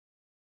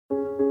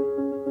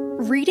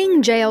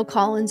Reading J.L.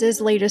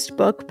 Collins's latest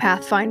book,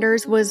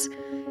 Pathfinders,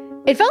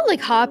 it felt like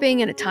hopping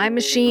in a time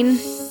machine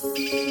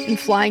and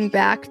flying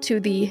back to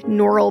the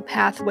neural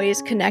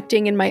pathways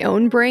connecting in my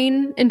own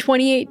brain in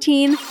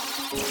 2018.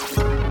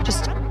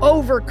 Just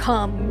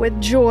overcome with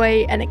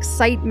joy and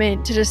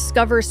excitement to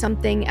discover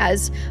something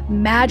as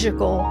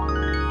magical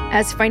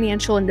as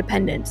financial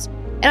independence.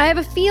 And I have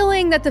a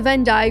feeling that the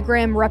Venn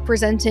diagram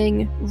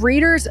representing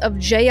readers of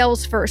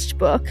JL's first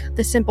book,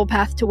 The Simple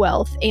Path to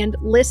Wealth, and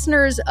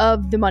listeners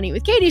of The Money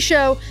with Katie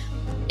show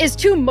is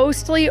two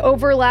mostly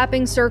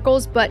overlapping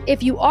circles, but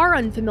if you are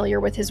unfamiliar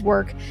with his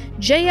work,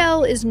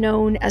 JL is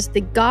known as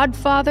the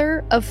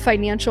Godfather of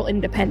financial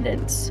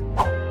independence.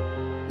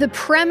 The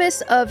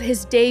premise of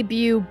his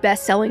debut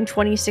best-selling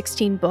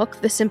 2016 book,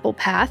 The Simple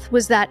Path,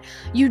 was that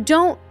you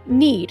don't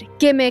need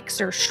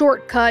gimmicks or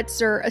shortcuts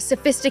or a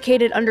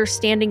sophisticated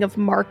understanding of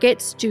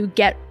markets to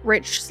get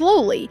rich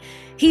slowly.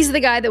 He's the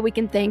guy that we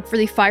can thank for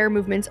the FIRE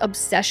movement's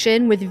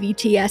obsession with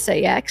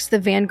VTSAX, the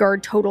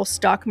Vanguard Total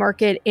Stock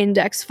Market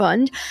Index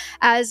Fund,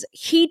 as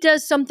he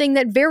does something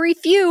that very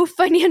few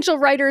financial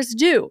writers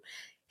do.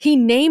 He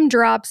name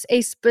drops a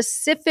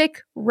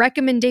specific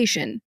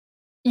recommendation.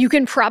 You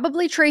can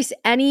probably trace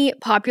any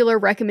popular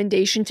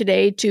recommendation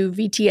today to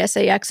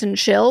VTSAX and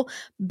chill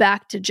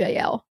back to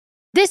JL.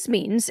 This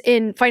means,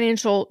 in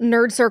financial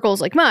nerd circles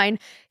like mine,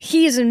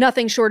 he is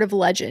nothing short of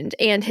legend,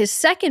 and his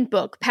second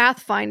book,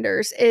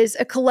 Pathfinders, is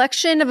a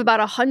collection of about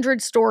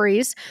 100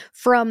 stories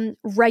from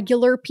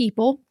regular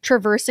people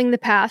traversing the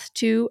path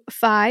to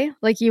FI,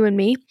 like you and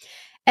me.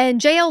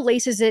 And JL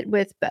laces it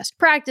with best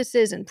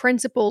practices and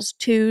principles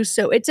too,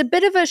 so it's a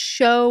bit of a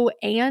show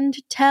and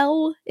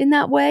tell in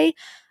that way.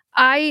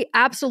 I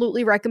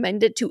absolutely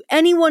recommend it to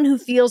anyone who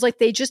feels like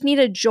they just need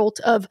a jolt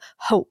of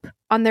hope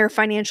on their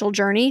financial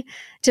journey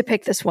to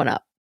pick this one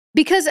up.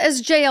 Because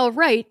as JL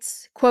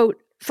writes,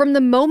 quote, "From the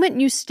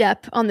moment you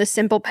step on the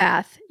simple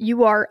path,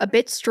 you are a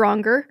bit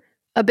stronger,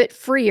 a bit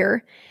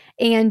freer,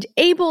 and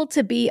able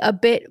to be a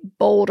bit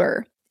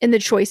bolder in the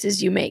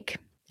choices you make,"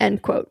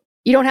 end quote.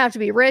 You don't have to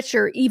be rich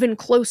or even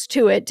close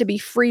to it to be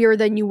freer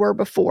than you were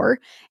before.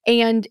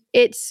 And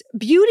its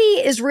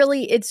beauty is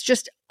really, it's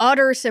just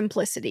utter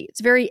simplicity. It's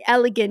very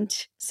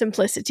elegant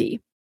simplicity.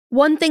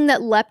 One thing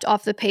that leapt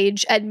off the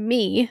page at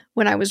me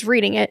when I was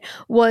reading it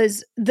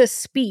was the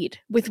speed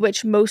with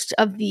which most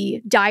of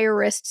the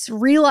diarists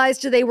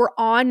realized they were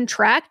on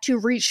track to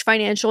reach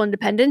financial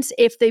independence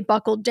if they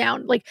buckled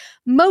down. Like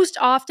most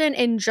often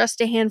in just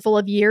a handful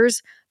of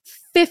years,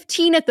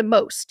 15 at the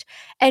most.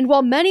 And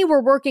while many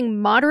were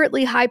working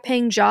moderately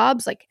high-paying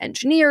jobs like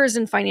engineers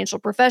and financial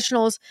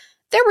professionals,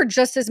 there were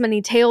just as many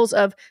tales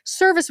of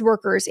service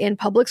workers and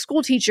public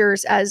school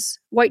teachers as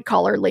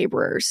white-collar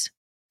laborers.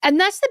 And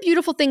that's the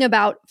beautiful thing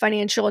about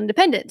financial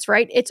independence,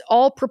 right? It's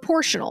all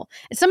proportional.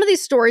 And some of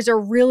these stories are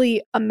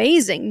really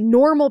amazing.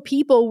 Normal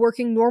people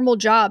working normal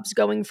jobs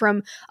going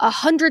from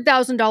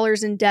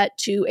 $100,000 in debt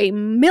to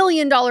 $1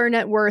 million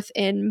net worth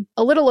in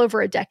a little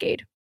over a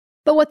decade.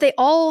 But what they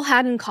all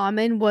had in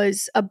common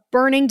was a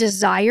burning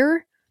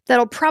desire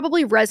that'll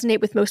probably resonate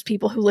with most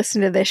people who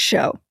listen to this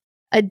show.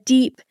 A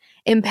deep,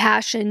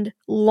 impassioned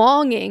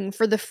longing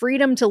for the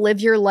freedom to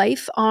live your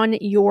life on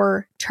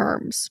your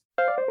terms.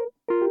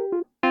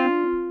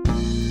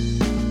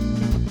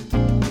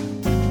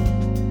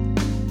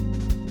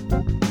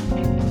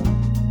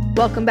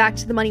 Welcome back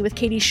to the Money with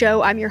Katie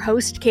show. I'm your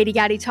host, Katie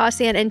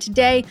Gaddy-Tassan, and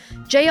today,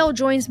 JL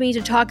joins me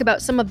to talk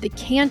about some of the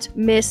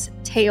can't-miss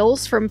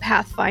tales from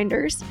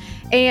Pathfinders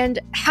and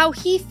how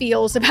he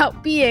feels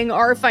about being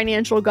our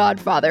financial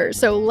godfather.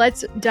 So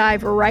let's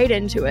dive right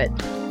into it.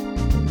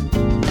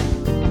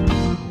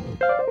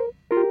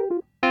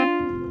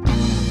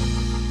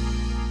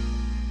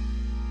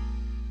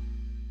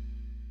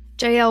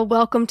 JL,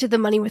 welcome to the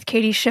Money with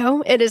Katie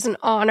show. It is an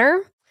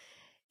honor.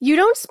 You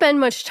don't spend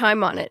much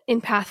time on it in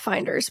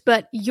Pathfinders,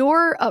 but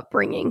your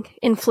upbringing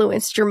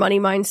influenced your money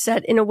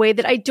mindset in a way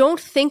that I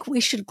don't think we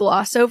should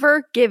gloss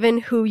over, given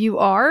who you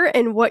are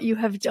and what you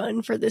have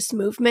done for this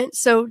movement.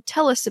 So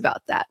tell us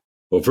about that.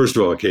 Well, first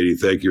of all, Katie,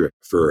 thank you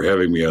for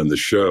having me on the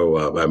show.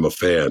 I'm a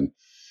fan,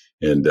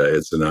 and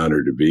it's an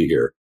honor to be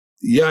here.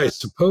 Yeah, I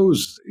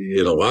suppose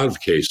in a lot of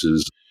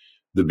cases,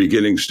 the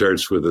beginning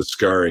starts with a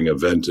scarring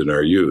event in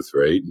our youth,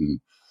 right? And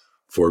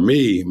for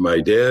me, my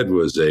dad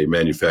was a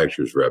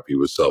manufacturer's rep. He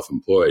was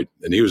self-employed,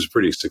 and he was a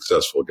pretty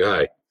successful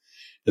guy.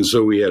 And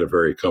so we had a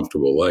very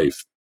comfortable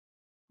life.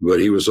 But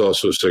he was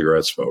also a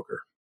cigarette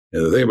smoker.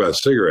 And the thing about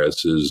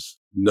cigarettes is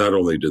not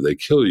only do they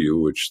kill you,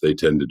 which they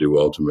tend to do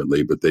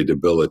ultimately, but they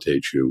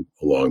debilitate you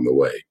along the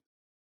way.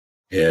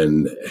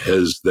 And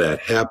as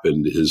that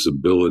happened, his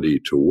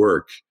ability to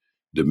work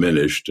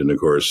diminished. And of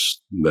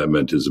course, that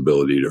meant his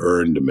ability to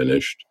earn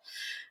diminished.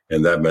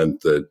 And that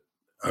meant that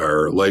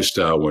our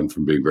lifestyle went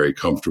from being very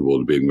comfortable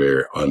to being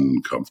very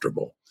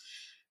uncomfortable.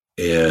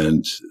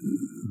 And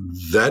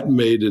that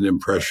made an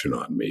impression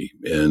on me.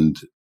 And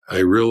I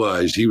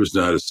realized he was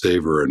not a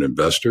saver or an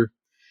investor.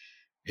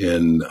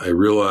 And I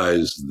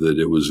realized that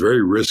it was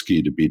very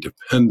risky to be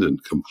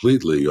dependent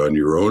completely on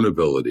your own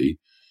ability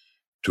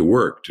to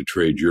work, to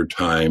trade your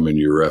time and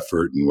your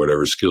effort and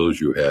whatever skills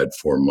you had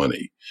for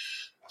money.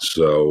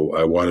 So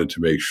I wanted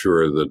to make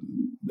sure that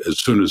as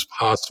soon as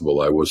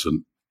possible, I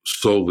wasn't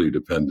solely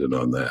dependent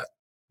on that.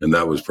 And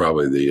that was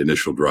probably the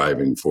initial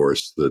driving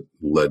force that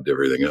led to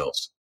everything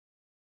else.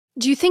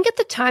 Do you think at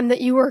the time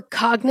that you were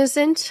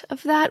cognizant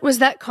of that? Was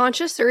that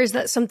conscious, or is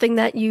that something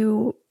that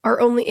you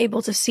are only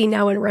able to see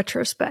now in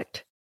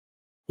retrospect?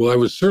 Well, I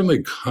was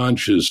certainly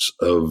conscious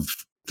of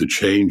the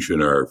change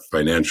in our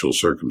financial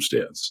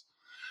circumstance.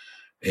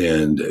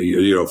 And,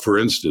 for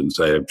instance,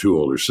 I have two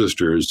older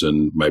sisters,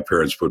 and my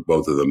parents put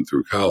both of them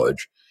through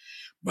college.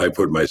 I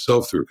put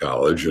myself through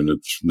college, and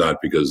it's not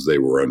because they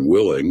were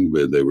unwilling,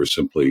 but they were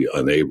simply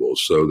unable.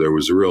 So there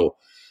was a real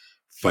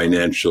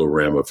financial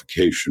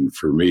ramification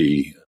for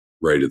me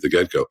right at the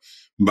get-go.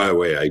 By the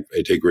way, I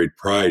take great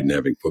pride in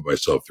having put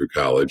myself through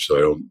college, so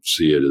I don't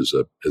see it as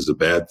a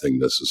bad thing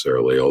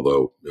necessarily,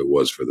 although it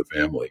was for the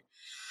family.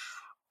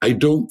 I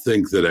don't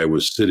think that I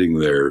was sitting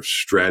there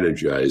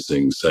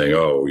strategizing, saying,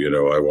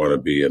 I want to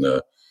be in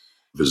a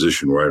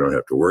position where I don't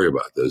have to worry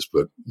about this.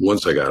 But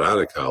once I got out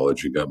of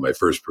college and got my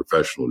first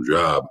professional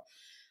job,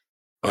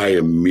 I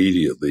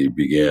immediately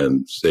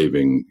began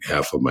saving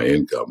half of my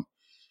income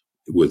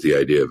with the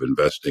idea of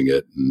investing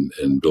it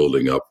and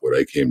building up what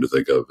I came to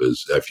think of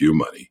as FU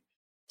money.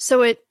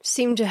 So it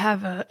seemed to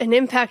have an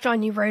impact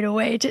on you right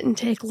away. It didn't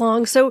take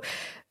long. So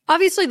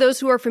obviously those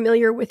who are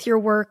familiar with your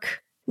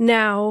work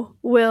now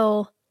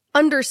will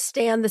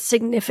understand the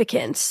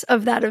significance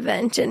of that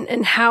event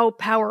and how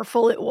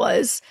powerful it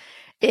was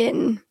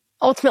in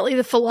ultimately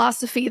the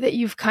philosophy that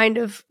you've kind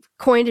of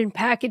coined and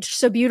packaged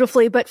so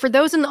beautifully. But for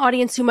those in the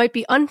audience who might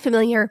be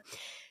unfamiliar,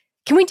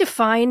 can we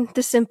define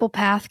the simple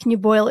path? Can you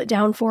boil it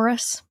down for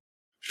us?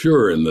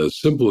 Sure. In the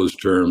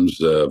simplest terms,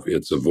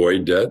 it's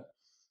avoid debt,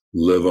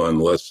 live on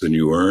less than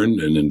you earn,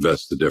 and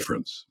invest the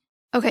difference.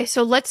 Okay,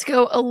 so let's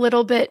go a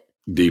little bit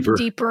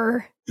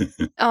deeper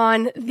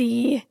on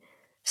the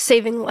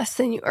saving less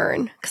than you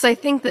earn, because I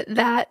think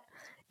that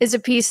is a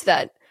piece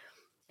that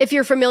if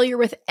you're familiar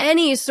with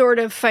any sort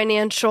of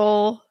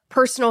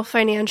personal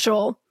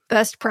financial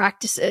best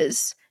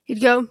practices,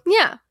 you'd go,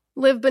 yeah,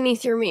 live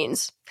beneath your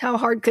means. How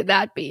hard could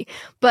that be?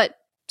 But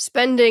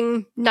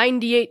spending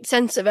 98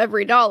 cents of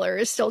every dollar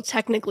is still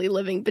technically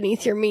living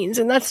beneath your means.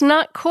 And that's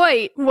not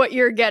quite what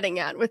you're getting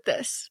at with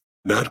this.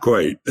 Not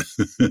quite.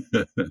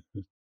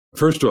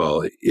 First of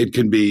all, it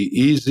can be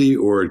easy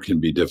or it can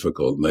be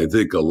difficult. And I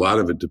think a lot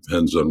of it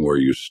depends on where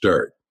you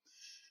start.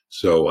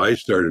 So I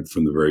started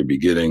from the very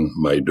beginning.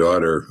 My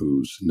daughter,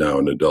 who's now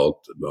an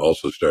adult,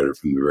 also started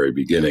from the very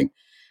beginning.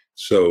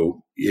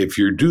 So if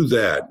you do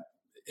that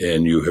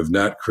and you have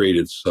not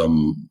created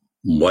some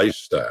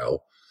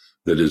lifestyle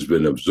that has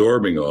been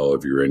absorbing all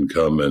of your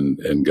income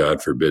and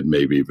God forbid,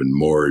 maybe even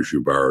more as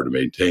you borrow to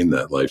maintain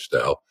that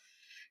lifestyle,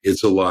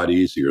 it's a lot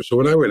easier. So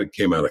when I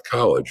came out of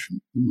college,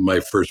 my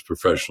first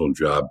professional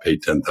job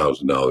paid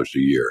 $10,000 a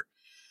year.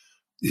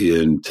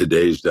 In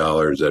today's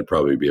dollars, that'd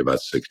probably be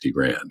about 60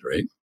 grand,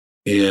 right?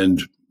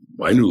 And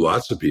I knew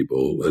lots of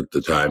people at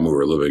the time who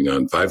were living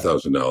on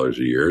 $5,000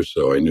 a year.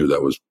 So I knew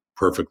that was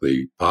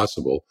perfectly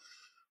possible.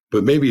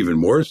 But maybe even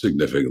more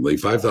significantly,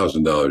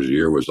 $5,000 a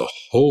year was a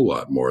whole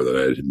lot more than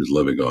I had been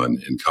living on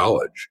in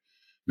college.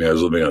 I mean, I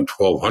was living on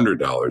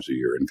 $1,200 a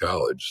year in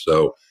college.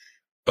 So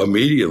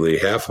immediately,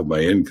 half of my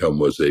income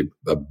was a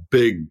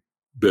big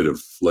bit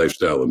of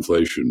lifestyle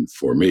inflation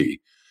for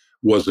me.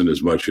 Wasn't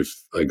as much if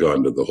I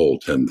gone to the whole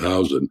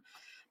 10,000,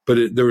 but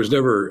there was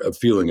never a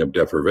feeling of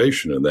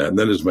deprivation in that. And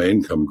then as my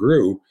income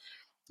grew,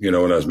 when I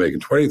was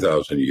making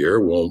 20,000 a year,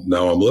 well,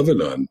 now I'm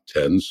living on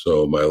 10,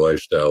 so my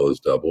lifestyle has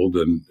doubled,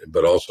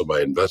 but also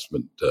my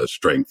investment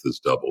strength has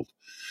doubled.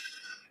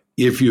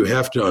 If you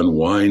have to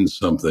unwind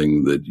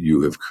something that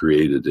you have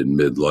created in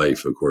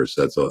midlife, of course,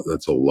 that's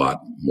a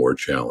lot more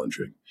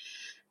challenging.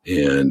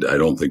 And I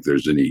don't think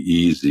there's any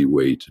easy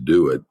way to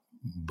do it.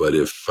 But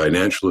if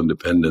financial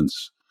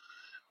independence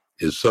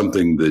is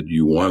something that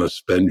you want to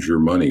spend your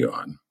money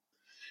on,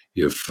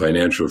 if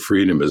financial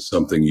freedom is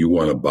something you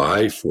want to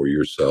buy for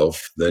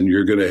yourself, then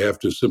you're going to have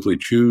to simply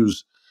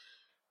choose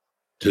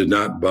to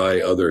not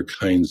buy other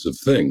kinds of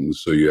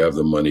things so you have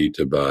the money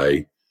to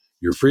buy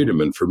your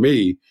freedom. And for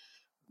me,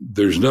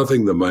 there's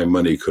nothing that my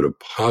money could have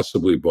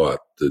possibly bought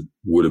that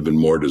would have been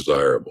more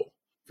desirable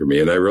for me.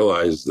 And I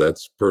realize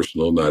that's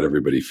personal. Not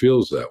everybody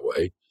feels that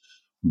way.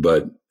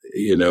 But,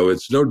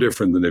 it's no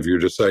different than if you're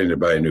deciding to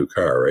buy a new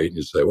car, right? And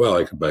you say, well,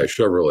 I could buy a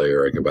Chevrolet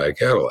or I could buy a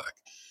Cadillac.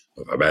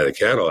 If I buy the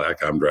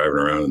Cadillac, I'm driving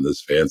around in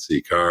this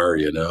fancy car,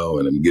 and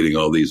I'm getting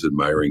all these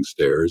admiring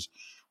stares.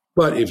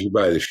 But if you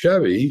buy the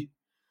Chevy,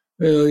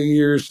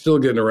 you're still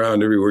getting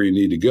around everywhere you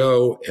need to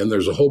go. And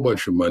there's a whole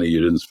bunch of money you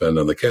didn't spend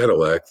on the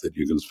Cadillac that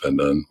you can spend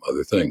on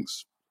other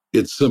things.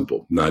 It's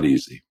simple, not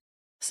easy.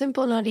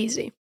 Simple, not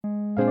easy.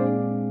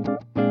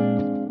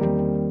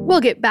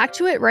 We'll get back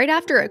to it right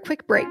after a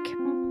quick break.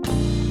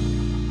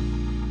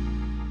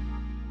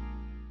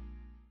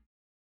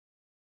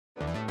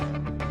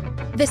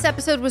 This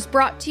episode was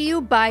brought to you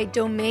by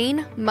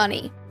Domain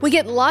Money. We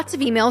get lots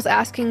of emails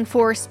asking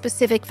for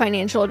specific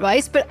financial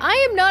advice, but I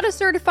am not a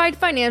certified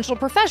financial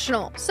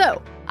professional.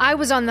 So I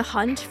was on the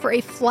hunt for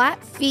a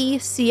flat fee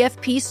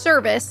CFP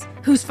service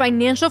whose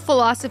financial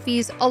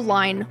philosophies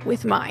align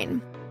with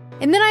mine.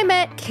 And then I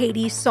met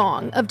Katie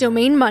Song of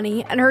Domain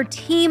Money and her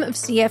team of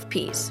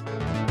CFPs.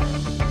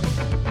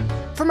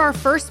 From our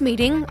first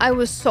meeting, I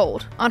was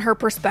sold on her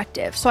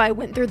perspective, so I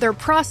went through their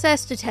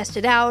process to test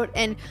it out,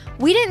 and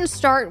we didn't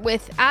start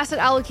with asset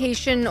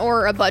allocation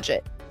or a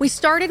budget. We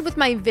started with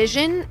my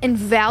vision and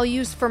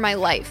values for my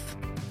life.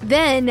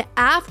 Then,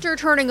 after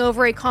turning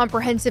over a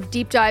comprehensive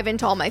deep dive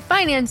into all my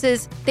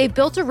finances, they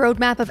built a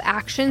roadmap of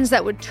actions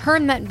that would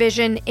turn that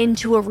vision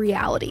into a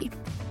reality.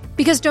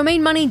 Because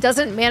Domain Money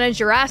doesn't manage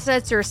your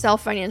assets or sell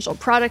financial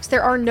products,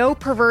 there are no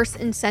perverse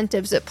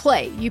incentives at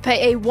play. You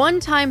pay a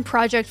one-time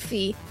project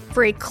fee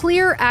for a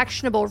clear,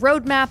 actionable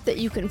roadmap that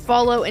you can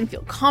follow and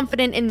feel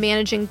confident in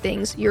managing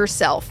things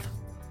yourself.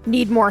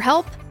 Need more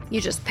help?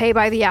 You just pay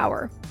by the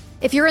hour.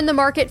 If you're in the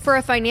market for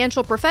a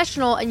financial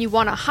professional and you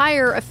want to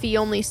hire a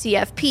fee-only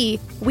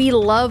CFP, we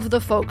love the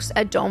folks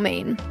at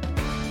Domain.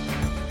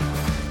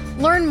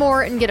 Learn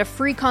more and get a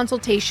free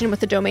consultation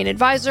with a Domain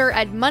advisor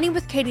at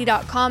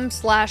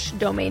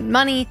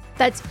moneywithkatie.com/domainmoney.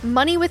 That's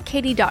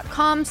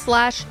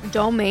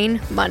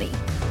moneywithkatie.com/domainmoney.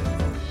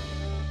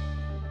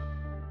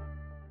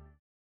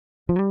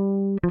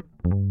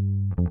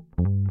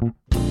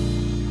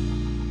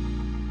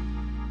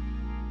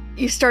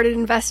 You started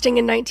investing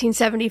in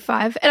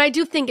 1975, and I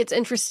do think it's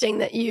interesting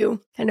that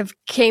you kind of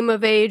came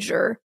of age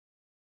or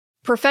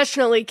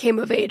professionally came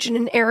of age in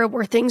an era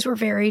where things were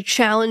very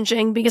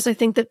challenging, because I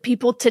think that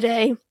people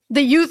today,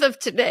 the youth of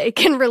today,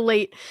 can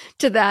relate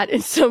to that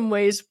in some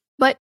ways.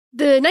 But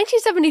the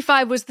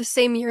 1975 was the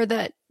same year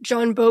that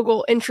John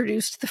Bogle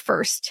introduced the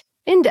first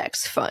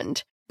index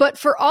fund. But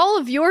for all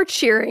of your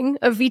cheering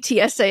of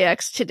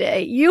VTSAX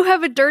today, you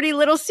have a dirty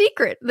little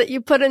secret that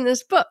you put in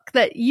this book,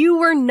 that you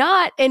were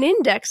not an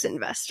index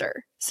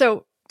investor.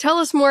 So tell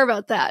us more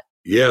about that.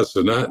 Yeah,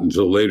 so not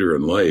until later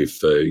in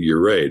life.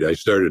 You're right. I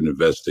started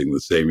investing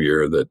the same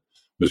year that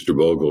Mr.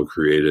 Bogle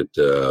created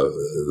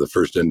the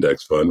first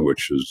index fund,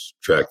 which was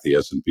tracked the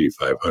S&P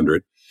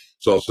 500.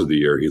 It's also the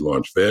year he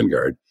launched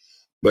Vanguard.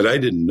 But I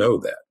didn't know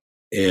that.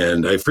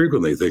 And I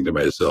frequently think to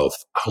myself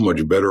how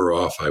much better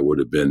off I would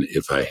have been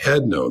if I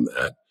had known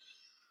that.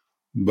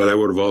 But I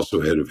would have also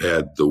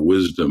had the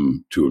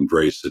wisdom to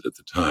embrace it at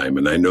the time.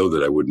 And I know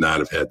that I would not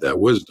have had that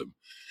wisdom.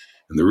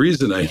 And the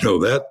reason I know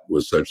that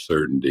with such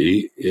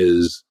certainty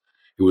is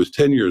it was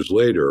 10 years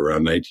later,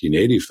 around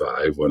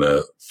 1985, when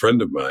a friend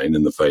of mine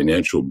in the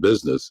financial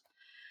business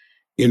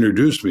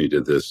introduced me to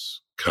this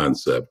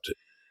concept.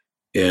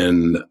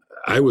 And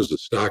I was a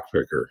stock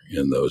picker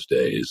in those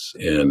days.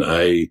 And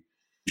I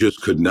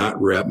just could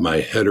not wrap my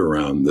head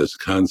around this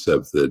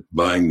concept that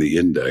buying the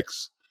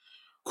index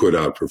could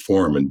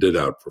outperform and did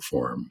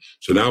outperform.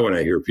 So now when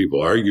I hear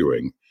people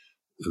arguing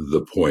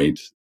the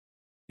point,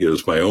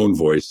 it's my own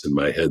voice in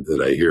my head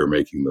that I hear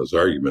making those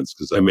arguments,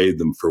 because I made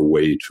them for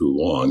way too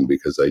long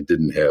because I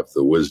didn't have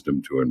the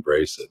wisdom to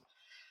embrace it.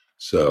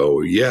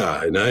 So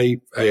yeah, and I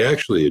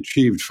actually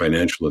achieved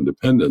financial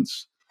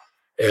independence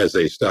as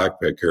a stock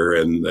picker.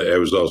 And I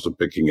was also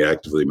picking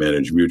actively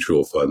managed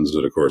mutual funds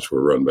that, of course,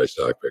 were run by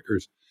stock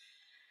pickers.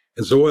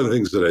 And so one of the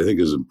things that I think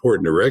is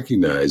important to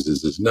recognize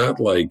is it's not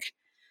like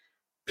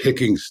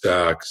picking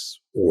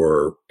stocks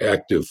or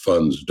active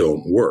funds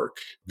don't work.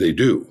 They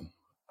do,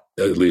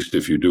 at least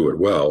if you do it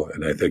well.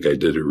 And I think I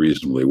did it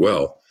reasonably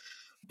well.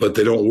 But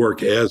they don't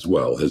work as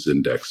well as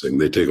indexing.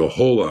 They take a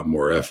whole lot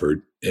more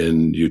effort,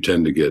 and you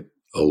tend to get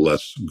a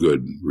less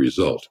good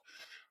result.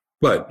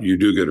 But you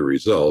do get a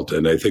result,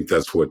 and I think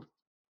that's what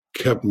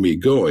kept me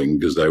going,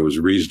 because I was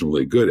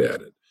reasonably good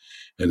at it,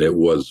 and it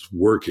was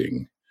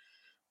working.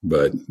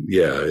 But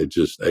yeah,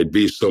 I'd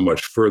be so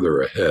much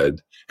further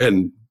ahead.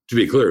 And to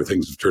be clear,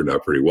 things have turned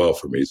out pretty well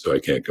for me, so I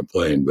can't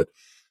complain. But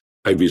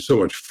I'd be so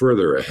much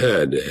further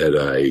ahead had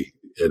I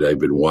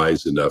been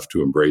wise enough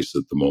to embrace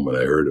it the moment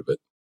I heard of it.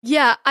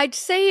 Yeah, I'd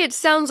say it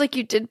sounds like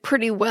you did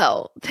pretty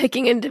well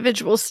picking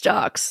individual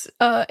stocks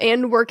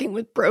and working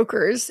with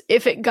brokers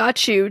if it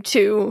got you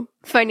to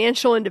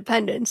financial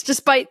independence,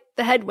 despite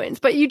the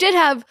headwinds. But you did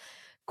have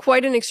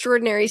quite an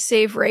extraordinary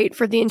save rate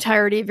for the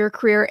entirety of your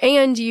career.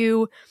 And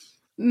you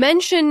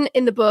mention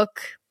in the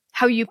book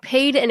how you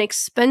paid an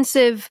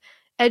expensive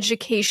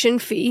education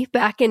fee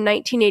back in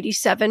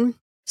 1987.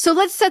 So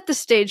let's set the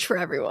stage for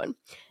everyone.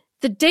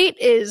 The date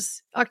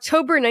is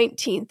October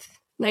 19th,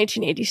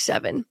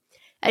 1987.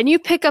 And you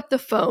pick up the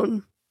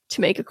phone to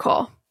make a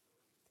call.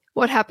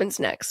 What happens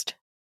next?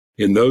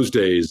 In those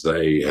days,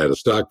 I had a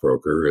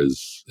stockbroker,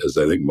 as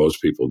I think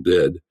most people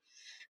did.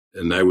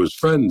 And I was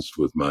friends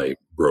with my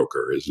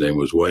broker. His name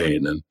was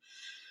Wayne. And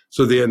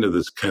so at the end of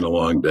this kind of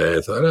long day, I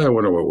thought, I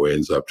wonder what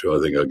Wayne's up to. I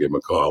think I'll give him a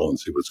call and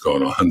see what's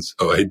going on.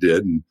 So I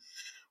did. And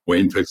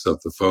Wayne picks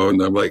up the phone.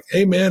 And I'm like,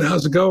 hey, man,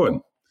 how's it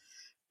going?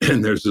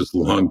 And there's this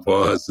long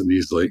pause. And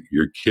he's like,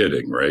 you're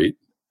kidding, right?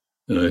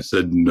 And I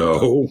said,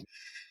 no.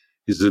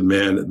 He said,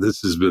 man, this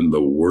has been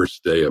the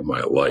worst day of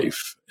my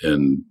life.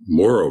 And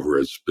moreover,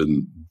 it's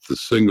been the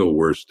single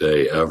worst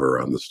day ever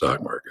on the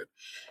stock market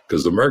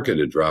because the market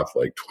had dropped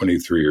like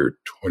 23 or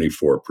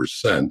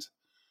 24%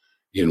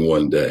 in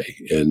one day.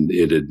 And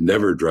it had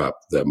never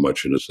dropped that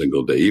much in a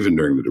single day, even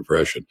during the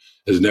Depression,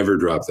 has never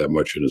dropped that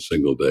much in a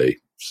single day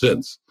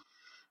since.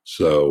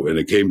 So, and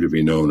it came to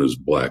be known as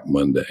Black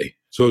Monday.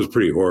 So it was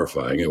pretty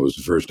horrifying. It was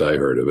the first I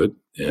heard of it.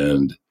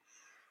 And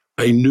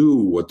I knew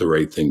what the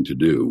right thing to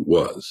do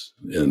was.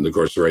 And of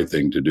course, the right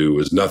thing to do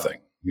was nothing.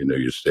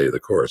 You stay the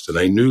course. And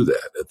I knew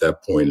that at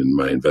that point in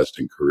my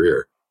investing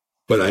career.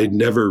 But I'd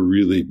never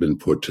really been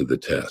put to the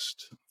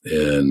test.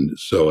 And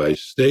so I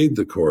stayed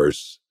the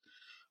course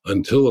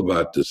until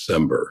about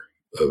December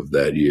of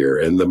that year.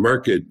 And the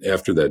market,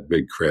 after that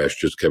big crash,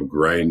 just kept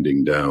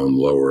grinding down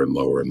lower and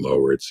lower and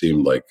lower. It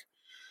seemed like,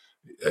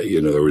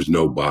 there was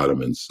no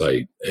bottom in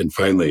sight. And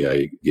finally,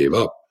 I gave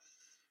up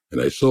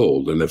and I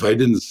sold. And if I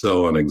didn't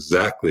sell on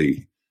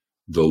exactly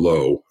the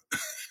low,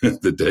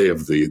 the day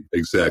of the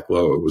exact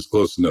low, it was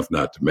close enough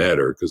not to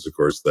matter because, of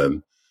course,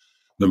 then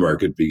the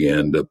market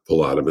began to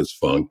pull out of its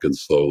funk and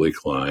slowly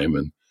climb.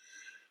 And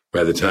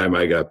by the time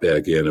I got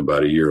back in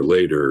about a year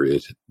later,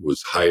 it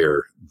was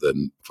higher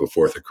than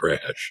before the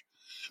crash.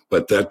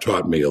 But that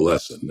taught me a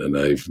lesson, and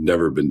I've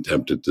never been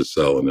tempted to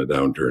sell in a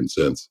downturn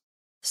since.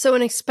 So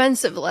an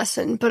expensive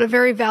lesson, but a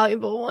very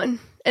valuable one.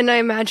 And I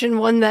imagine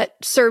one that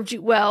served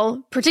you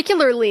well,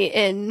 particularly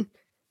in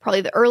probably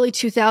the early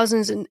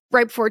 2000s and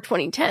right before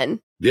 2010.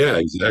 Yeah,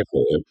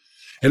 exactly.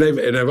 And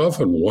I've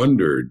often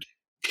wondered,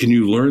 can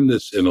you learn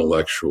this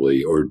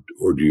intellectually or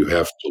do you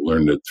have to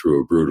learn it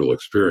through a brutal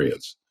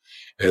experience?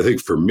 And I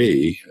think for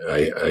me,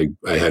 I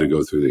had to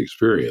go through the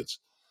experience.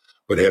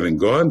 But having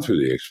gone through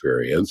the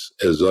experience,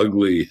 as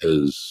ugly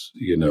as,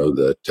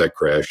 the tech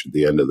crash at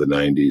the end of the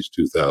 90s,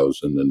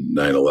 2000 and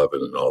 9/11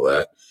 and all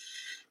that,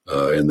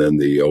 and then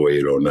the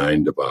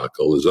 08-09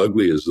 debacle, as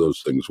ugly as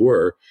those things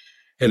were,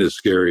 and as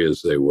scary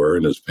as they were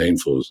and as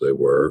painful as they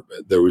were,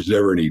 there was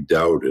never any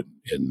doubt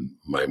in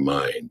my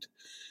mind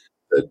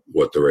that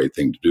what the right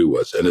thing to do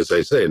was. And as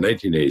I say, in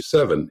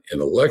 1987,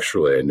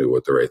 intellectually, I knew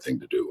what the right thing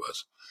to do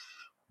was.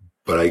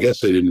 But I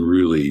guess I didn't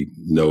really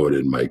know it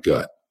in my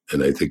gut.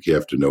 And I think you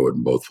have to know it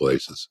in both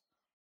places.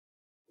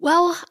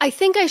 Well, I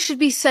think I should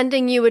be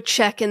sending you a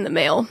check in the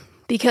mail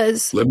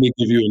because... Let me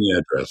give you an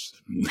address.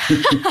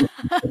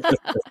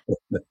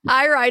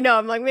 I know.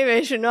 I'm like, maybe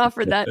I shouldn't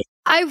offer that.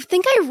 I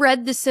think I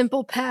read The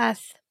Simple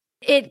Path.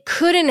 It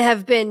couldn't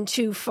have been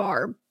too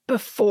far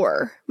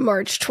before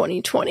March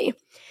 2020.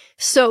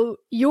 So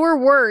your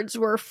words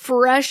were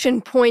fresh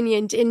and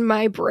poignant in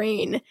my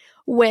brain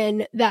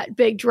when that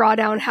big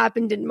drawdown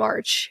happened in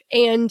March.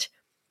 And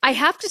I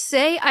have to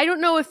say, I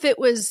don't know if it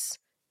was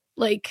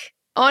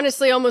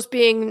honestly almost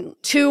being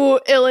too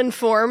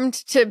ill-informed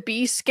to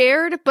be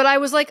scared, but I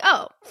was like,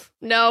 oh,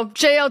 no,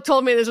 JL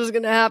told me this was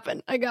going to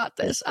happen. I got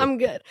this. I'm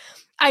good.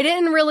 I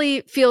didn't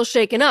really feel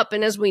shaken up.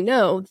 And as we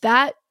know,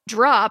 that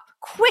drop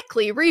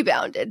quickly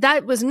rebounded.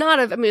 That was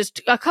it was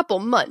a couple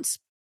months.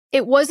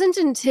 It wasn't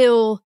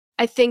until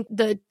I think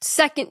the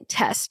second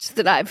test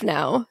that I've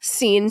now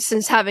seen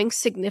since having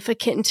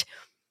significant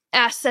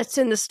assets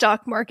in the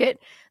stock market,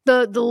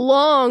 the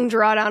long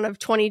drawdown of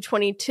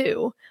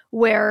 2022,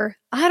 where,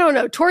 I don't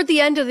know, toward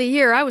the end of the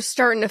year, I was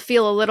starting to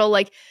feel a little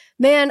like,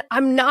 man,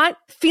 I'm not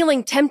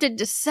feeling tempted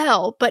to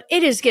sell, but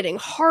it is getting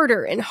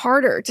harder and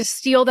harder to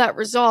steal that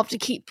resolve to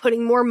keep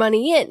putting more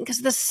money in.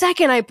 Because the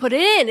second I put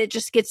it in, it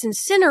just gets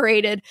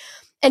incinerated.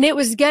 And it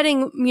was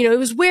getting, it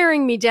was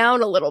wearing me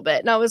down a little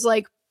bit. And I was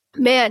like,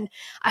 man,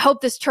 I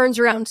hope this turns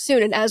around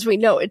soon. And as we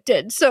know, it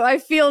did. So I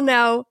feel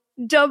now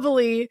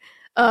doubly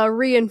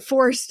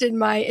reinforced in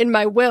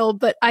my will.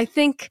 But I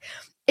think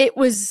it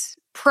was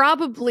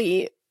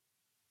probably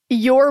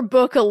your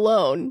book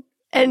alone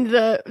and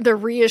the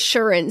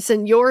reassurance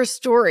and your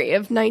story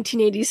of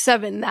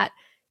 1987 that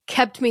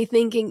kept me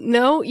thinking,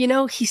 no,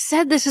 he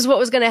said this is what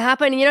was going to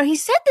happen. And, he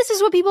said this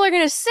is what people are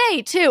going to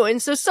say too.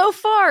 And so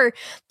far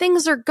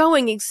things are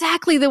going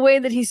exactly the way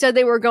that he said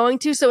they were going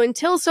to. So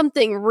until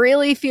something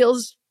really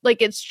feels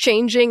like it's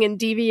changing and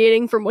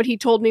deviating from what he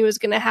told me was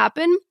going to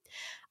happen,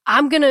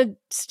 I'm going to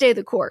stay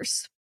the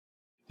course.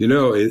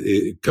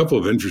 A couple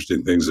of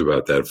interesting things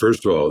about that.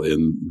 First of all,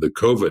 in the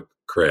COVID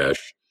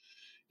crash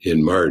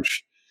in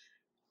March,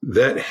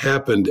 that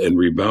happened and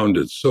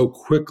rebounded so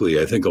quickly,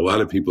 I think a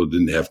lot of people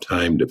didn't have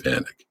time to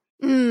panic.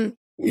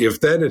 If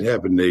that had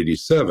happened in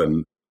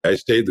 87, I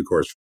stayed the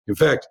course. In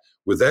fact,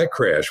 with that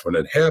crash, when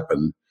it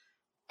happened,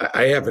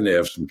 I happened to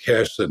have some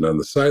cash sitting on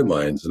the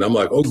sidelines, and I'm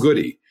like, oh,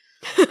 goody.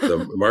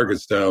 The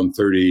market's down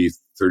 30,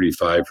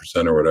 35%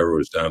 or whatever it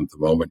was down at the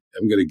moment.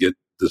 I'm going to get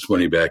this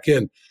money back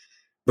in.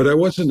 But I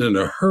wasn't in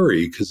a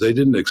hurry because I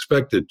didn't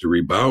expect it to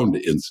rebound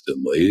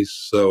instantly.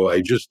 So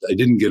I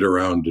didn't get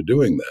around to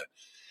doing that.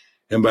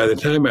 And by the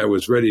time I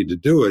was ready to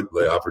do it,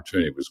 the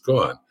opportunity was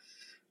gone.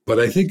 But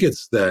I think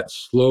it's that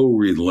slow,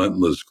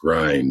 relentless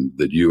grind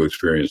that you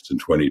experienced in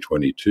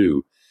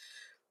 2022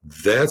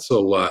 That's a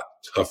lot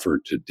tougher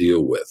to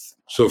deal with.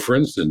 So, for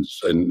instance,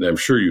 and I'm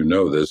sure you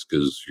know this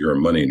because you're a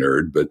money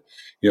nerd, but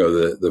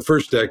the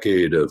first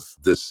decade of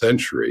this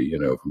century,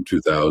 from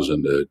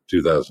 2000 to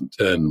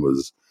 2010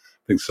 was,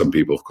 I think some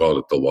people have called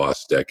it the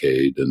lost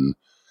decade. And,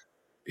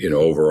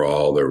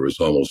 overall, there was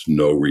almost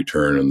no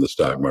return in the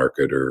stock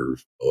market or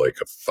like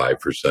a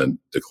 5%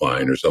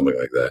 decline or something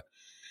like that.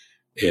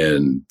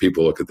 And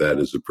people look at that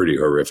as a pretty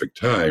horrific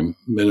time.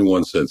 And in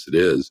one sense, it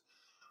is.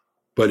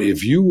 But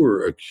if you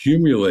were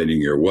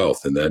accumulating your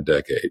wealth in that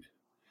decade,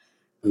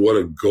 what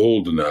a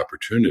golden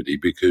opportunity,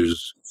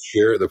 because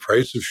the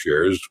price of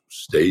shares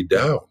stayed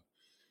down.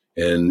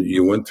 And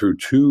you went through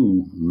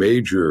two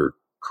major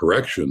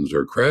corrections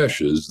or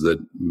crashes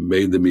that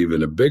made them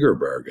even a bigger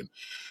bargain.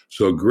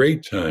 So a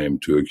great time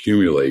to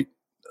accumulate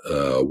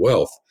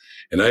wealth.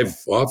 And I've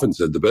often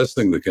said the best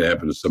thing that can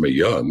happen to somebody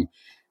young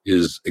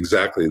is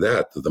exactly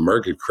that the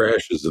market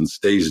crashes and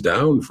stays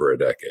down for a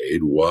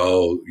decade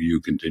while you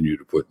continue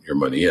to put your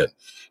money in.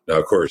 Now,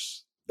 of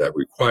course, that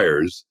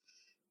requires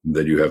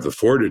that you have the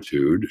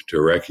fortitude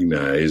to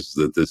recognize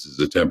that this is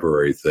a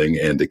temporary thing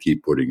and to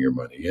keep putting your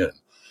money in.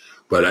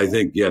 But I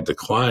think,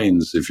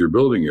 declines, if you're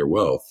building your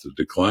wealth,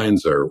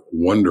 declines are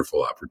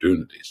wonderful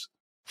opportunities.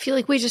 I feel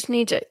like we just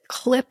need to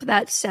clip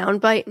that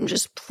soundbite and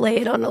just play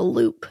it on a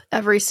loop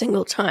every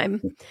single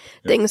time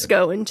things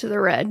go into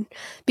the red.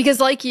 Because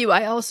like you,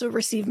 I also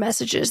receive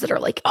messages that are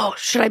like, oh,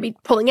 should I be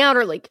pulling out?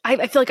 Or like,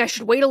 I feel like I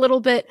should wait a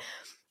little bit.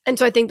 And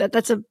so I think that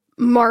that's a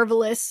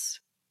marvelous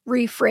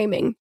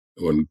reframing.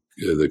 When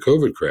the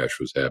COVID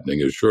crash was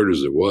happening, as short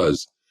as it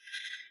was,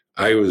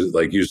 I was,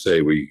 like you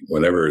say,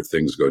 whenever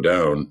things go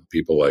down,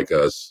 people like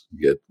us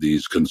get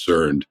these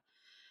concerned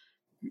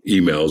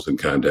emails and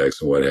contacts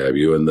and what have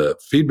you. And the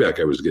feedback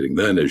I was getting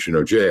then is,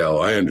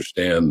 JL, I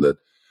understand that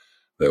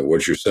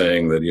what you're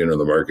saying, that,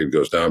 the market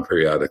goes down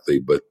periodically,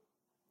 but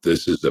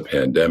this is a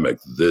pandemic.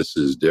 This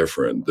is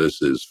different.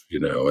 This is,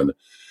 and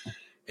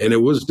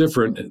it was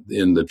different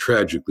in the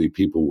tragically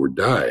people were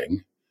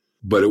dying,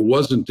 but it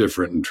wasn't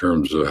different in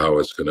terms of how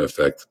it's going to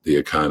affect the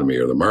economy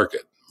or the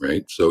market,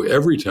 right? So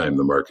every time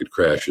the market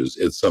crashes,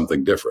 it's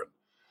something different.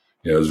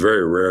 It's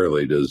very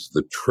rarely does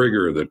the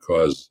trigger that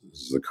causes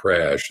the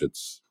crash,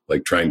 it's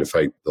like trying to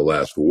fight the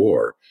last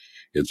war.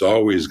 It's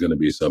always going to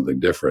be something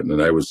different.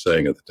 And I was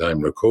saying at the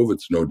time,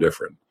 COVID's no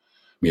different.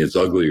 I mean, it's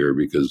uglier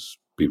because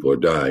people are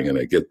dying, and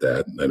I get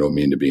that. And I don't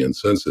mean to be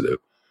insensitive,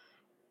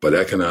 but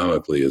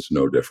economically, it's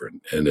no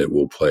different, and it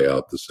will play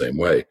out the same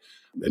way.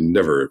 I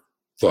never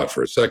thought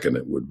for a second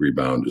it would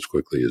rebound as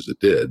quickly as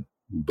it did,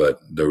 but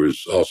there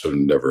was also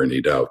never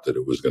any doubt that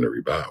it was going to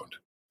rebound.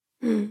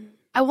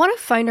 I want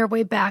to find our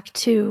way back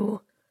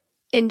to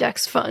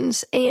index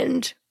funds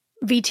and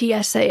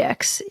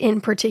VTSAX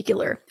in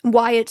particular,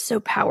 why it's so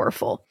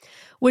powerful.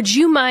 Would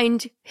you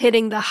mind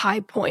hitting the high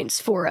points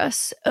for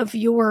us of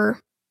your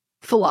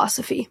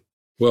philosophy?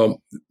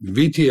 Well,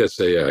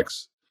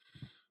 VTSAX,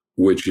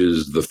 which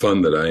is the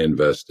fund that I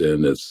invest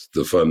in, it's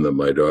the fund that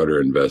my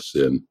daughter invests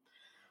in,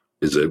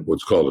 is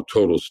what's called a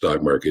total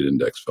stock market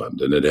index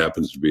fund. And it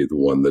happens to be the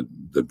one that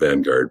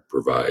Vanguard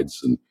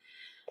provides.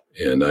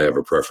 And I have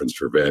a preference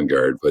for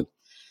Vanguard. But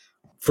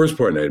first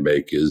point I'd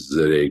make is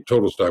that a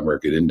total stock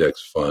market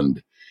index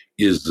fund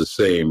is the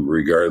same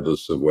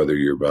regardless of whether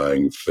you're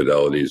buying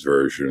Fidelity's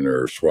version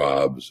or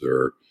Schwab's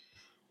or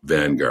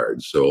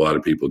Vanguard. So a lot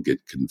of people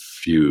get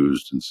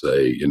confused and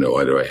say,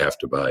 why do I have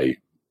to buy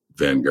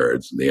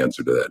Vanguards? And the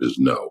answer to that is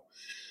no.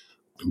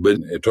 But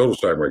a total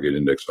stock market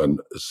index fund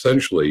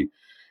essentially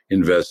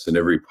invests in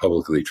every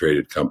publicly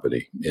traded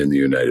company in the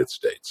United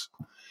States.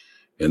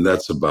 And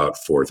that's about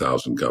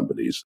 4,000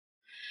 companies.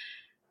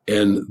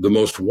 And the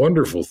most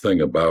wonderful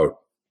thing about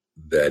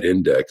that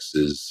index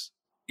is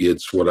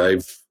it's what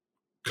I've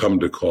come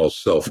to call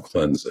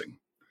self-cleansing.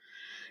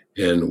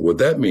 And what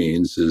that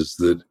means is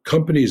that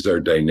companies are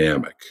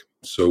dynamic.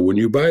 So when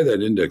you buy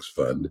that index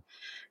fund,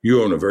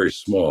 you own a very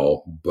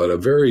small, but a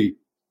very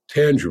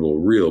tangible,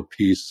 real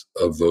piece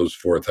of those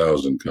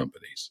 4,000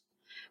 companies,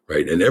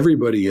 right? And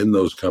everybody in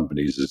those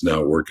companies is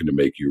now working to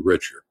make you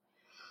richer.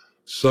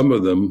 Some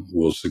of them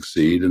will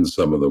succeed and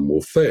some of them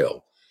will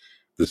fail.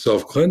 The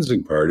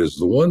self-cleansing part is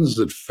the ones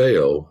that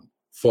fail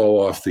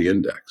fall off the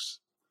index.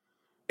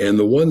 And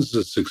the ones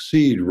that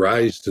succeed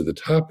rise to the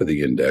top of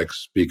the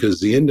index because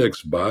the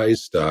index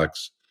buys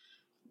stocks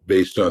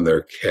based on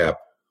their cap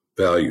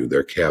value,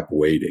 their cap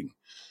weighting.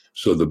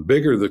 So the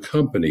bigger the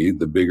company,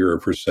 the bigger a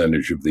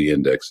percentage of the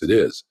index it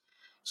is.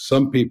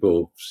 Some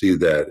people see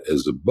that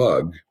as a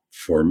bug.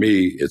 For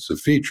me, it's a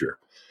feature.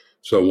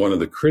 So one of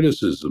the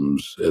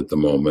criticisms at the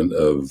moment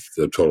of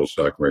the total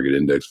stock market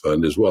index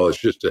fund is, well, it's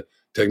just a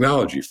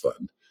technology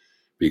fund,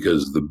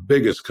 because the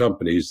biggest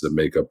companies that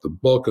make up the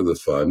bulk of the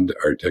fund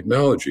are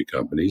technology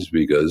companies,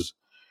 because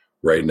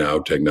right now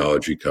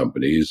technology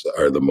companies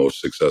are the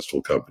most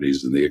successful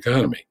companies in the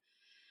economy.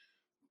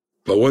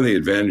 But one of the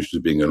advantages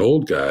of being an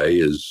old guy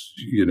is,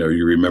 you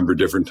remember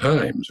different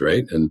times,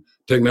 right? And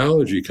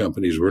technology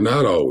companies were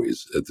not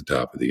always at the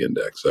top of the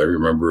index. I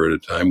remember at a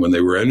time when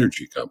they were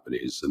energy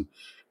companies and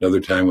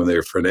another time when they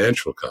were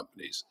financial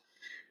companies.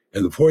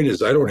 And the point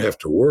is, I don't have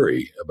to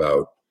worry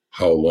about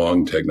how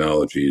long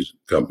technologies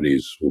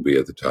companies will be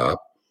at the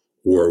top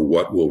or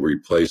what will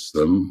replace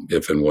them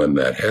if and when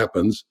that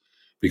happens,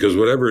 because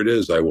whatever it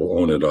is, I will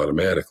own it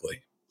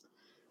automatically.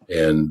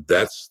 And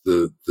that's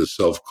the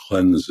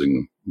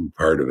self-cleansing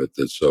part of it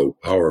that's so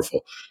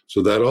powerful.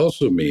 So that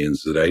also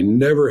means that I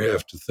never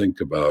have to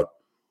think about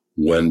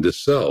when to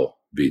sell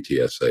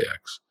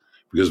VTSAX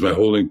because my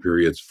holding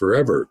period's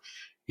forever.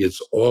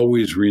 It's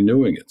always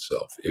renewing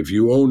itself. If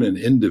you own an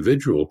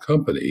individual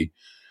company,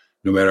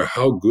 no matter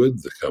how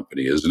good the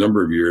company is, a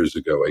number of years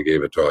ago, I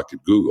gave a talk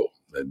at Google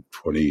in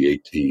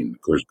 2018.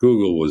 Of course,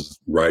 Google was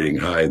riding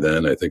high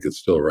then. I think it's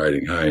still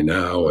riding high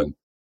now. And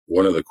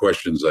one of the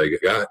questions I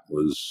got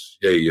was,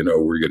 hey,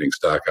 we're getting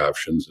stock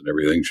options and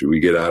everything. Should we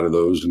get out of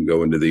those and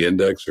go into the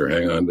index or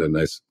hang on? And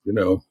I said,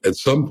 at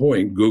some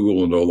point, Google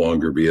will no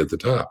longer be at the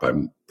top.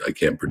 I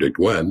can't predict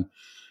when,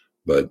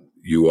 but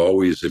you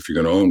always, if you're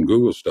going to own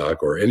Google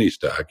stock or any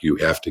stock, you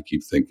have to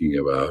keep thinking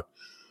about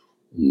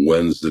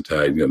when's the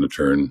tide going to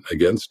turn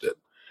against it.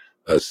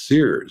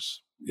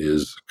 Sears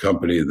is a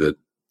company that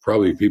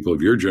probably people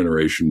of your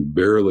generation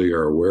barely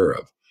are aware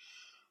of.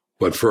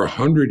 But for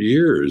 100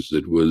 years,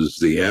 it was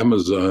the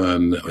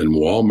Amazon and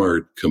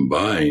Walmart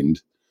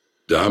combined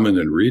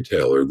dominant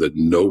retailer that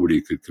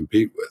nobody could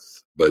compete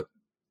with. But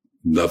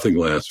nothing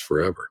lasts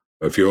forever.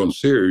 If you own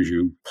Sears,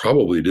 you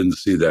probably didn't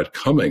see that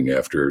coming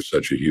after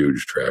such a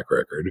huge track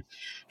record,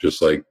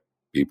 just like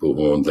people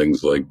who own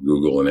things like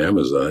Google and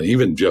Amazon.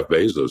 Even Jeff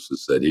Bezos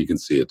has said he can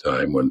see a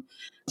time when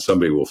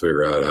somebody will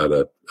figure out how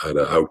to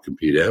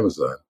outcompete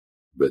Amazon.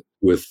 But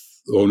with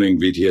owning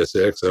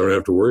VTSX, I don't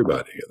have to worry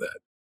about any of that.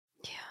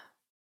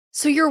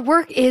 So your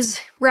work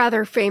is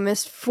rather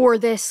famous for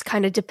this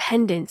kind of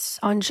dependence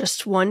on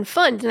just one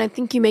fund. And I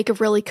think you make a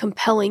really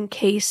compelling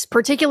case,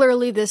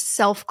 particularly this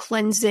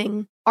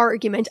self-cleansing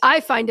argument. I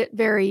find it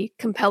very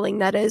compelling,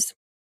 that is.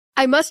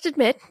 I must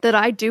admit that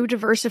I do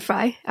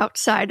diversify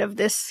outside of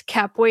this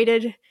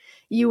cap-weighted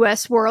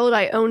U.S. world.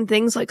 I own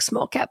things like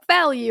small cap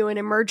value and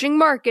emerging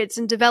markets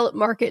and developed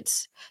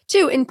markets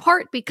too, in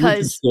part because...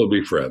 We can still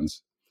be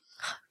friends.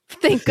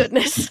 Thank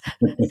goodness.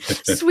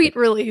 Sweet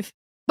relief.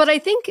 But I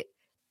think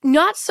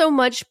not so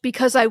much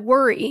because I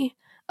worry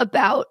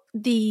about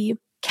the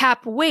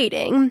cap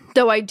weighting,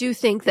 though I do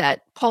think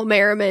that Paul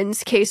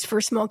Merriman's case for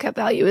small cap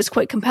value is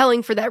quite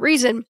compelling for that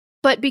reason,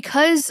 but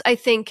because I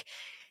think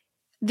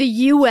the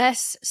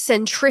U.S.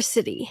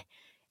 centricity,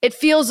 it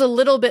feels a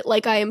little bit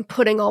like I am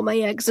putting all my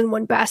eggs in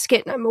one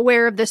basket, and I'm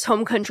aware of this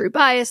home country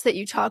bias that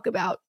you talk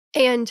about.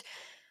 And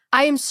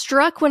I am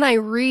struck when I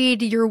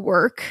read your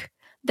work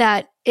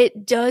that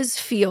it does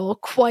feel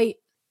quite,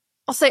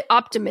 I'll say,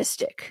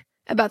 optimistic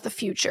about the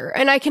future.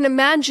 And I can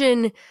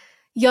imagine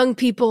young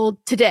people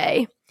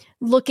today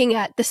looking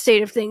at the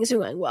state of things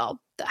and going,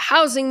 well, the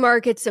housing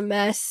market's a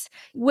mess.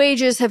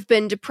 Wages have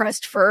been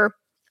depressed for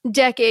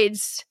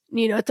decades,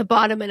 at the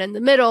bottom and in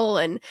the middle,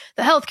 and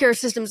the healthcare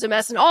system's a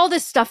mess, and all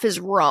this stuff is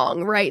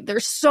wrong, right?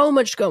 There's so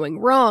much going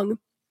wrong.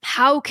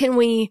 How can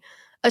we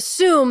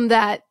assume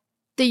that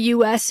the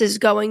U.S. is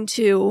going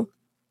to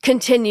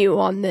continue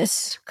on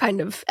this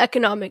kind of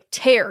economic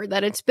tear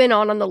that it's been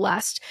on the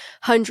last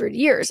 100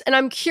 years? And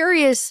I'm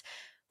curious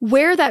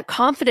where that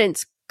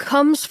confidence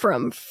comes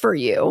from for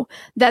you,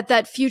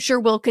 that future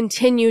will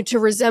continue to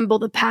resemble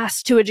the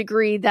past to a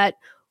degree that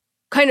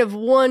kind of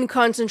one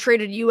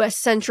concentrated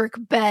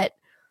U.S.-centric bet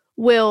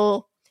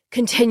will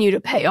continue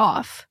to pay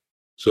off.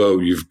 So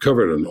you've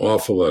covered an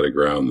awful lot of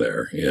ground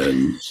there.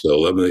 And so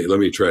let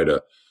me try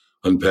to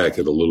unpack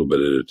it a little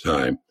bit at a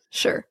time.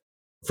 Sure.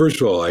 First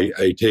of all, I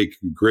take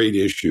great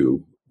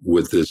issue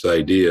with this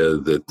idea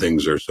that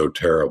things are so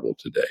terrible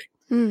today.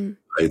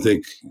 I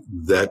think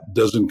that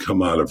doesn't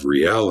come out of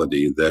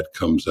reality. That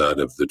comes out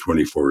of the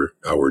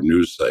 24-hour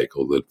news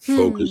cycle that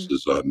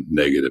focuses on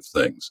negative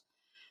things.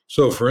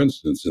 So, for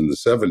instance, in the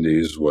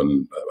 70s,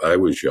 when I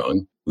was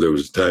young, there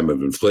was a time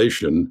of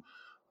inflation.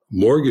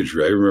 Mortgage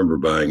rate, I remember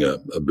buying a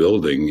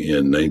building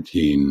in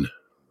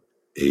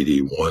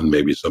 1981,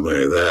 maybe something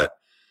like that.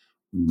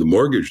 The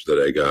mortgage that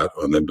I got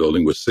on that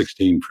building was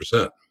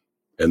 16%.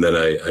 And then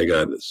I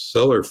got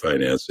seller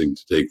financing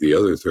to take the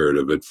other third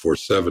of it for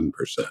 7%.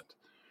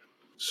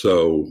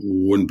 So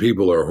when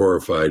people are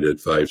horrified at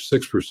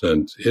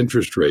 5-6%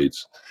 interest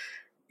rates,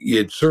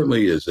 it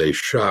certainly is a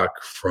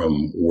shock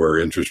from where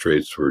interest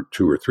rates were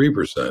 2 or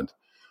 3%.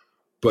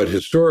 But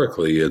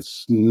historically,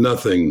 it's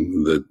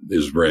nothing that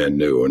is brand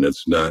new, and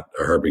it's not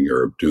a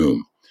harbinger of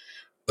doom.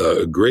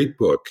 A great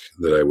book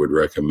that I would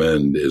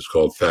recommend is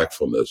called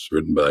Factfulness,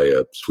 written by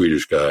a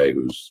Swedish guy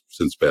who's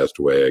since passed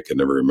away. I can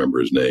never remember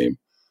his name,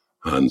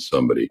 Hans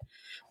somebody.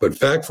 But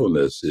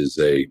Factfulness is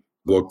a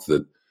book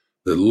that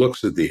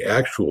looks at the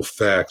actual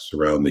facts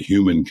around the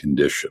human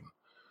condition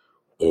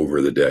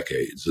over the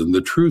decades. And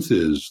the truth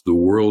is, the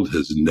world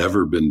has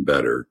never been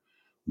better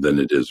than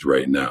it is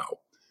right now.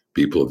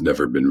 People have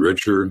never been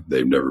richer.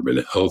 They've never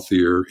been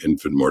healthier.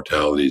 Infant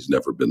mortality has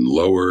never been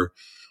lower.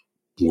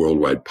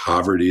 Worldwide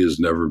poverty has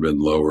never been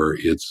lower.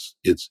 It's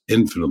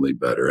infinitely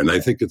better. And I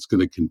think it's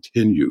going to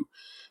continue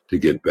to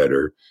get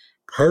better,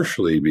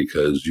 partially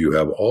because you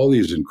have all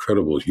these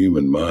incredible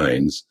human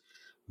minds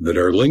that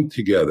are linked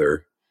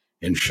together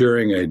and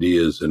sharing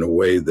ideas in a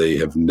way they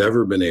have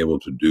never been able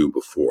to do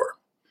before.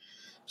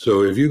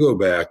 So if you go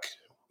back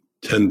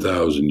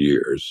 10,000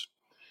 years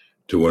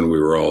to when we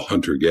were all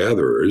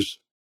hunter-gatherers,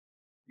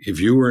 if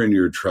you were in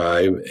your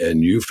tribe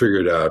and you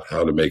figured out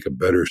how to make a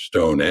better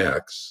stone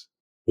axe,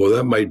 well,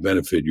 that might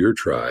benefit your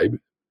tribe.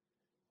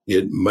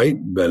 It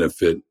might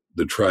benefit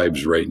the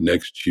tribes right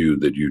next to you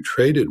that you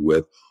traded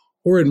with,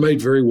 or it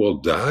might very well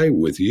die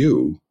with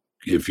you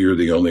if you're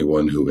the only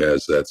one who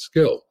has that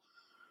skill.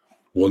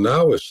 Well,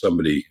 now if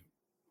somebody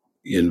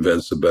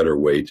invents a better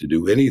way to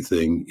do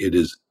anything, it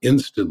is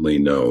instantly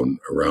known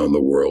around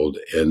the world,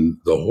 and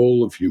the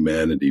whole of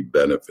humanity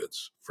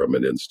benefits from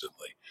it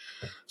instantly.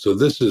 So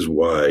this is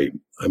why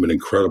I'm an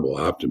incredible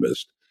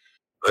optimist.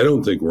 I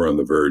don't think we're on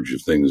the verge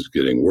of things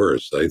getting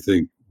worse. I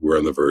think we're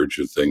on the verge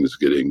of things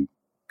getting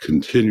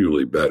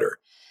continually better.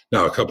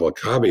 Now, a couple of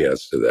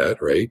caveats to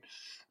that, right?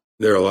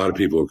 There are a lot of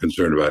people who are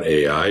concerned about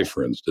AI,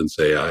 for instance.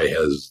 AI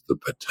has the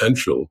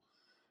potential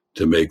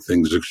to make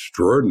things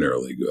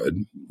extraordinarily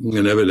good,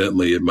 and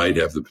evidently it might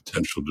have the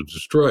potential to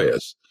destroy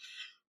us.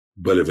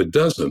 But if it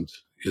doesn't,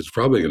 it's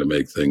probably going to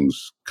make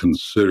things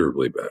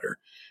considerably better.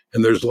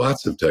 And there's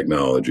lots of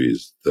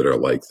technologies that are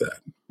like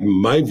that.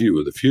 My view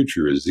of the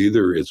future is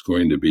either it's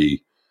going to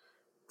be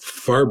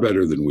far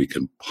better than we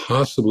can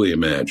possibly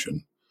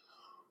imagine,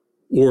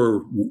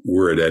 or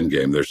we're at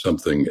endgame. There's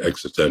something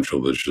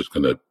existential that's just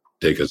going to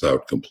take us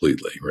out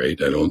completely,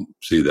 right? I don't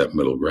see that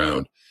middle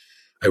ground.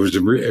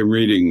 I'm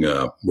reading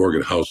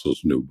Morgan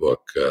Housel's new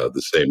book,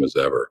 The Same as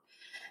Ever.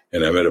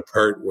 And I'm at a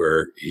part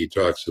where he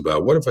talks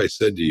about, what if I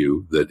said to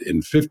you that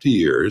in 50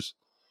 years,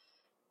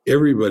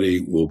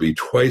 everybody will be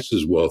twice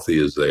as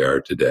wealthy as they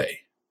are today?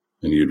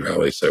 And you'd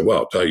probably say,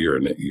 well, you're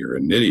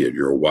an idiot.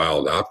 You're a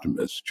wild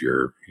optimist.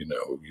 You're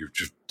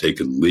just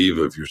taken leave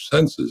of your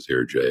senses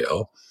here,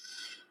 JL.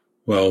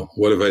 Well,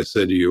 what if I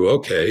said to you,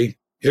 okay,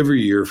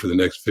 every year for the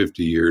next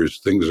 50 years,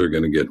 things are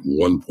going to get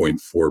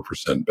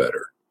 1.4%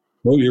 better.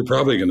 Well, you're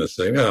probably going to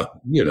say, it's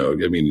not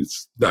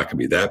going to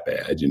be that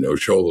bad,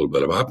 show a little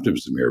bit of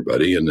optimism here,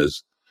 buddy. And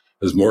as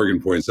Morgan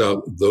points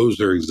out,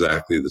 those are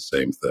exactly the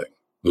same thing.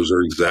 Those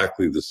are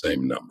exactly the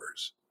same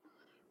numbers,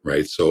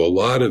 right? So a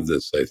lot of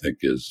this, I think,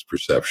 is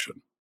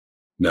perception.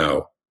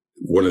 Now,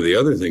 one of the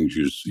other things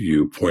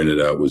you pointed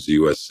out was the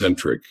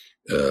U.S.-centric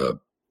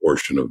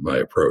portion of my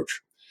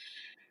approach.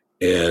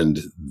 And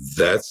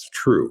that's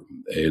true.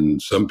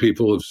 And some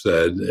people have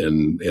said,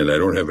 and I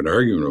don't have an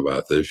argument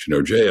about this,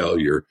 JL,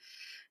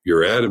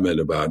 you're adamant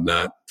about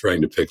not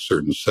trying to pick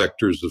certain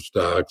sectors of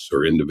stocks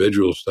or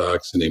individual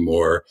stocks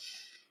anymore,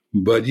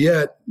 but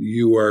yet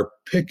you are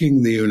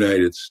picking the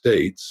United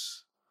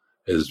States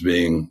as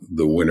being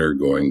the winner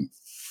going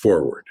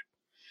forward.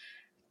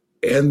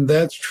 And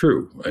that's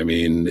true. I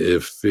mean,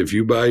 if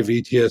you buy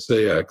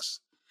VTSAX,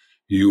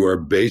 you are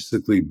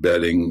basically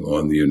betting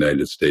on the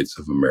United States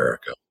of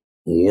America.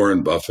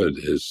 Warren Buffett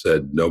has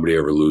said nobody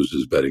ever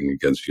loses betting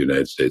against the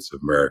United States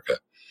of America.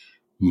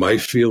 My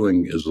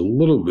feeling is a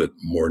little bit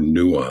more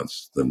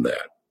nuanced than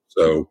that.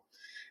 So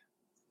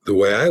the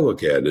way I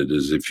look at it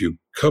is, if you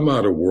come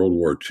out of World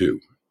War II,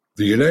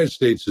 the United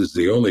States is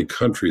the only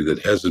country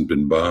that hasn't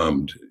been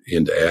bombed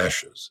into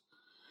ashes.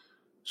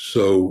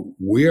 So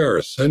we are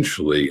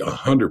essentially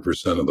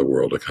 100% of the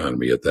world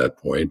economy at that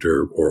point,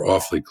 or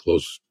awfully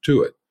close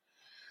to it.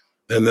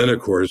 And then, of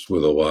course,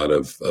 with a lot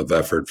of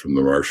effort from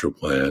the Marshall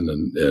Plan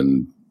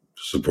and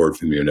support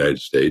from the United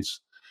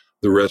States,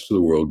 the rest of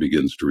the world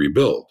begins to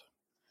rebuild.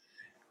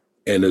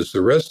 And as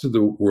the rest of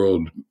the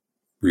world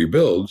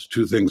rebuilds,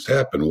 two things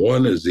happen.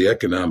 One is the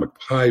economic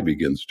pie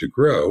begins to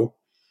grow,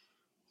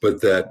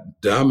 but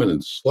that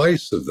dominant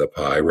slice of the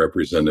pie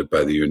represented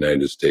by the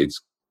United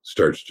States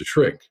starts to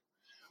shrink.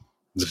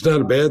 It's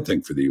not a bad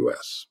thing for the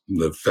U.S.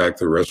 The fact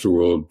the rest of the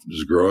world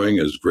is growing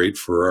is great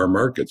for our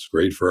markets,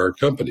 great for our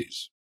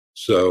companies.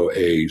 So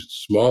a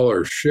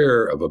smaller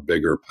share of a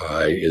bigger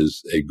pie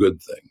is a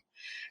good thing.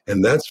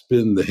 And that's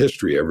been the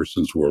history ever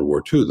since World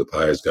War II. The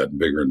pie has gotten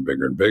bigger and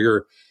bigger and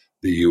bigger.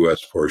 The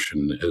U.S.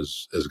 portion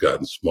has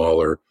gotten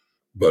smaller,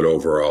 but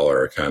overall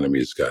our economy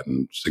has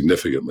gotten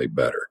significantly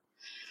better.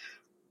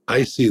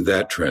 I see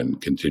that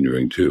trend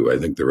continuing too. I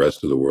think the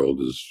rest of the world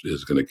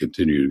is going to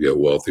continue to get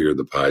wealthier.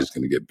 The pie is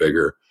going to get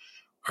bigger.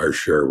 Our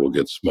share will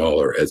get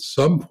smaller. At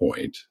some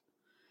point,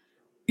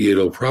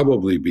 it'll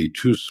probably be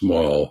too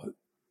small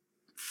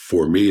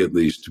for me, at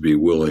least, to be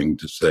willing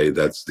to say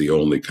that's the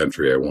only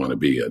country I want to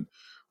be in.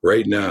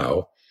 Right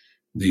now,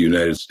 the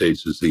United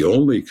States is the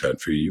only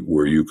country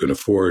where you can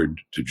afford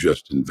to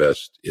just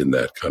invest in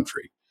that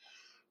country.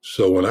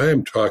 So when I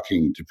am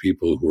talking to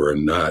people who are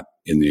not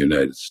in the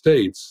United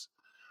States,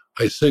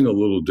 I sing a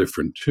little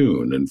different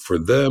tune. And for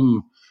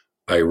them,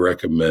 I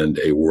recommend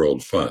a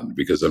world fund,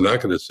 because I'm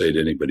not going to say to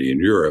anybody in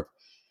Europe,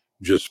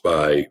 just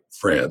buy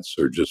France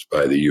or just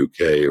buy the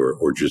UK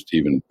or just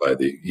even buy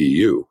the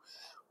EU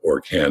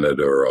or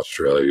Canada or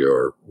Australia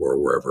or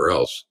wherever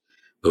else.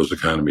 Those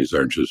economies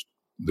they're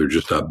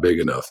just not big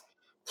enough.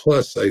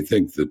 Plus, I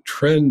think the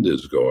trend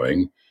is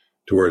going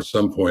to where at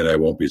some point I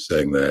won't be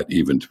saying that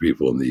even to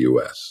people in the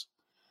US.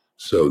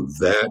 So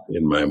that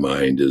in my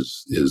mind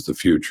is the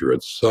future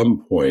at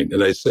some point.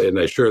 And I say, and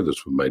I share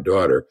this with my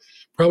daughter,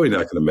 probably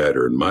not going to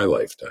matter in my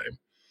lifetime.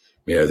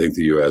 I mean, I think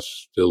the US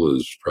still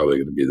is probably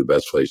going to be the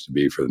best place to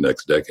be for the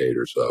next decade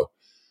or so.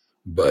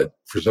 But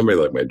for somebody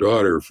like my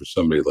daughter, for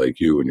somebody like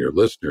you and your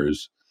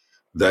listeners,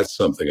 that's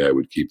something I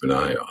would keep an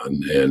eye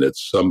on. And at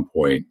some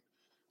point,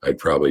 I'd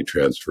probably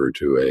transfer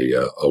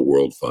to a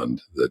world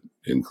fund that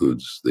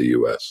includes the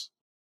US.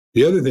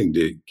 The other thing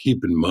to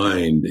keep in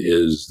mind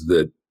is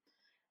that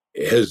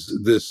as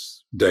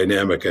this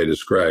dynamic I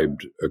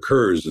described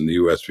occurs and the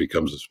US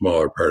becomes a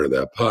smaller part of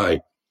that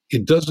pie,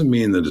 it doesn't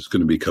mean that it's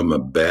going to become a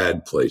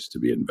bad place to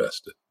be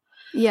invested.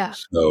 Yeah.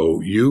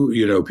 So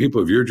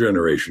people of your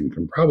generation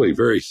can probably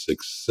very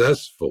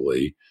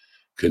successfully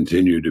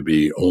continue to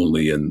be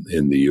only in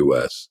the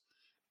US.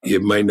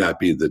 It might not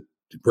be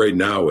right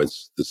now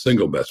it's the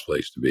single best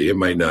place to be. It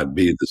might not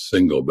be the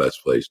single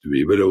best place to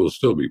be, but it will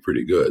still be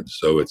pretty good.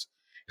 So it's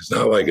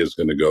not like it's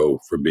going to go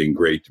from being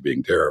great to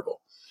being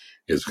terrible.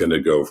 It's going to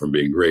go from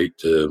being great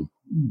to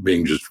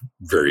being just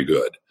very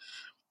good.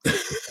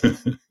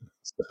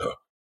 So.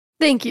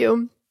 Thank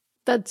you.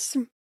 That's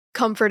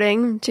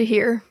comforting to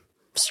hear,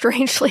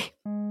 strangely.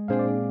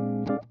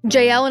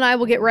 JL and I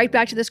will get right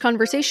back to this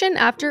conversation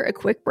after a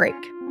quick break.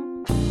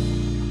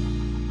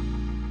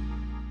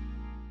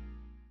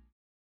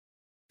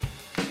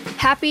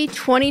 Happy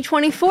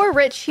 2024,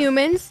 rich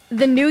humans.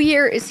 The new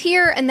year is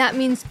here, and that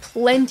means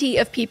plenty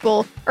of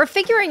people are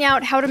figuring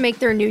out how to make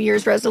their New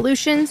Year's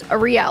resolutions a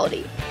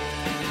reality.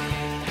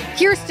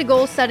 Here's to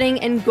goal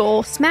setting and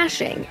goal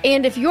smashing.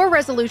 And if your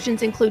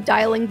resolutions include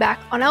dialing back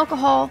on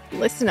alcohol,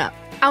 listen up.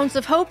 Ounce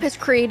of Hope has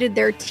created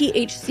their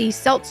THC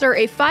seltzer,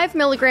 a 5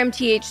 milligram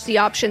THC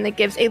option that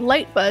gives a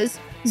light buzz,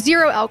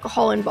 zero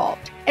alcohol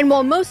involved. And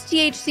while most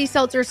THC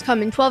seltzers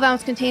come in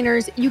 12-ounce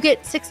containers, you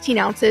get 16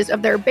 ounces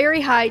of their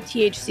berry high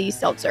THC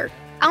seltzer.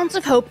 Ounce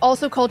of Hope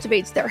also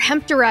cultivates their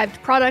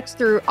hemp-derived products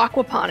through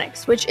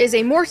aquaponics, which is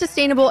a more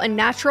sustainable and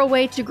natural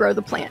way to grow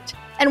the plant.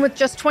 And with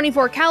just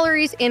 24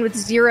 calories and with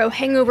zero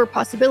hangover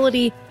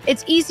possibility,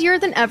 it's easier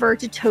than ever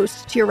to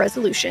toast to your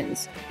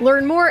resolutions.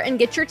 Learn more and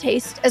get your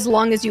taste as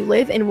long as you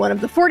live in one of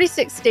the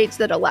 46 states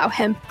that allow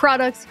hemp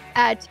products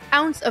at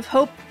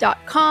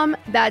ounceofhope.com.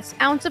 That's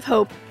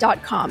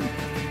ounceofhope.com.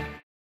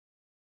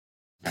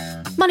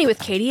 Money with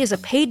Katie is a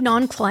paid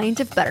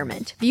non-client of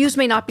Betterment. Views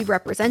may not be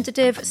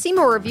representative. See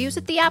more reviews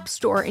at the App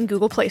Store and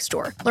Google Play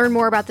Store. Learn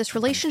more about this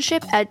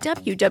relationship at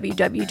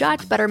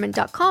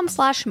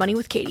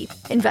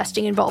www.betterment.com/moneywithkatie.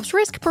 Investing involves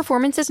risk.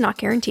 Performance is not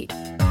guaranteed.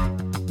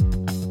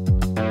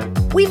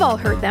 We've all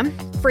heard them.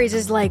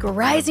 Phrases like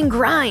rise and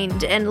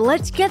grind and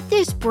let's get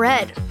this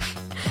bread.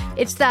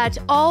 It's that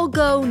all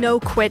go, no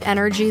quit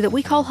energy that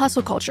we call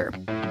hustle culture.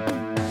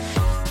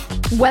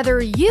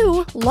 Whether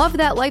you love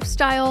that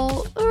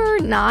lifestyle or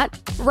not,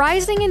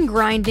 rising and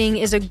grinding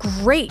is a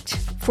great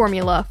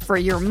formula for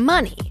your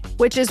money,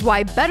 which is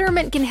why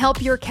Betterment can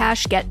help your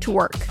cash get to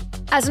work.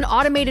 As an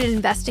automated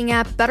investing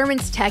app,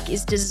 Betterment's tech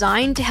is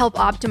designed to help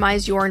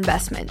optimize your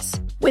investments.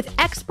 With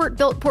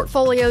expert-built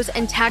portfolios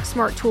and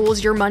tax-smart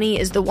tools, your money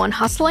is the one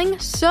hustling,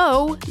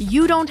 so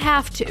you don't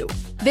have to.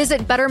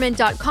 Visit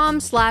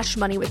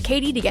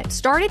betterment.com/moneywithkatie to get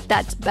started.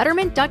 That's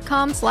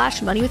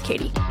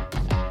betterment.com/moneywithkatie.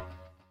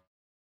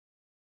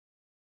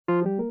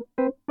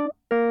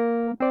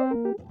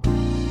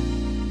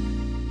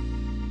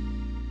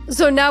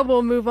 So now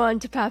we'll move on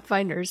to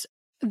Pathfinders.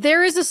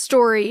 There is a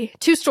story,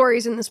 two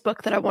stories in this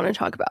book that I want to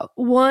talk about.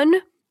 One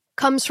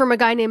comes from a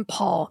guy named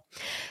Paul,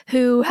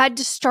 who had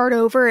to start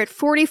over at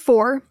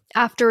 44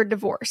 after a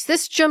divorce.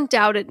 This jumped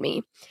out at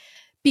me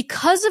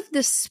because of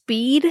the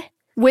speed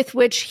with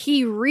which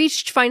he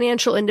reached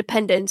financial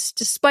independence,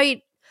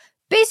 despite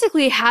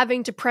basically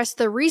having to press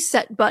the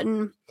reset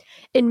button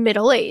in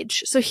middle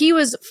age. So he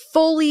was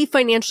fully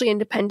financially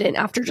independent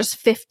after just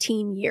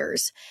 15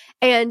 years.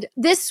 And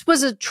this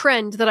was a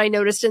trend that I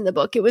noticed in the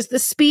book. It was the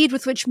speed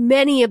with which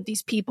many of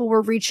these people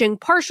were reaching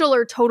partial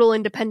or total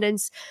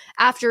independence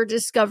after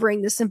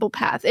discovering the simple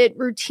path. It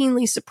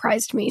routinely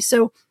surprised me.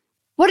 So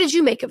what did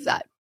you make of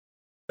that?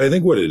 I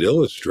think what it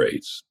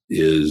illustrates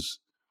is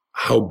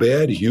how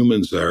bad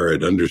humans are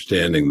at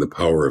understanding the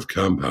power of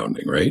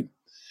compounding, right?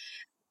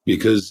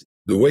 Because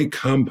the way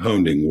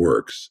compounding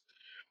works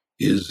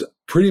is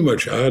pretty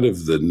much out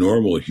of the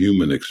normal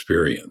human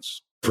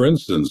experience. For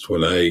instance,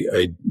 when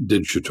I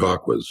did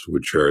Chautauquas,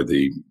 which are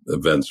the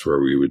events where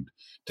we would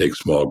take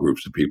small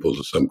groups of people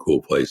to some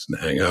cool place and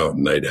hang out,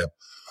 and I'd have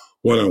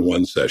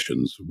one-on-one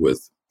sessions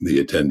with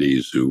the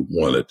attendees who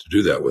wanted to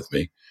do that with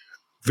me.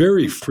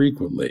 Very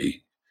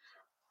frequently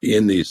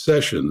in these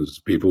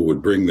sessions, people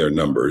would bring their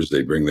numbers,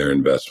 they'd bring their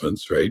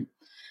investments, right?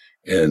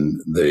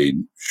 And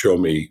they'd show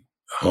me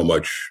how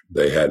much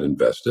they had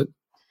invested.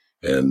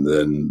 And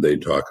then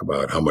they'd talk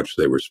about how much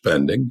they were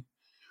spending.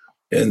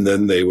 And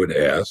then they would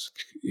ask,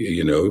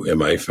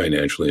 am I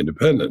financially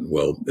independent?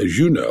 Well, as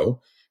you know,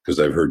 because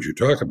I've heard you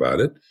talk about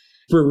it,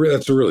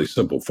 that's a really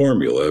simple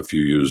formula if you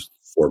use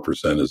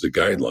 4% as a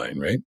guideline,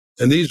 right?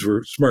 And these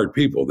were smart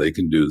people. They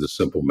can do the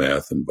simple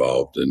math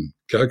involved in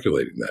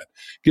calculating that.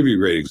 Give you a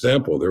great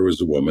example. There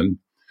was a woman,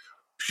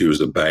 she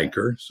was a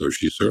banker, so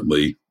she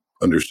certainly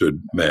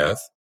understood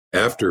math.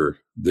 After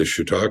this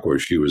Chautauqua,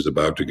 she was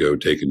about to go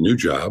take a new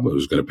job. It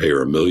was going to pay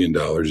her $1 million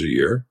a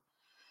year.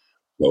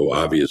 So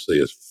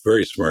obviously, a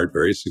very smart,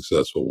 very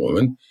successful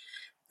woman.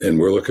 And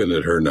we're looking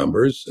at her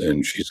numbers,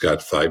 and she's got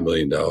 $5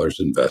 million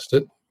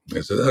invested.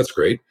 I said, that's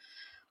great.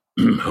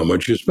 How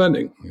much are you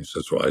spending? He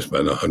says, well, I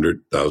spend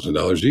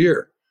 $100,000 a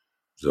year.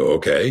 So,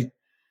 okay.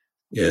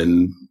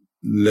 And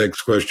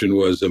next question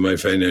was, am I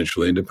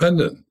financially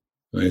independent?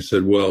 And I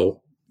said,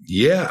 well,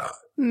 yeah.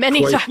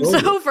 Many times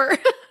over.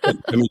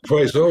 I mean,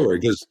 twice over,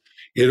 because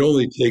it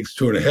only takes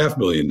 $2.5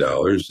 million at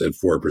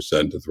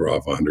 4% to throw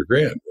off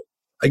 $100,000.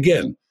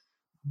 Again,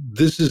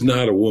 this is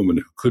not a woman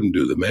who couldn't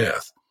do the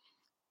math.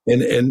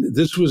 And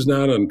this was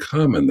not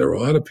uncommon. There were a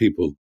lot of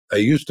people, I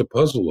used to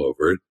puzzle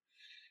over it.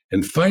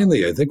 And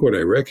finally, I think what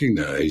I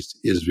recognized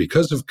is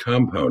because of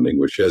compounding,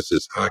 which has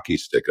this hockey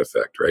stick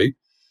effect, right?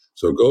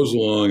 So it goes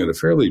along at a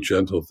fairly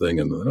gentle thing,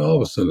 and then all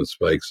of a sudden it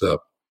spikes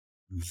up.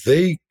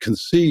 They can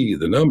see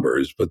the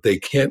numbers, but they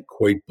can't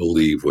quite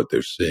believe what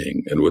they're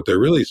seeing. And what they're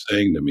really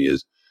saying to me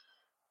is,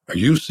 are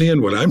you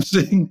seeing what I'm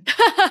seeing?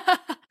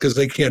 Because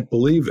they can't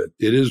believe it.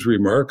 It is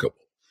remarkable.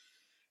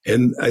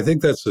 And I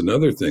think that's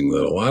another thing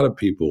that a lot of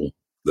people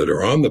that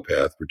are on the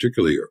path,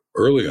 particularly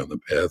early on the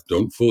path,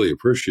 don't fully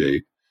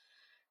appreciate,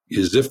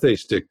 is if they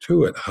stick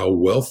to it, how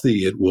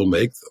wealthy it will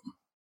make them.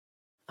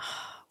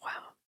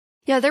 Wow.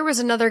 Yeah, there was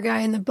another guy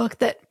in the book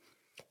that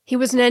he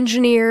was an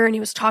engineer, and he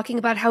was talking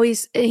about how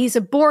he's a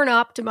born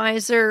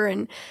optimizer.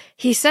 And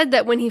he said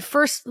that when he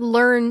first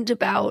learned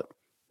about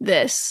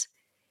this,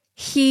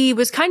 he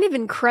was kind of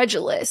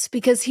incredulous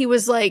because he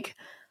was like,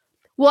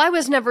 well, I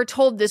was never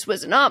told this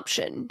was an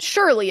option.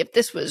 Surely if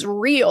this was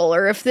real,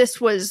 or if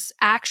this was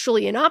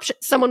actually an option,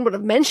 someone would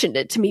have mentioned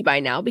it to me by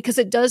now, because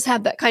it does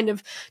have that kind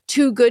of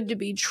too good to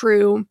be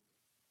true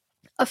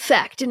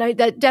effect. And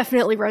that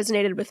definitely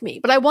resonated with me.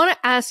 But I want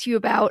to ask you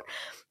about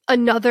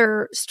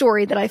another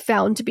story that I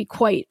found to be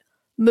quite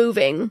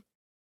moving.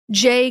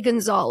 Jay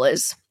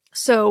Gonzalez.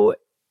 So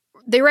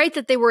they write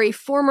that they were a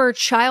former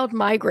child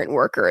migrant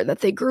worker, that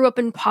they grew up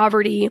in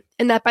poverty,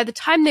 and that by the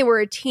time they were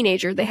a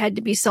teenager, they had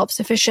to be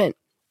self-sufficient.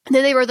 And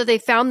then they wrote that they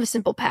found the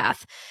simple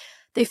path.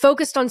 They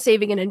focused on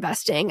saving and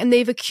investing, and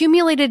they've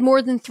accumulated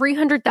more than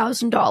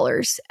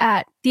 $300,000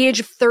 at the age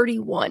of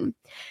 31.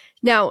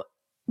 Now,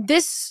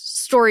 this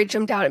story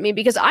jumped out at me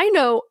because I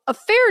know a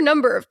fair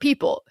number of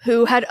people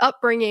who had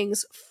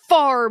upbringings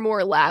far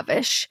more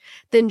lavish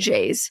than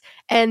Jay's,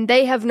 and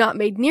they have not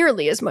made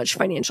nearly as much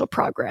financial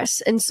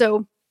progress. And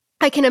so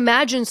I can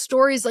imagine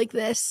stories like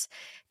this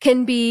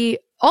can be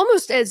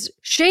almost as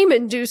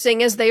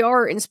shame-inducing as they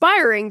are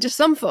inspiring to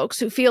some folks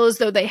who feel as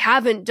though they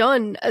haven't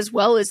done as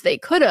well as they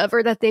could have,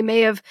 or that they may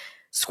have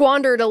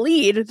squandered a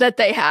lead that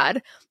they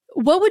had.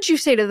 What would you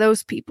say to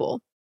those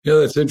people? Yeah,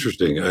 that's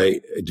interesting.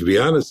 To be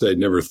honest, I'd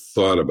never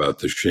thought about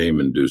the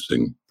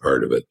shame-inducing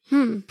part of it.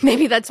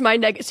 Maybe that's my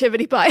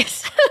negativity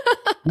bias.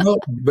 Well,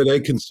 but I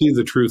can see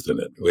the truth in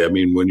it. I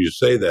mean, when you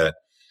say that,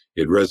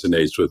 it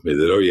resonates with me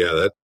that, oh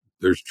yeah,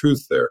 there's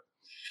truth there.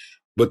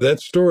 But that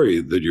story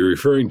that you're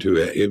referring to,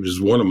 it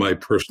was one of my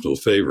personal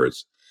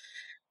favorites.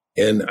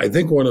 And I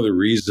think one of the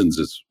reasons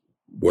it's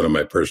one of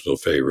my personal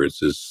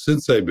favorites is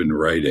since I've been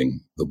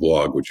writing the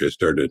blog, which I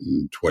started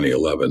in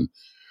 2011,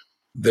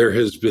 there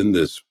has been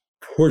this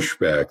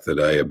pushback that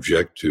I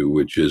object to,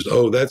 which is,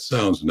 oh, that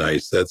sounds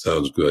nice. That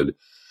sounds good.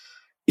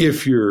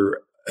 If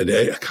you're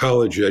a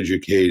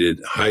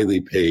college-educated, highly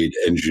paid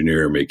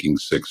engineer making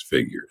six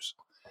figures.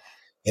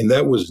 And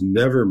that was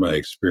never my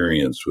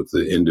experience with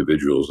the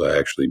individuals I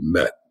actually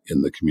met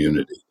in the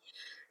community.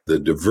 The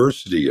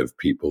diversity of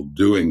people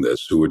doing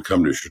this who would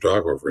come to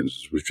Chautauqua, for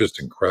instance, was just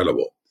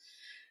incredible.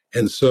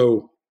 And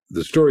so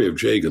the story of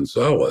Jay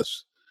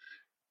Gonzalez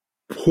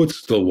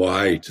puts the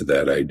lie to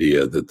that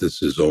idea that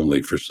this is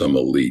only for some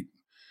elite.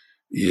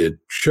 It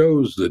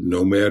shows that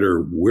no matter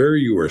where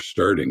you are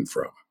starting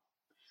from,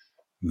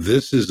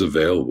 this is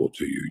available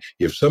to you.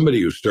 If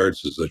somebody who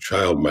starts as a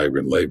child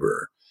migrant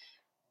laborer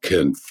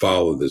can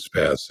follow this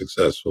path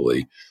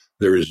successfully,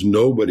 there is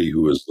nobody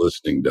who is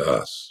listening to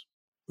us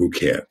who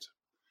can't.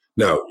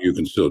 Now, you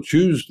can still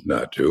choose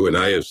not to. And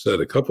I have said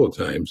a couple of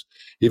times,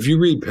 if you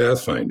read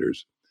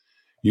Pathfinders,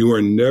 you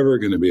are never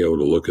going to be able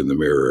to look in the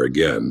mirror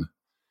again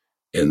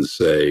and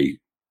say,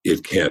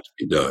 it can't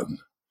be done.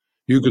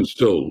 You can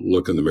still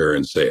look in the mirror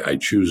and say, I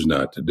choose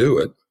not to do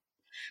it.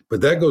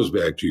 But that goes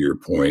back to your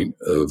point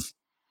of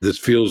this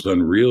feels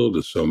unreal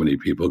to so many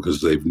people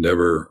because they've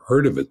never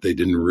heard of it. They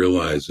didn't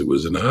realize it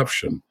was an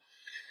option.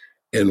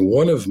 And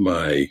one of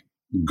my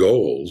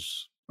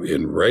goals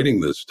in writing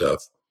this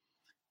stuff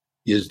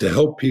is to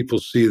help people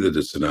see that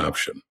it's an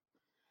option.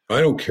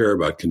 I don't care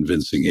about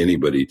convincing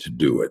anybody to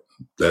do it.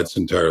 That's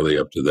entirely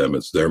up to them.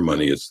 It's their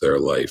money. It's their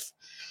life.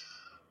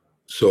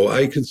 So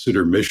I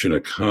consider mission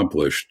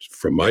accomplished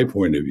from my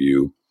point of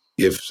view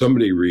if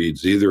somebody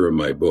reads either of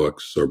my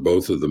books or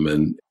both of them,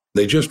 and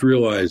They just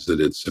realize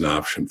that it's an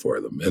option for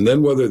them. And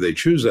then whether they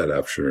choose that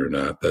option or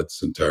not,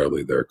 that's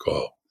entirely their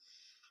call.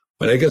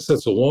 And I guess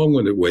that's a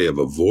long-winded way of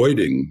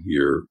avoiding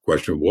your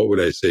question of what would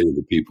I say to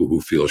the people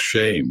who feel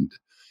shamed.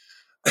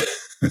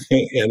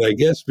 And I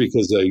guess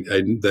because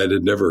that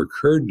had never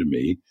occurred to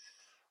me,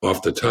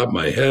 off the top of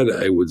my head,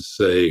 I would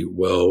say,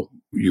 well,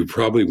 you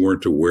probably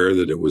weren't aware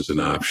that it was an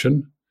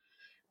option.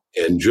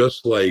 And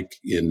just like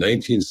in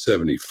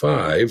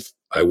 1975,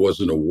 I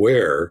wasn't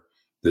aware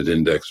that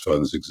index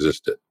funds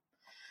existed.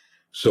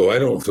 So I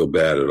don't feel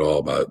bad at all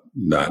about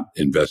not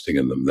investing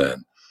in them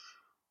then.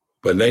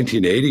 But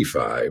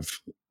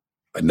 1985,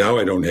 now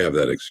I don't have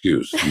that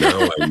excuse.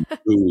 Now I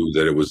knew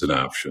that it was an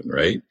option,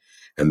 right?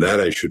 And that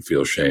I should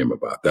feel shame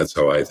about. That's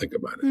how I think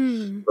about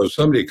it. So if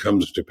somebody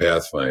comes to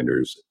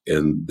Pathfinders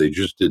and they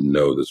just didn't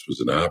know this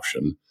was an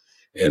option,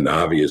 and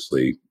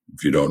obviously,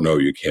 if you don't know,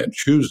 you can't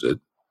choose it,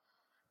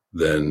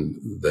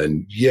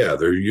 then yeah,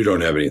 you don't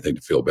have anything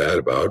to feel bad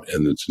about,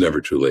 and it's never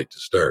too late to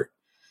start.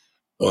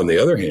 On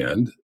the other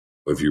hand,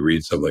 if you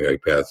read something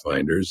like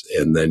Pathfinders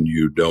and then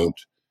you don't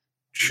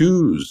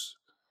choose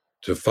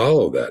to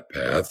follow that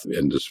path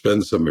and to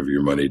spend some of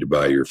your money to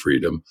buy your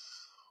freedom,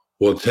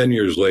 well, 10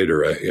 years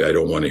later, I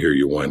don't want to hear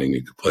you whining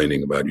and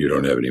complaining about you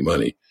don't have any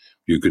money.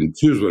 You can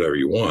choose whatever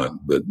you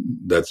want, but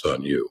that's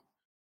on you.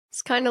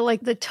 It's kind of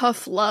like the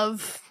tough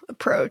love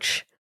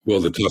approach. Well,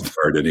 the tough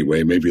part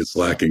anyway, maybe it's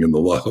lacking in the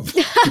love.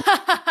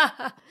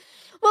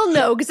 Well,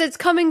 no, because it's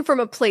coming from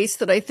a place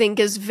that I think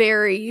is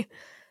very...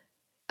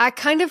 I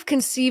kind of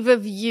conceive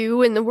of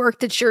you and the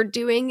work that you're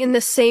doing in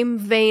the same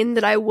vein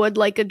that I would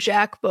like a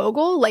Jack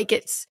Bogle. Like,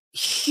 it's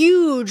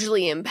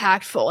hugely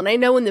impactful. And I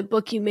know in the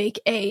book you make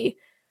a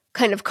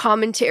kind of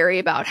commentary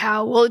about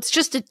how, well, it's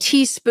just a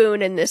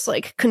teaspoon in this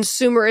like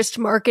consumerist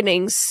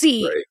marketing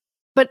sea. Right.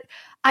 But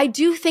I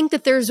do think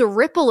that there's a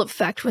ripple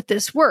effect with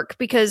this work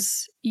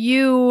because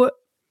you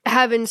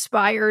have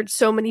inspired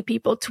so many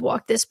people to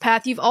walk this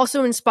path. You've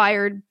also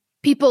inspired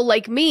people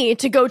like me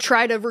to go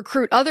try to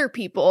recruit other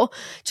people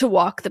to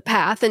walk the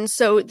path. And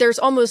so there's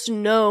almost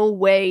no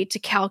way to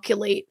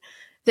calculate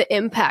the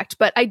impact.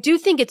 But I do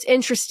think it's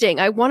interesting.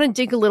 I want to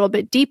dig a little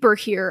bit deeper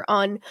here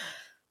on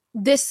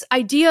this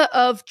idea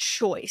of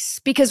choice,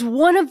 because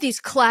one of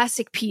these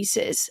classic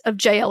pieces of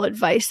JL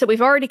advice that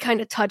we've already kind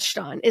of touched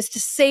on is to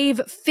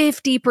save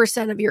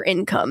 50% of your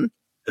income.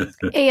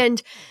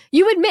 And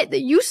you admit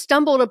that you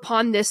stumbled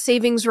upon this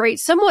savings rate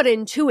somewhat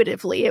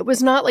intuitively. It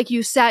was not like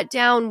you sat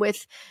down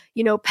with,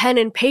 pen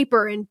and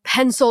paper and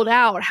penciled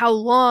out how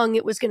long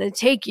it was going to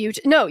take you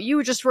to. No,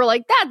 you just were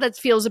like, that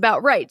feels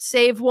about right.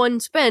 Save one,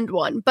 spend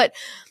one. But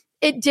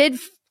it did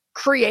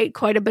create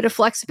quite a bit of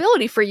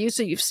flexibility for you.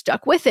 So you've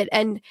stuck with it.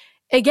 And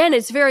again,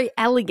 it's very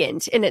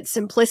elegant in its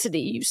simplicity.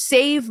 You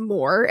save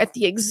more at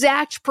the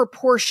exact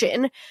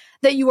proportion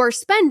that you are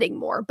spending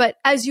more. But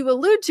as you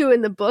allude to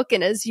in the book,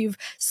 and as you've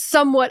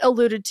somewhat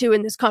alluded to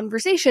in this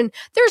conversation,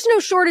 there's no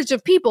shortage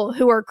of people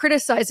who are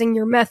criticizing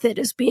your method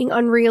as being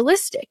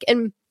unrealistic.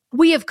 And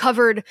we have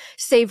covered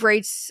save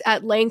rates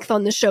at length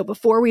on the show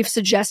before. We've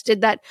suggested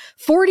that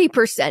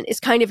 40% is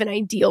kind of an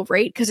ideal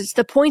rate because it's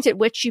the point at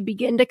which you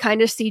begin to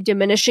kind of see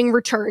diminishing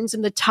returns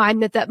in the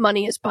time that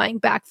money is buying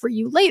back for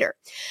you later.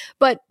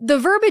 But the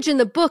verbiage in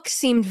the book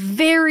seemed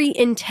very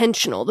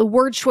intentional. The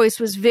word choice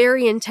was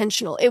very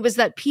intentional. It was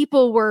that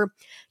people were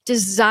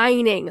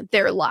designing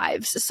their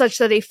lives such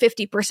that a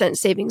 50%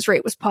 savings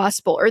rate was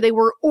possible, or they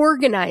were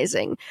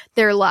organizing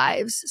their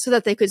lives so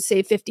that they could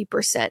save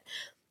 50%.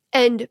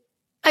 And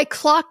I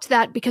clocked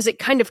that because it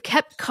kind of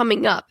kept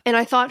coming up, and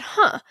I thought,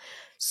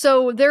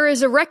 so there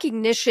is a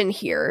recognition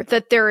here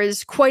that there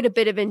is quite a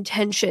bit of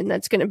intention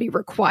that's going to be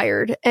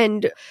required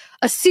and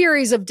a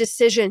series of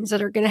decisions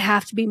that are going to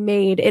have to be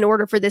made in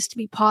order for this to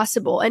be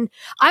possible. And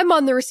I'm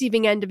on the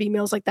receiving end of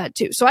emails like that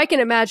too. So I can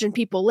imagine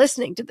people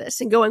listening to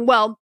this and going,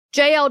 well,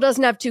 JL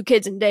doesn't have 2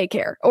 kids in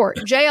daycare, or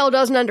JL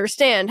doesn't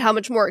understand how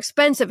much more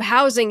expensive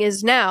housing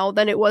is now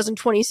than it was in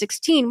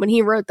 2016 when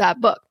he wrote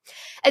that book.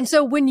 And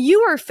so when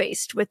you are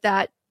faced with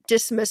that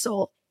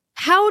dismissal,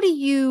 how do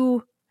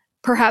you,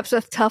 perhaps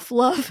with tough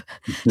love,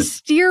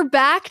 steer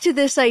back to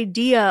this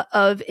idea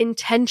of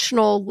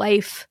intentional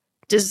life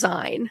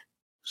design?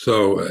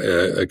 So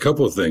a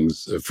couple of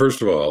things.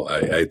 First of all,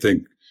 I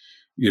think,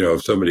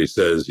 if somebody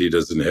says he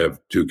doesn't have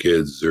 2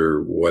 kids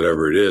or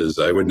whatever it is,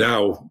 I would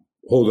now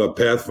hold up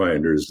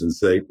Pathfinders and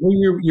say,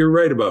 well, you're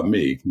right about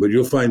me, but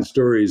you'll find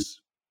stories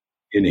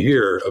in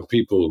here of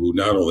people who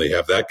not only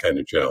have that kind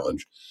of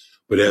challenge,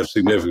 but have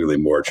significantly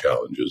more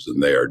challenges,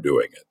 and they are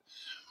doing it.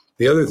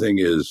 The other thing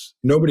is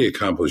nobody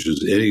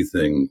accomplishes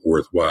anything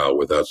worthwhile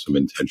without some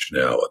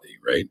intentionality,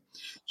 right?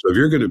 So if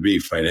you're going to be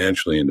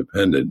financially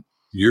independent,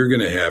 you're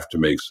going to have to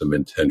make some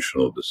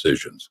intentional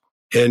decisions.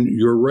 And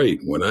you're right.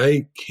 When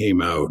I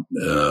came out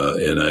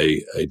and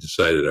I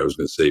decided I was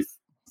going to save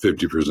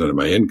 50% of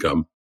my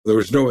income, there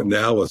was no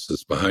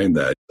analysis behind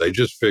that. I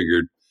just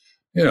figured,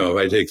 if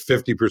I take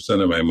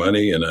 50% of my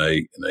money and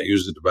I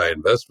use it to buy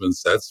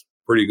investments, that's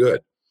pretty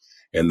good.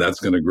 And that's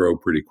going to grow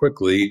pretty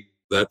quickly.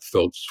 That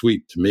felt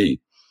sweet to me.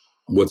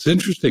 What's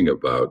interesting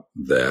about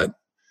that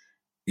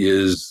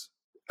is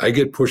I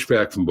get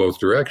pushback from both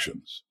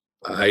directions.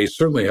 I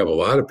certainly have a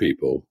lot of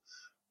people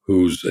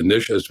whose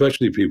initial,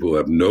 especially people who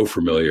have no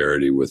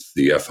familiarity with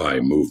the FI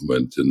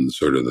movement and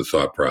sort of the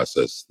thought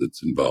process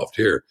that's involved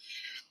here.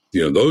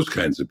 Those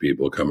kinds of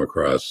people come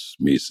across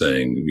me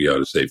saying, you ought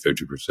to save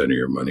 50% of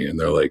your money. And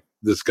they're like,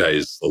 this guy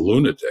is a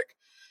lunatic.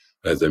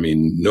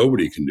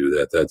 Nobody can do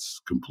that.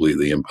 That's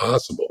completely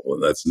impossible.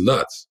 And that's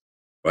nuts.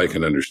 I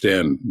can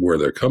understand where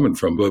they're coming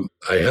from, but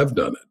I have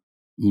done it.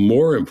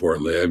 More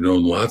importantly, I've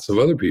known lots of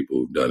other people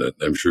who've done it.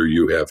 I'm sure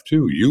you have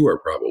too. You are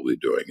probably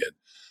doing it.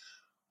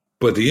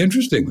 But the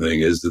interesting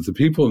thing is that the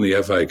people in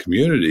the FI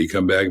community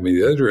come back to me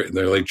the other way, and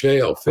they're like,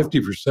 JL,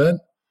 50%?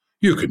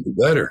 You can do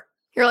better.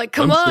 You're like,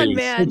 come on,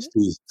 man.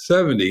 60,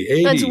 70,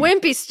 80. That's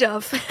wimpy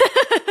stuff.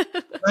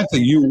 Exactly.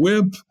 You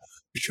wimp.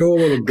 Show a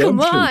little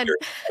gumption.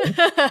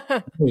 Come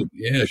on.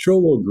 Yeah, show a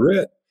little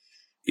grit.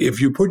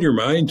 If you put your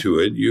mind to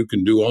it, you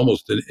can do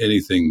almost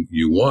anything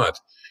you want.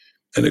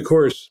 And of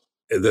course,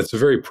 that's a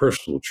very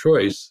personal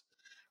choice.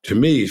 To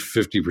me,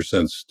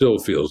 50% still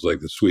feels like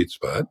the sweet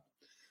spot.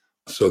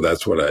 So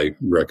that's what I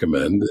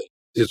recommend.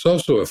 It's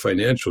also a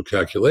financial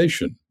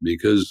calculation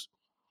because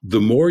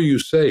the more you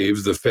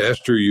save, the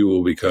faster you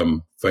will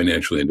become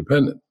financially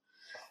independent.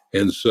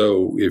 And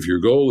so if your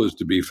goal is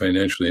to be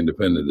financially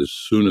independent as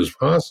soon as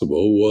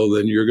possible, well,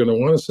 then you're going to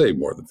want to save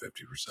more than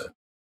 50%.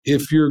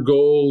 If your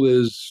goal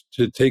is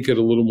to take it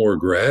a little more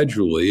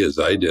gradually, as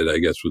I did, I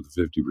guess, with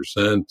the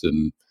 50%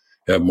 and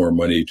have more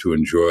money to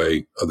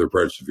enjoy other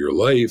parts of your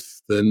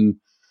life, then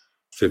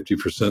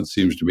 50%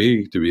 seems to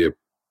me to be a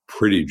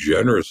pretty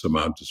generous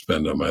amount to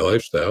spend on my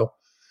lifestyle.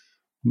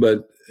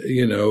 But,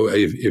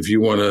 if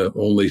you want to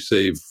only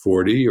save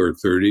 40 or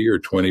 30 or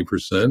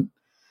 20%,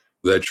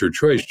 that's your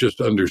choice. Just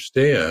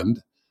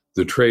understand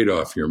the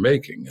trade-off you're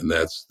making. And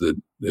that's that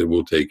it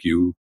will take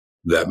you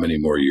that many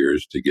more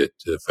years to get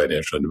to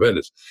financial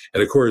independence.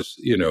 And of course,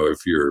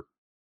 if you're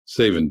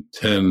saving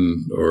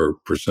 10%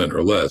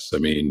 or less,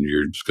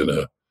 you're just going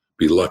to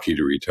be lucky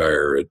to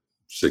retire at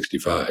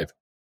 65.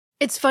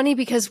 It's funny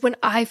because when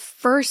I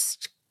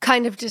first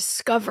kind of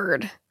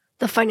discovered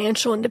the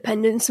financial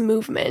independence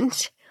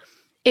movement,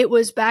 it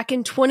was back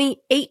in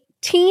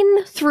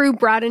 2018 through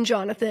Brad and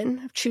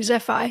Jonathan of Choose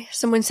FI.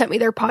 Someone sent me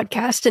their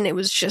podcast and it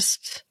was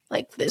just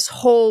like this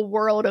whole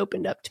world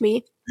opened up to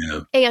me.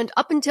 Yeah. And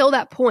up until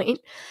that point,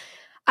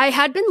 I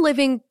had been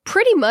living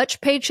pretty much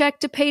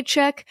paycheck to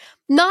paycheck,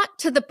 not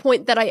to the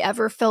point that I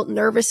ever felt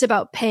nervous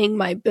about paying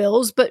my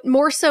bills, but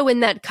more so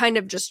in that kind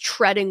of just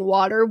treading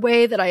water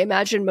way that I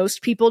imagine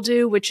most people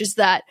do, which is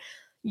that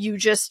you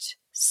just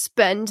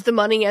spend the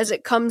money as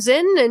it comes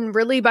in. And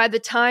really by the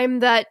time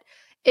that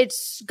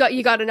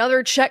you got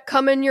another check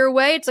coming your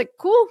way, it's like,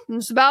 cool,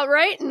 it's about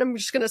right. And I'm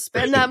just going to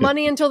spend that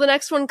money until the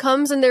next one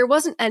comes. And there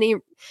wasn't any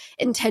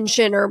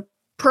intention or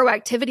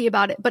proactivity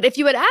about it. But if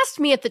you had asked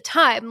me at the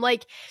time,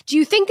 like, do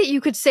you think that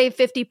you could save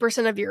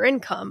 50% of your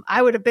income?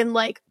 I would have been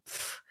like,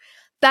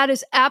 that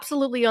is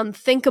absolutely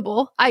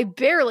unthinkable. I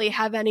barely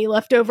have any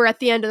left over at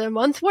the end of the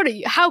month.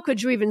 How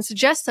could you even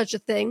suggest such a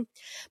thing?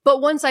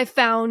 But once I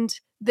found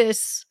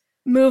this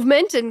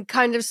movement and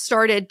kind of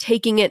started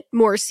taking it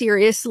more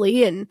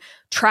seriously and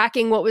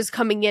tracking what was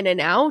coming in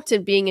and out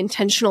and being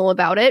intentional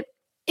about it,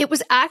 it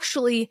was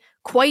actually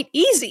quite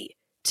easy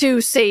to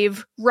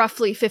save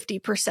roughly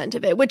 50%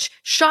 of it, which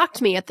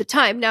shocked me at the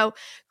time. Now,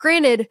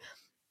 granted,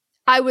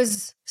 I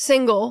was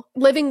single,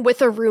 living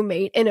with a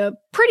roommate in a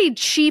pretty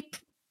cheap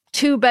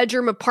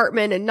 2-bedroom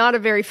apartment and not a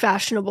very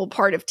fashionable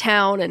part of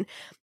town. And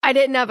I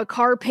didn't have a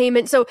car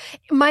payment. So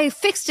my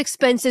fixed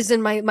expenses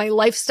and my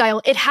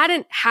lifestyle, it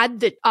hadn't had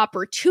the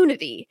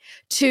opportunity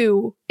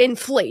to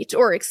inflate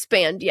or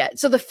expand yet.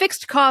 So the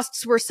fixed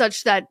costs were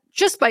such that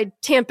just by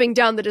tamping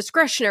down the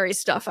discretionary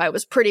stuff, I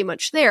was pretty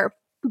much there.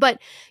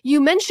 But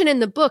you mention in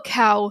the book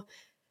how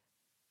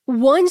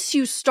once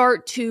you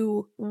start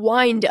to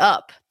wind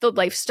up the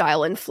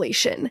lifestyle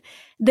inflation,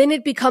 then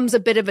it becomes a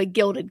bit of a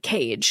gilded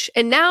cage.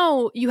 And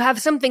now you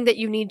have something that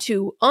you need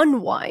to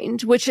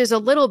unwind, which is a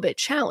little bit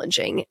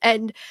challenging.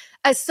 And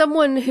as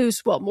someone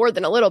who's, well, more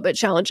than a little bit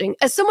challenging,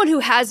 as someone who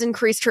has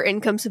increased her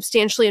income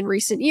substantially in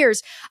recent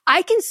years,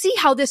 I can see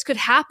how this could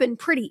happen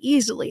pretty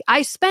easily.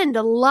 I spend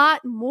a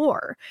lot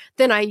more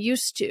than I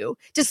used to,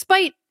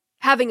 despite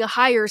having a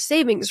higher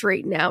savings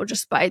rate now,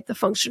 just by the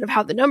function of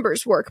how the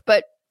numbers work.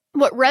 But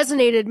what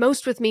resonated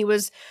most with me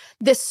was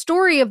this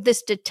story of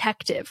this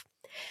detective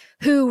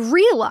who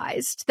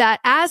realized that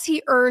as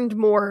he earned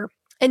more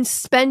and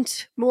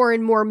spent more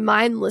and more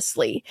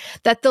mindlessly,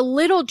 that the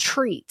little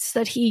treats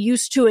that he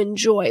used to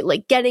enjoy,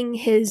 like getting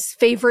his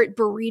favorite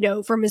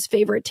burrito from his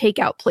favorite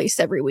takeout place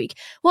every week,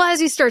 well,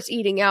 as he starts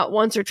eating out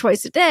once or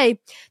twice a day,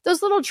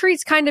 those little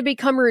treats kind of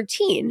become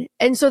routine.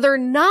 And so they're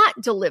not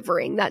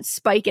delivering that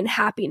spike in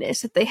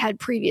happiness that they had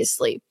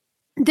previously.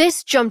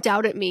 This jumped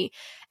out at me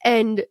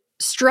and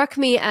struck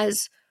me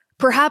as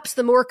perhaps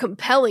the more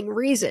compelling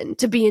reason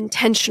to be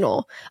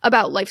intentional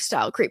about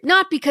lifestyle creep.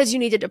 Not because you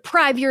need to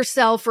deprive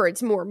yourself or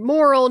it's more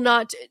moral,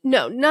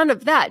 none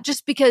of that.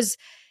 Just because,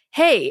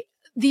 hey,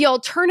 the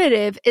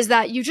alternative is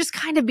that you just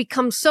kind of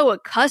become so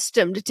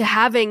accustomed to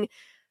having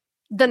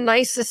the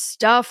nicest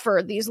stuff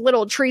or these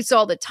little treats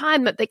all the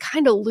time that they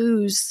kind of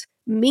lose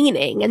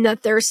meaning, and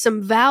that there's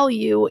some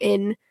value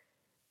in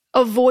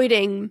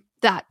avoiding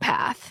that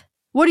path.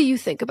 What do you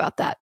think about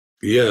that?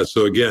 Yeah.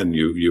 So again,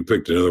 you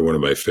picked another one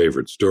of my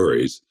favorite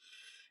stories.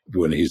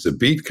 When he's a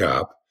beat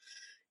cop,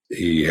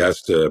 he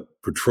has to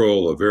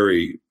patrol a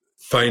very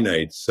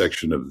finite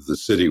section of the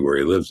city where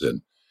he lives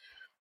in.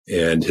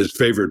 And his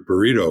favorite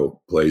burrito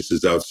place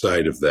is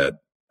outside of that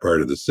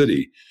part of the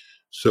city.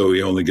 So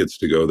he only gets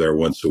to go there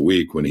once a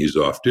week when he's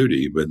off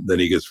duty, but then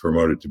he gets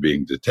promoted to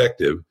being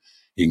detective.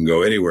 He can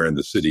go anywhere in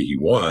the city he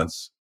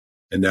wants.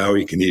 And now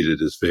he can eat at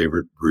his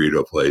favorite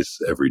burrito place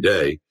every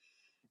day.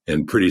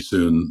 And pretty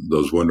soon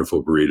those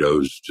wonderful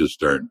burritos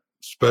just aren't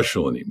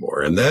special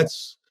anymore. And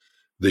that's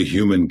the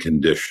human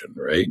condition,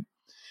 right?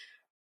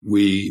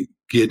 We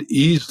get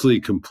easily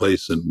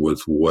complacent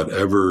with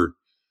whatever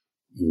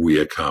we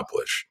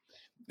accomplish.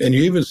 And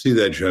you even see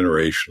that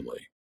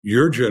generationally.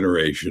 Your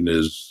generation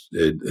is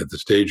at the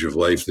stage of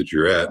life that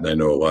you're at, and I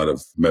know a lot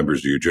of members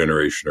of your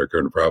generation are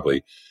going to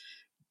probably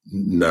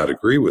not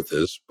agree with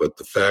this, but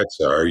the facts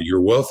are you're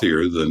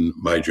wealthier than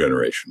my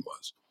generation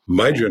was.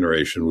 My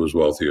generation was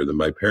wealthier than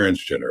my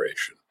parents'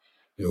 generation,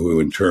 who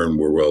in turn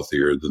were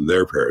wealthier than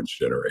their parents'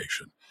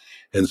 generation.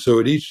 And so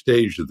at each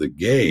stage of the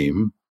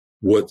game,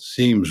 what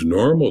seems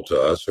normal to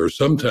us, or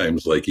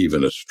sometimes like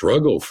even a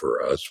struggle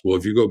for us, well,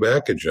 if you go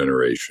back a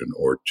generation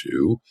or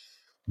two,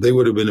 they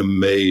would have been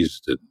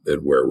amazed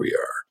at where we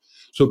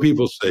are. So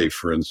people say,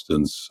 for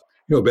instance,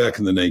 back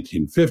in the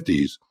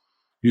 1950s,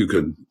 you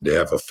could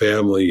have a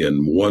family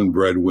and one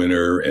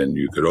breadwinner, and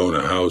you could own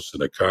a house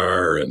and a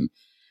car, and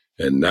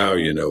now,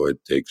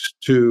 it takes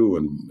two.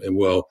 And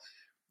well,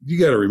 you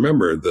got to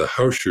remember the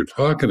house you're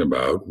talking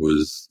about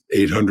was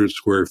 800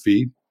 square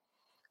feet,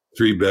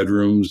 3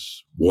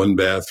 bedrooms, 1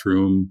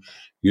 bathroom.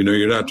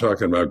 You're not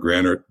talking about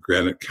granite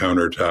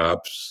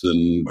countertops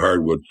and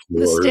hardwood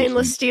floors. The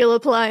stainless steel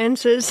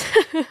appliances.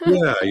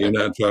 Yeah, you're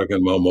not talking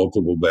about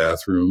multiple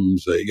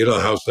bathrooms. The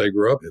house I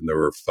grew up in, there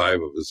were 5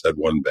 of us had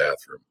 1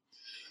 bathroom.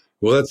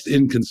 Well, that's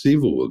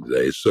inconceivable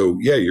today. So,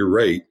 yeah, you're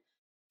right.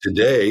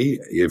 Today,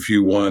 if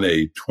you want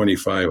a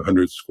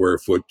 2,500 square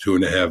foot,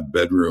 2.5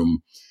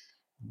 bedroom,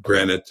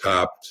 granite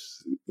topped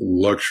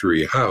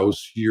luxury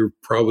house, you're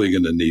probably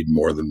going to need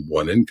more than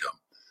one income.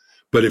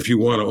 But if you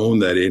want to own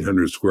that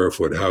 800 square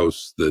foot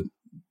house that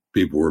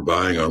people were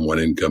buying on one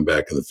income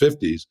back in the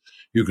 50s,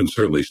 you can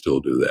certainly still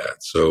do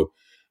that. So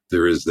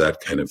there is that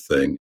kind of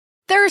thing.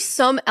 There are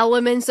some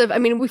elements of,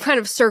 we've kind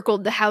of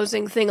circled the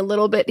housing thing a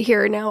little bit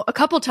here now a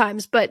couple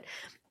times, but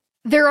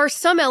there are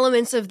some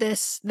elements of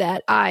this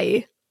that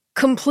I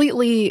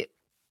completely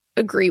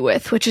agree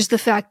with, which is the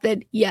fact that,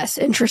 yes,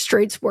 interest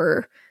rates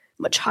were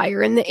much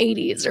higher in the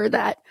 80s, or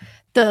that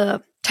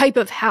the type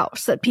of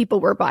house that people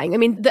were buying.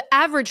 The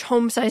average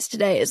home size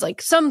today is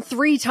like some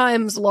 3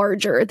 times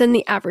larger than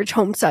the average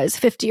home size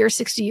 50 or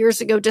 60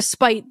 years ago,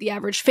 despite the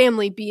average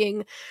family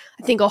being,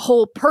 I think, a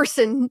whole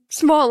person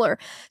smaller.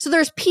 So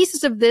there's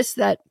pieces of this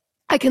that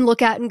I can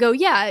look at and go,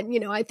 yeah,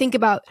 I think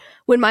about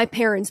when my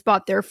parents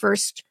bought their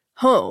first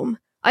home.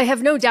 I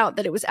have no doubt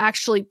that it was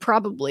actually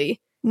probably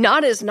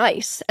not as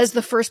nice as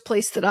the first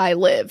place that I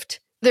lived.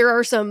 There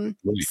are some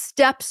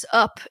steps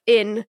up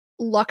in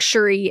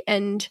luxury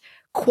and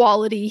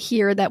quality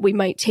here that we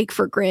might take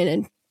for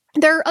granted.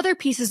 There are other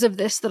pieces of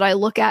this that I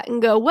look at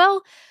and go,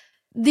 well,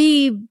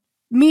 the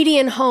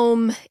median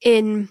home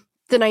in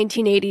the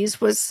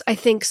 1980s was, I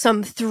think,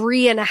 some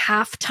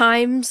 3.5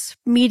 times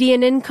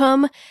median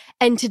income.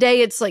 And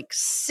today it's like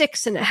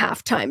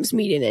 6.5 times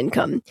median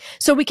income.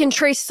 So we can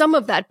trace some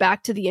of that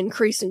back to the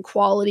increase in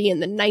quality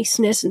and the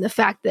niceness and the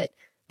fact that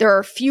there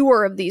are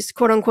fewer of these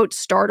quote unquote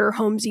starter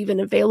homes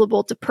even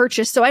available to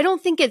purchase. So I don't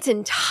think it's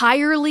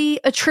entirely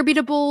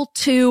attributable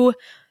to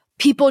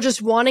people just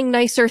wanting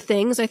nicer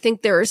things. I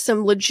think there are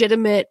some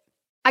legitimate,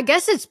 I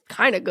guess it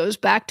kind of goes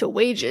back to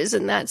wages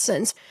in that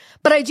sense.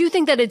 But I do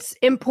think that it's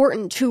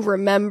important to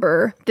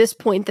remember this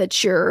point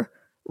that you're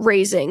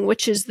raising,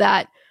 which is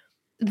that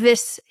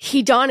this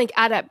hedonic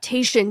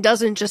adaptation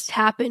doesn't just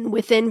happen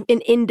within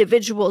an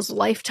individual's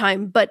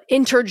lifetime, but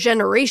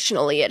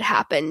intergenerationally it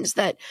happens,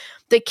 that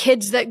the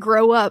kids that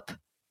grow up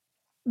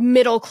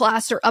middle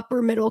class or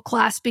upper middle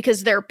class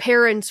because their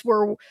parents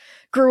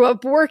grew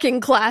up working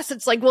class,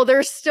 it's like, well,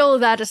 there's still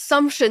that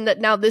assumption that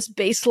now this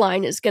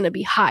baseline is going to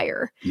be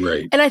higher.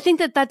 Right. And I think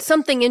that that's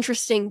something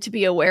interesting to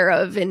be aware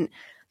of in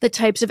the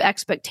types of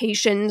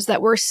expectations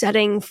that we're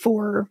setting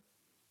for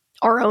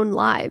our own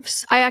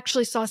lives. I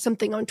actually saw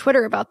something on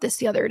Twitter about this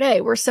the other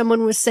day where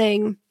someone was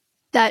saying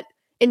that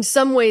in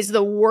some ways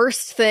the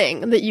worst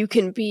thing that you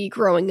can be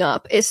growing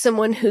up is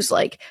someone who's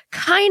like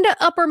kind of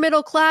upper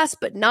middle class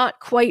but not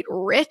quite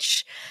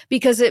rich,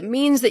 because it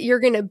means that you're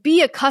going to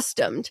be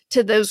accustomed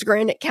to those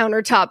granite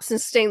countertops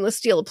and stainless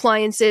steel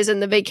appliances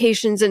and the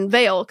vacations in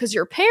Vail because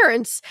your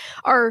parents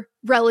are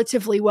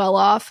relatively well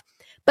off.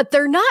 but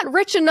they're not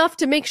rich enough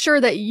to make sure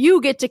that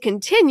you get to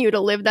continue to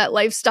live that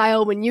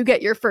lifestyle when you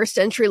get your first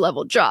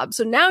entry-level job.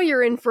 So now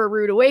you're in for a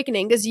rude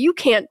awakening because you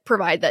can't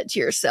provide that to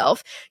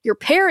yourself. Your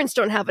parents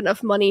don't have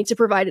enough money to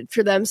provide it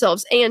for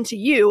themselves and to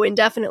you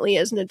indefinitely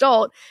as an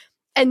adult.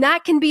 And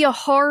that can be a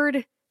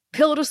hard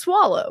pill to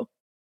swallow.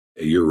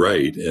 You're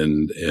right.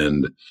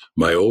 And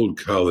my old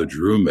college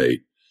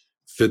roommate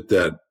fit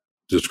that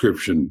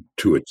description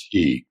to a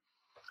T.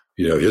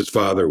 You know, his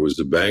father was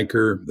a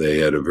banker. They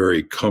had a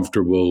very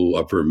comfortable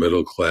upper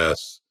middle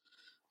class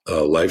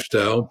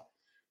lifestyle,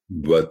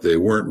 but they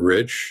weren't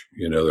rich.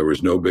 You know, there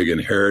was no big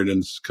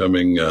inheritance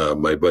coming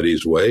my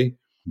buddy's way,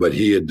 but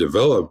he had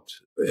developed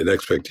an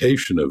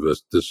expectation of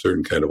this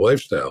certain kind of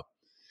lifestyle.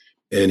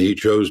 And he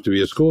chose to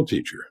be a school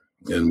teacher,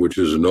 and which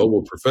is a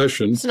noble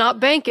profession. It's not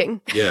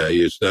banking. Yeah,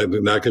 it's not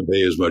going to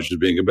pay as much as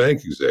being a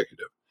bank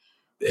executive.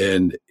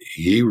 And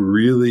he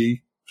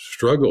really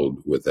struggled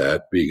with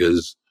that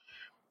because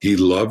he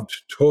loved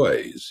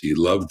toys. He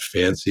loved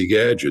fancy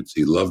gadgets.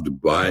 He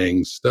loved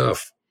buying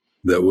stuff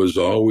that was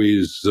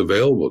always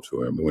available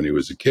to him when he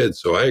was a kid.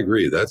 So I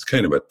agree. That's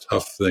kind of a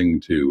tough thing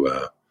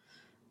to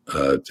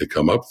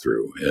come up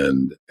through.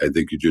 And I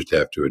think you just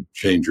have to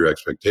change your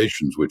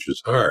expectations, which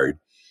is hard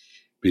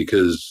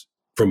because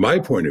from my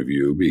point of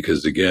view,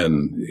 because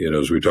again, you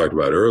know, as we talked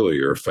about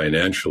earlier,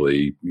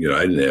 financially, you know,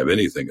 I didn't have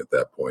anything at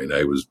that point.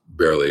 I was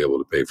barely able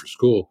to pay for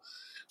school.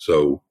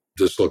 So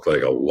this looked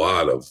like a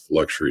lot of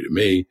luxury to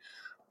me,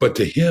 but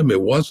to him,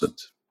 it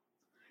wasn't.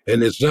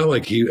 And it's not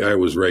like I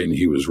was right and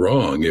he was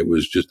wrong. It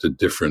was just a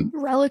different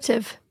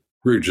relative.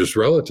 We were just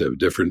relative,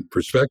 different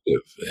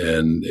perspective.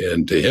 And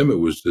to him, it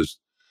was just,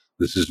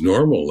 this is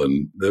normal.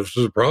 And this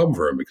was a problem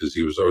for him because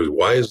he was always,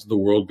 why isn't the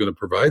world going to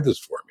provide this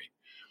for me?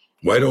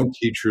 Why don't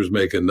teachers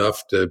make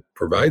enough to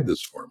provide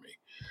this for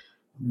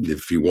me?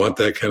 If you want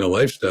that kind of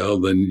lifestyle,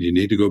 then you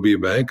need to go be a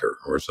banker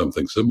or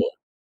something similar.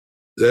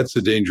 That's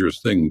a dangerous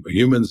thing.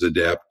 Humans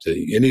adapt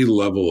to any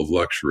level of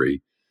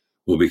luxury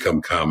will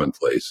become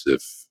commonplace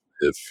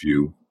if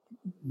you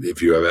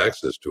have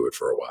access to it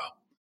for a while.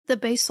 The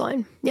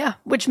baseline, yeah,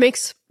 which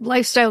makes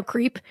lifestyle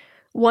creep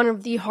one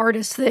of the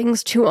hardest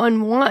things to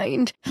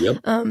unwind, yep.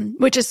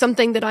 Which is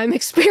something that I'm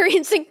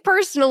experiencing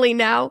personally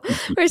now,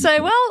 where I say,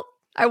 well,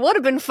 I would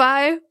have been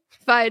fine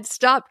if I had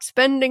stopped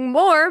spending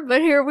more,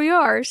 but here we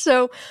are.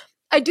 So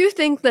I do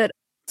think that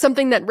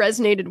something that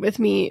resonated with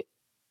me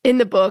in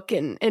the book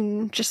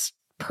and just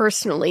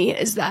personally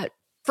is that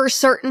for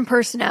certain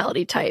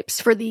personality types,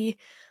 for the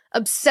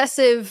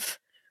obsessive,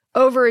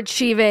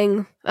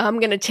 overachieving, I'm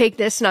going to take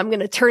this and I'm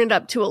going to turn it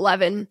up to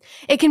 11,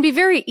 it can be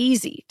very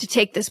easy to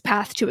take this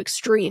path to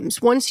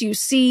extremes. Once you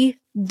see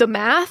the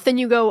math and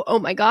you go, oh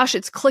my gosh,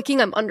 it's clicking,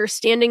 I'm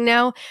understanding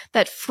now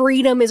that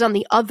freedom is on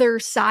the other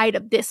side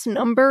of this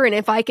number. And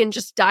if I can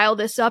just dial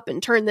this up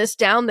and turn this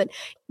down, then,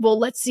 well,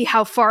 let's see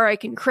how far I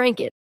can crank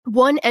it.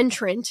 One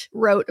entrant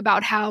wrote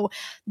about how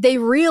they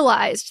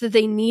realized that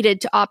they needed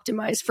to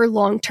optimize for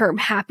long-term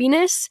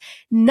happiness,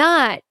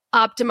 not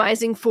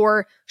optimizing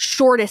for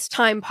shortest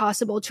time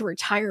possible to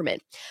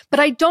retirement. But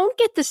I don't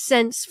get the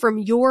sense from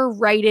your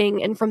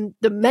writing and from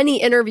the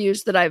many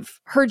interviews that I've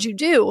heard you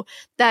do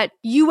that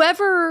you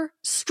ever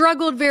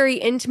struggled very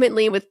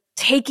intimately with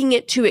taking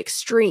it to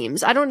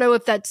extremes. I don't know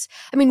if that's,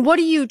 I mean, what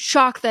do you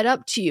chalk that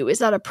up to you? Is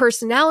that a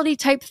personality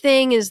type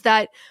thing? Is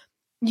that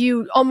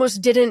you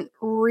almost didn't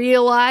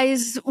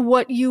realize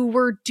what you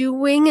were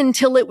doing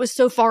until it was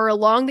so far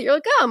along that you're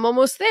like, oh, I'm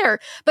almost there.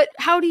 But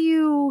how do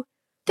you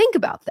think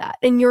about that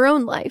in your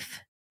own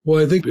life?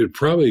 Well, I think it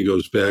probably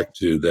goes back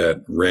to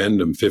that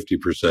random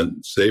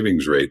 50%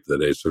 savings rate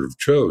that I sort of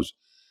chose.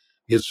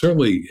 It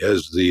certainly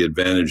has the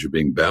advantage of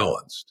being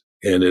balanced,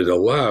 and it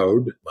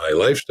allowed my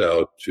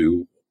lifestyle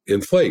to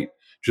inflate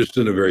just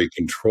in a very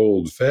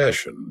controlled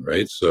fashion,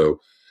 right? So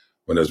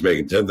when I was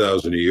making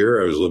 $10,000 a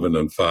year, I was living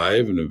on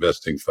 5 and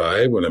investing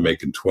 5. When I'm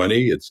making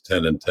 20, it's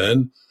 10 and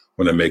 10.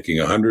 When I'm making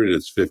 100,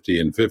 it's 50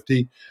 and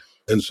 50.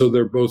 And so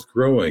they're both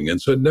growing.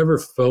 And so it never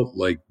felt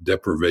like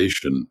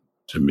deprivation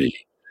to me.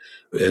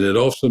 And it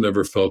also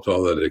never felt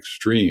all that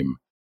extreme,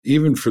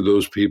 even for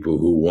those people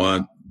who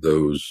want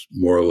those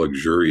more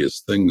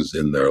luxurious things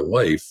in their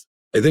life.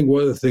 I think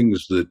one of the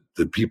things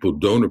that people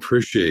don't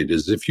appreciate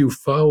is if you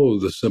follow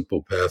the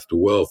simple path to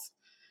wealth,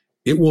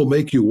 it will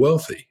make you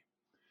wealthy.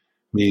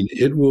 I mean,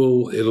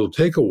 it'll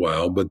take a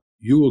while, but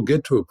you will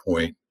get to a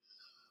point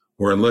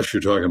where, unless you're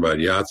talking about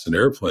yachts and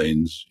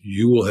airplanes,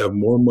 you will have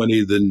more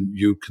money than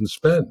you can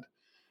spend.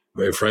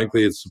 But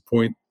frankly, it's the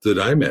point that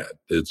I'm at.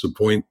 It's a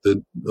point that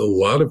a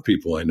lot of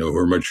people I know who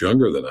are much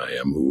younger than I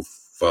am, who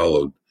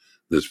followed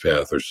this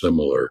path or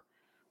similar,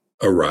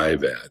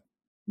 arrive at.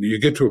 You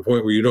get to a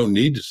point where you don't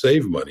need to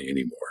save money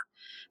anymore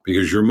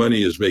because your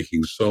money is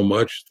making so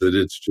much that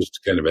it's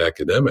just kind of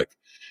academic.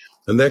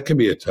 And that can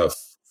be a tough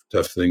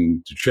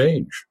thing to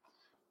change.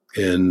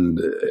 And,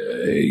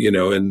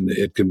 and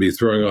it can be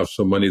throwing off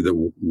some money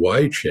that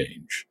why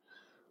change?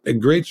 A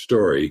great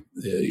story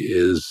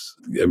is,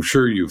 I'm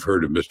sure you've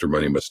heard of Mr.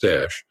 Money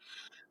Mustache,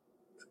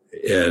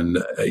 and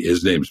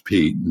his name's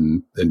Pete.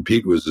 And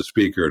Pete was the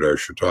speaker at our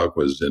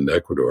Chautauquas in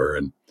Ecuador.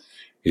 And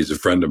He's a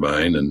friend of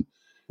mine, and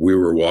we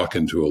were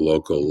walking to a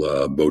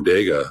local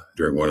bodega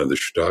during one of the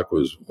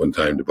chautauquas one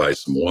time to buy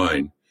some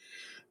wine.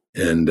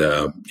 And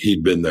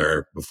he'd been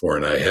there before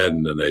and I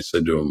hadn't. And I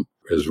said to him,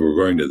 as we're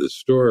going to the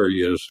store,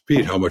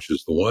 Pete, how much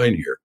is the wine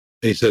here?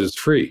 And he said, it's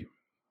free.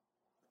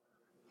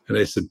 And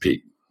I said,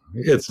 Pete,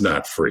 it's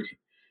not free.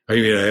 I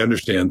mean, I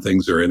understand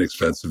things are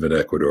inexpensive in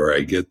Ecuador.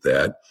 I get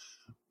that.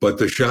 But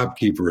the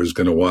shopkeeper is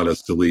going to want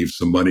us to leave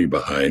some money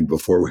behind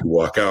before we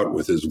walk out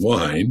with his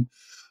wine.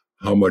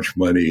 How much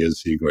money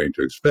is he going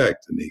to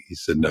expect? And he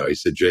said, no. He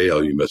said,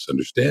 JL, you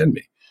misunderstand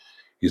me.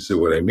 He said,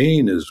 what I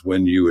mean is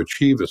when you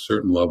achieve a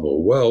certain level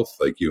of wealth,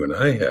 like you and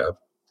I have,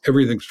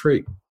 everything's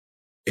free.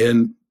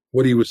 And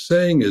what he was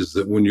saying is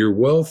that when your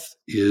wealth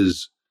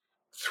is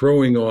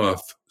throwing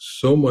off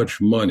so much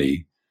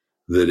money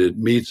that it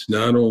meets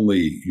not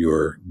only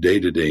your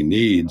day-to-day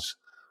needs,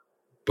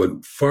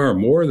 but far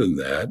more than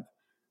that,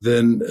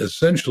 then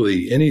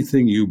essentially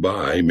anything you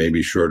buy,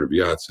 maybe short of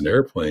yachts and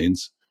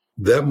airplanes,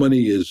 that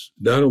money is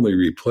not only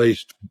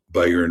replaced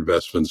by your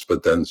investments,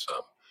 but then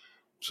some.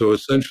 So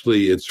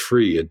essentially it's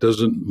free. It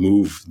doesn't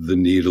move the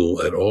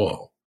needle at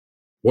all.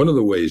 One of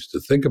the ways to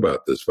think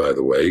about this, by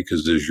the way,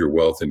 because as your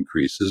wealth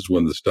increases,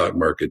 when the stock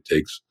market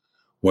takes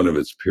one of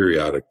its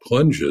periodic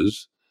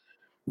plunges,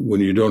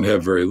 when you don't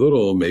have very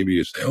little, maybe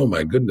you say, oh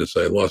my goodness,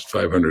 I lost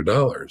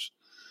 $500.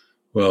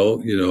 Well,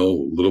 a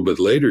little bit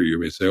later, you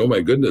may say, oh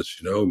my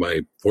goodness,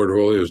 my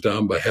portfolio is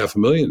down by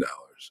 $500,000.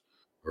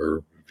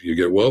 Or if you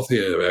get wealthy,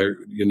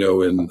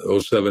 in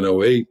 07,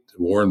 08,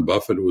 Warren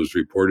Buffett was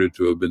reported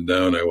to have been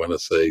down, I want to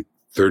say,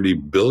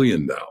 $30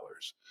 billion.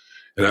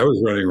 And I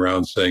was running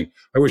around saying,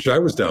 I wish I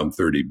was down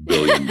 $30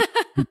 billion.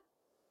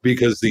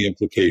 Because the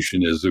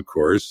implication is, of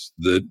course,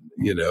 that,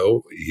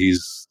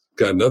 he's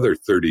got another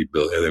 $30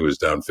 billion. I think it was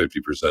down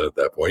 50% at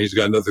that point. He's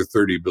got another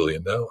 $30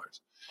 billion.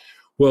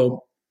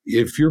 Well,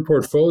 if your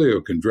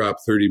portfolio can drop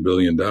 $30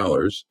 billion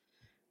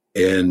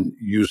and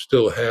you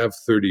still have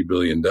 $30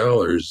 billion,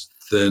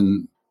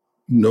 then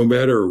no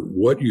matter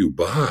what you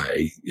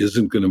buy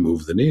isn't going to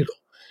move the needle.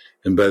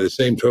 And by the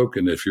same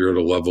token, if you're at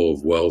a level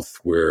of wealth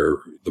where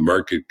the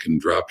market can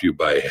drop you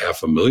by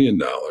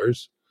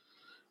 $500,000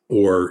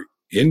 or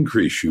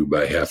increase you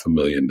by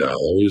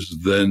 $500,000,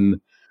 then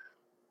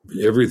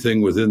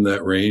everything within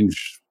that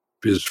range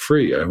is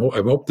free. I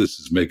hope this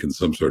is making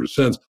some sort of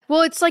sense.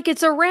 Well, it's like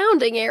it's a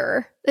rounding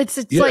error.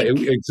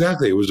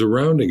 Exactly. It was a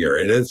rounding error.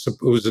 And it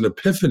was an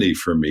epiphany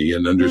for me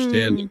in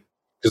understanding,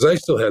 because I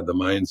still had the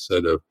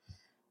mindset of,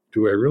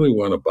 do I really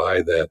want to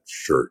buy that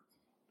shirt?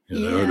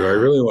 Do I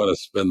really want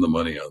to spend the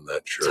money on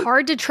that shirt? It's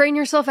hard to train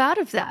yourself out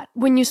of that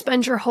when you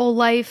spend your whole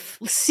life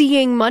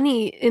seeing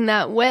money in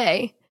that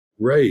way.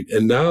 Right.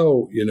 And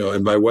now,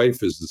 and my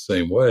wife is the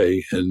same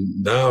way.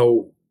 And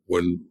now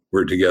when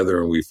we're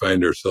together and we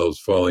find ourselves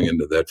falling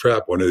into that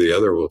trap, one or the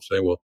other will say,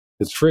 well,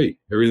 it's free.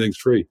 Everything's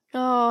free.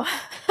 Oh.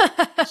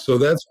 So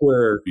that's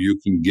where you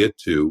can get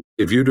to.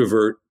 If you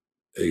divert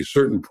a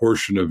certain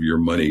portion of your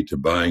money to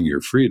buying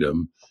your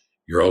freedom,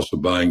 you're also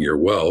buying your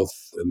wealth.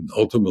 And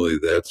ultimately,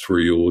 that's where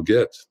you will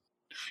get.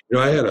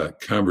 I had a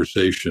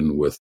conversation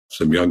with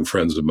some young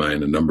friends of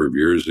mine a number of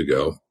years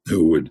ago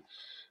who had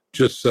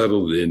just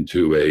settled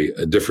into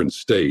a different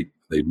state.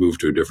 They'd moved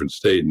to a different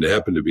state, and it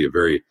happened to be a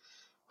very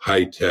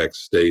high-tax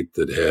state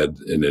that had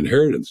an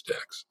inheritance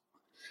tax.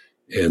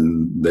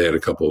 And they had a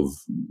couple of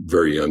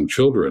very young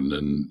children.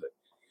 And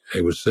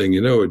I was saying,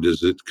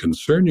 does it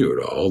concern you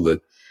at all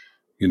that,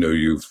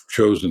 you've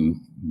chosen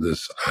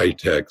this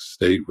high-tax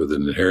state with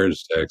an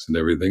inheritance tax and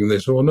everything? And they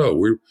said, well, no,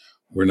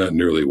 we're not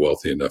nearly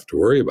wealthy enough to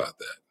worry about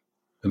that.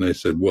 And I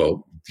said,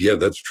 well, yeah,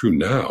 that's true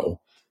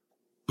now.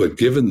 But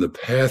given the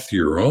path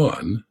you're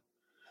on,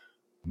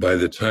 by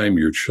the time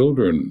your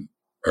children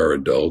are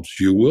adults,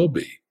 you will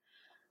be.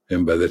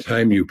 And by the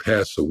time you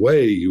pass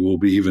away, you will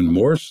be even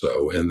more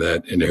so. And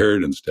that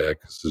inheritance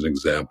tax, as an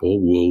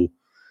example, will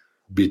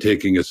be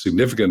taking a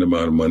significant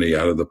amount of money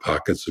out of the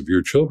pockets of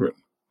your children.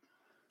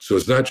 So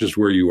it's not just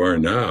where you are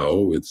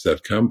now, it's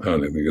that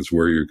compounding thing, it's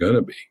where you're going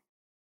to be.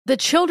 The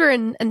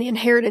children and the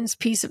inheritance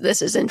piece of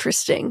this is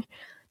interesting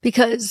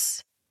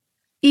because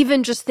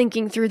even just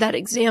thinking through that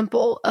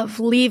example of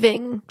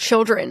leaving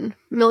children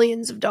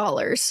millions of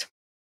dollars,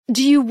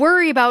 do you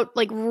worry about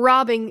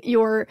robbing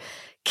your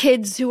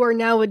kids who are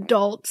now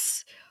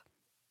adults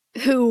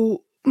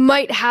who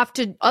might have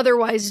to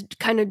otherwise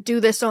kind of do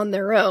this on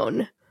their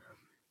own?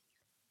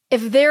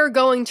 If they're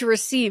going to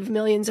receive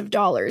millions of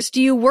dollars, do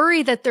you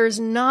worry that there's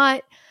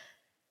not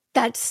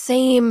that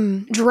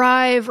same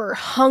drive or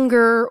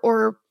hunger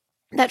or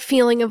that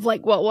feeling of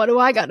well, what do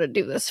I got to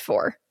do this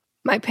for?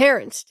 My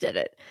parents did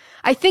it.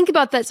 I think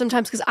about that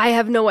sometimes because I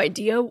have no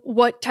idea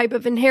what type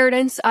of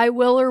inheritance I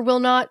will or will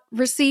not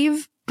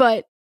receive,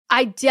 but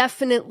I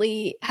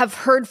definitely have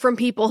heard from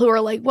people who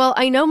are well,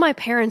 I know my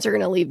parents are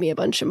going to leave me a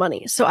bunch of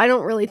money, so I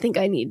don't really think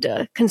I need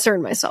to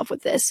concern myself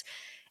with this.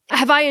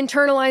 Have I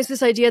internalized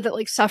this idea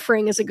that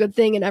suffering is a good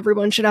thing and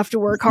everyone should have to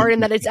work hard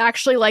and that it's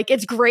actually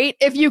it's great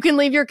if you can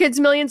leave your kids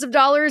millions of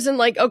dollars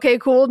and okay,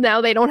 cool,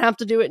 now they don't have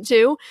to do it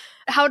too?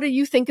 How do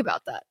you think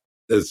about that?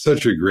 It's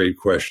such a great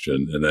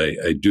question. And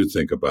I do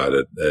think about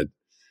it.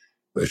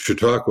 At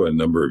Chautauqua a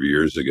number of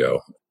years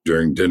ago,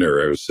 during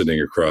dinner, I was sitting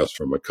across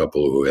from a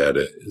couple who had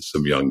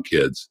some young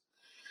kids.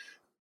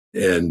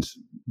 And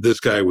this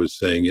guy was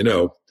saying,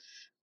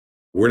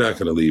 we're not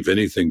going to leave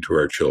anything to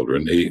our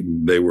children.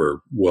 They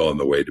were well on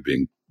the way to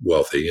being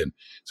wealthy. And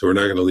so we're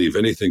not going to leave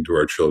anything to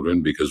our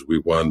children because we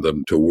want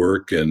them to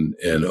work and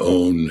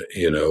own,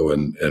 and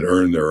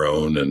earn their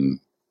own and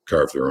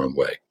carve their own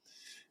way.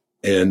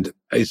 And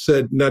I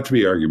said, not to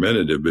be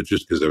argumentative, but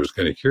just because I was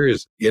kind of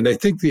curious. And I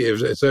think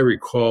as I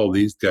recall,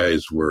 these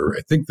guys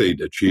I think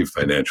they'd achieved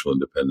financial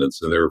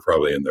independence, and they were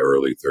probably in their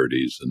early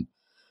 30s and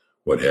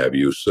what have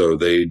you. So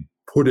they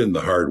put in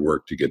the hard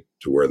work to get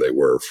to where they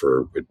were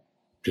for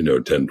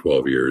 10,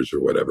 12 years or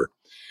whatever.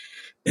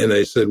 And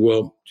I said,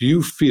 well, do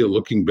you feel,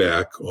 looking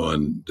back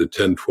on the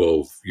 10,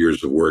 12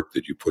 years of work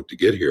that you put to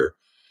get here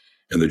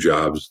and the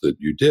jobs that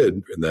you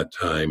did in that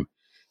time,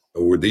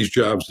 were these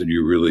jobs that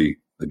you really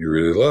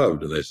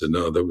loved? And they said,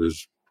 no,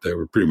 they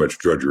were pretty much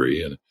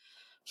drudgery. And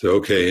so,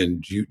 okay.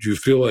 And do you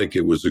feel like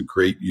it was a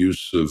great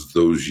use of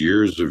those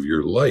years of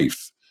your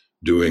life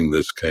doing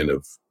this kind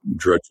of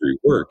drudgery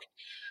work?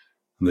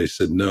 And they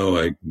said, no,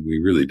 we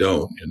really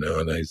don't,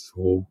 And I said,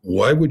 well,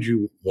 why would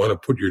you want to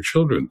put your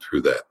children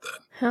through that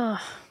then?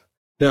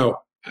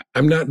 Now,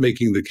 I'm not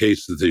making the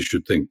case that they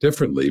should think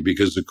differently,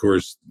 because, of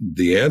course,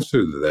 the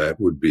answer to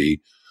that would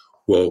be,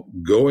 well,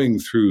 going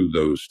through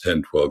those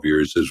 10, 12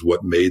 years is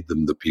what made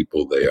them the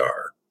people they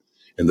are.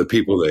 And the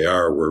people they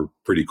are were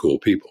pretty cool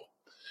people,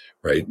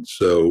 right?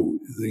 So,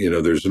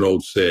 there's an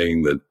old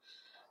saying that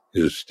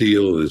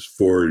steel is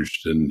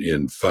forged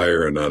in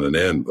fire and on an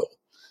anvil.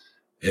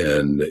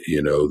 And,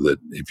 that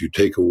if you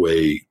take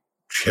away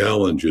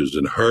challenges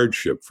and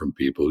hardship from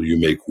people, you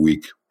make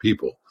weak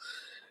people.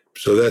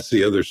 So that's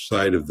the other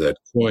side of that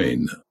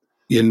coin.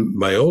 In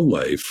my own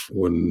life,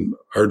 when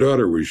our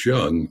daughter was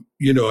young,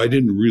 I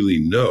didn't really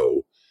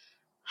know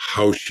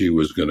how she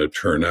was going to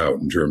turn out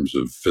in terms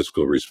of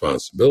fiscal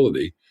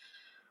responsibility.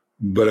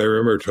 But I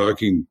remember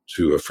talking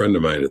to a friend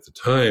of mine at the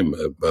time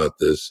about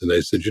this. And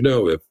I said,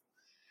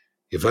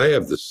 if I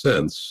have the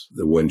sense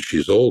that when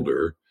she's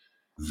older,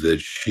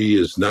 that she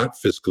is not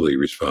fiscally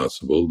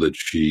responsible, that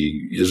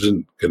she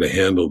isn't going to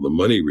handle the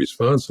money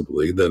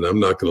responsibly, then I'm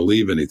not going to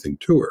leave anything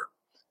to her.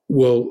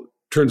 Well,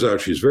 turns out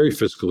she's very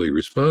fiscally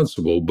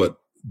responsible, but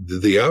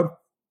the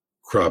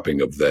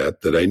outcropping of that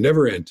I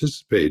never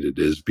anticipated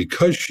is,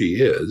 because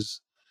she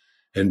is,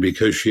 and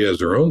because she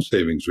has her own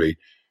savings rate,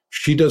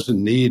 she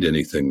doesn't need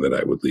anything that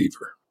I would leave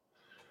her,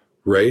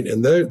 right?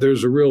 And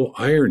there's a real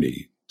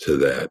irony to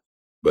that.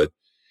 But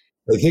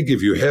I think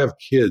if you have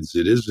kids,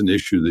 it is an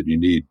issue that you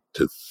need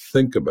to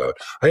think about.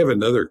 I have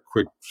another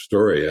quick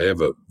story. I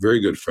have a very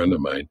good friend of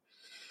mine.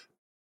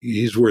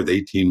 He's worth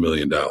 $18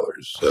 million.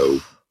 So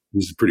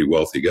he's a pretty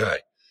wealthy guy.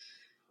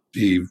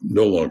 He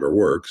no longer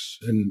works.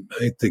 And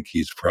I think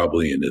he's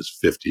probably in his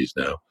 50s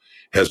now,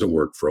 hasn't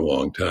worked for a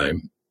long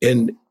time.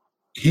 And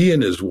he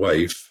and his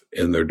wife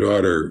and their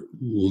daughter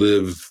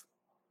live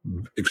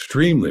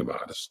extremely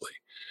modestly.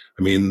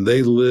 I mean,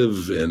 they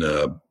live in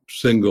a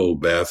single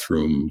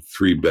bathroom,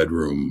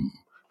 3-bedroom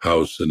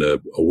house in a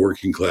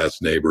working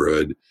class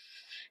neighborhood.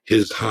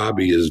 His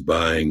hobby is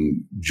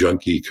buying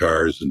junky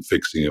cars and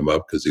fixing them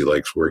up because he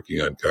likes working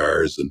on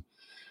cars and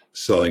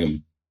selling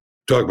them.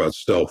 Talk about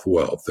stealth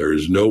wealth. There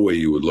is no way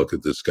you would look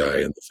at this guy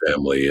and the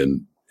family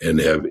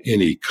and have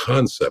any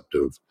concept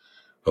of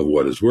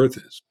what his worth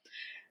is.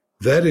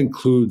 That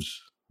includes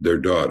their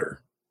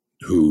daughter,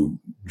 who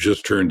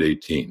just turned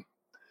 18.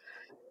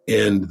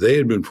 And they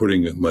had been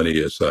putting money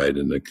aside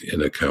in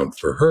an account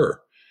for her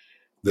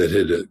that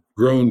had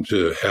grown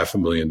to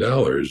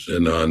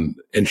 $500,000,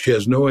 and she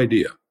has no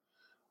idea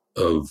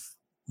of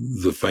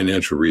the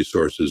financial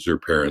resources her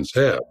parents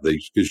have.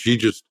 Because she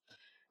just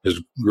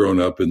has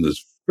grown up in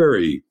this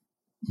very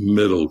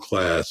middle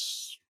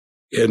class,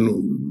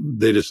 and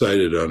they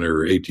decided on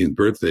her 18th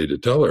birthday to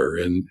tell her,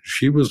 and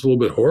she was a little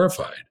bit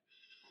horrified.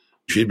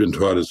 She'd been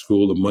taught at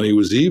school that money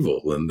was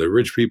evil and the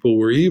rich people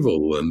were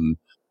evil, and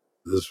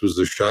this was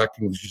the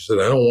shocking. She said,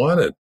 I don't want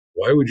it.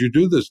 Why would you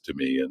do this to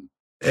me?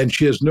 And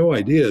she has no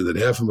idea that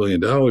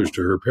 $500,000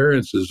 to her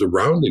parents is a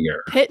rounding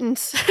error.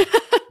 Pittance.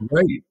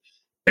 Right.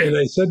 And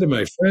I said to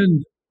my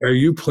friend, are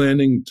you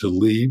planning to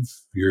leave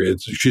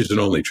she's an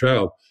only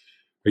child.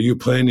 Are you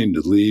planning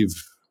to leave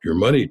your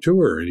money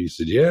to her? And he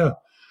said, yeah.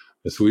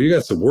 I said, well, you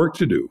got some work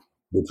to do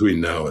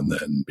between now and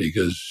then,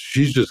 because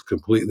she's just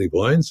completely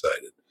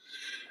blindsided.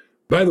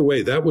 By the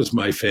way, that was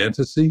my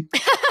fantasy.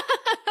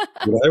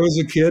 When I was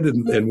a kid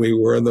and we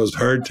were in those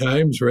hard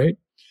times, right?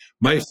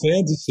 My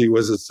fantasy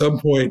was at some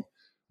point,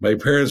 my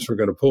parents were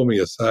going to pull me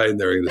aside and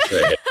they were going to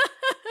say, hey,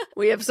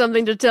 we have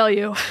something to tell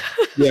you.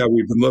 Yeah,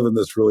 we've been living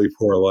this really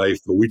poor life,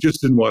 but we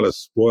just didn't want to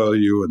spoil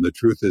you. And the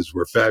truth is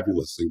we're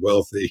fabulously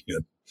wealthy.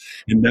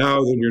 And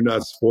now that you're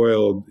not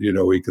spoiled,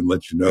 we can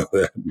let you know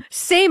that.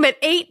 Same at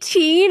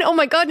 18. Oh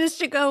my goodness,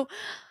 to go,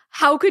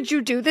 how could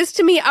you do this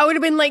to me? I would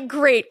have been like,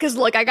 great, because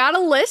look, I got a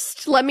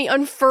list. Let me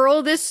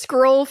unfurl this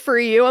scroll for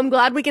you. I'm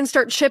glad we can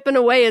start chipping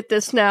away at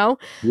this now.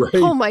 Right.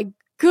 Oh my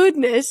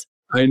goodness.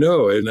 I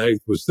know. And I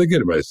was thinking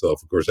to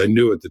myself, of course, I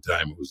knew at the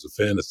time it was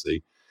a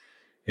fantasy.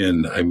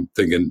 And I'm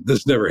thinking,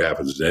 this never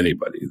happens to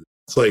anybody.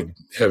 It's like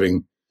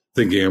thinking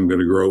I'm going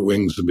to grow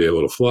wings and be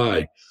able to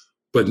fly.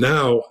 But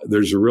now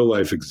there's a real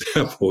life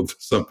example of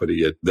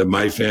somebody that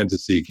my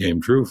fantasy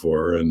came true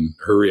for, and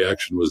her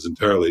reaction was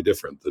entirely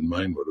different than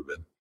mine would have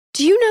been.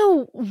 Do you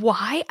know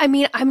why? I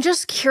mean, I'm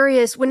just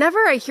curious. Whenever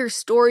I hear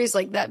stories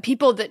like that,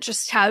 people that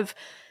just have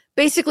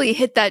basically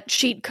hit that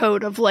cheat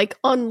code of like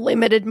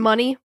unlimited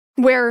money,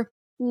 where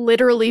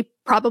literally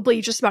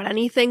probably just about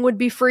anything would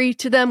be free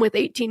to them with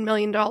 $18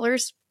 million.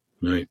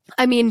 Right.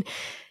 I mean,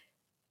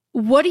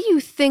 what do you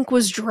think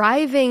was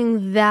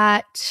driving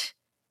that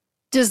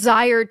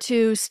desire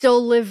to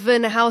still live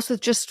in a house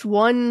with just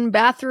one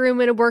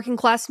bathroom in a working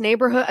class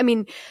neighborhood? I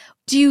mean,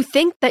 do you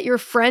think that your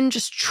friend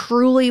just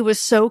truly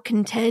was so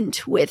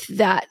content with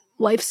that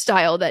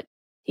lifestyle that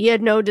he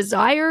had no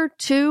desire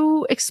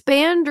to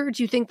expand? Or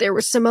do you think there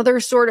was some other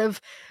sort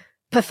of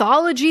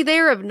pathology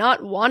there of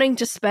not wanting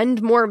to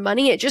spend more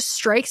money? It just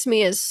strikes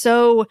me as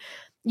so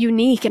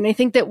unique. And I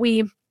think that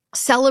we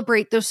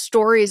celebrate those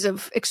stories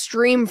of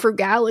extreme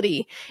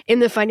frugality in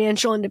the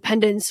financial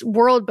independence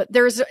world, but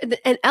there's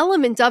an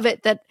element of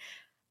it that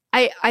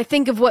I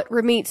think of what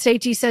Ramit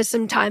Sethi says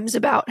sometimes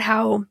about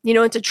how,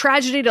 it's a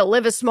tragedy to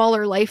live a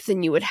smaller life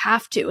than you would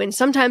have to. And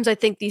sometimes I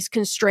think these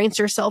constraints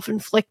are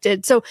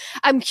self-inflicted. So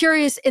I'm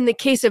curious, in the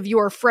case of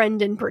your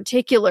friend in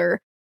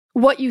particular,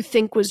 what you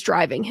think was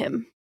driving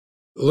him.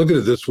 Look at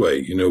it this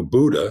way.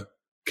 Buddha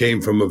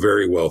came from a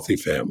very wealthy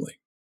family.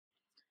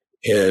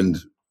 And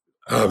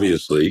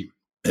obviously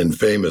and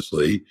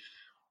famously,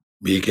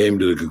 he came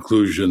to the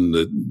conclusion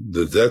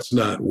that that's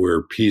not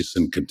where peace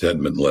and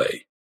contentment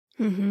lay.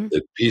 Mm-hmm.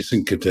 That peace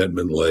and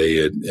contentment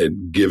lay at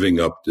giving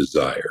up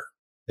desire.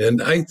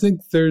 And I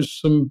think there's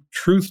some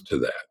truth to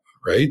that,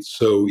 right?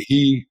 So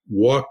he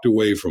walked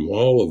away from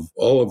all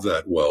of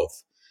that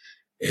wealth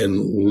and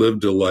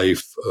lived a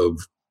life of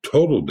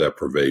total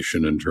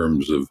deprivation in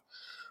terms of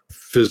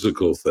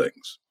physical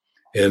things,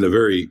 and a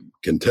very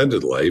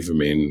contented life. I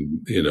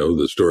mean,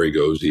 the story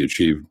goes he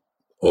achieved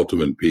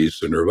ultimate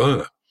peace and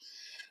nirvana.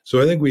 So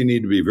I think we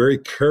need to be very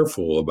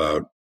careful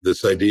about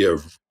this idea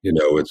of,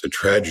 it's a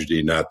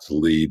tragedy not to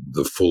lead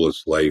the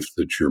fullest life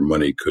that your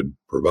money could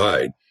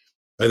provide.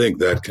 I think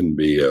that can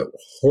be a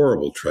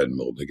horrible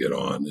treadmill to get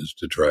on, is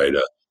to try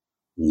to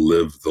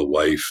live the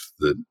life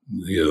that,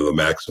 the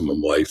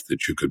maximum life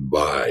that you could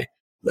buy.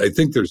 I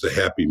think there's a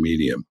happy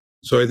medium.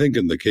 So I think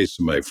in the case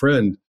of my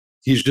friend,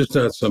 he's just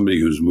not somebody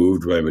who's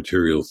moved by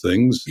material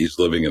things. He's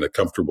living in a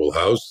comfortable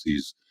house.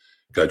 He's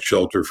got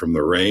shelter from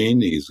the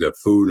rain. He's got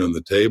food on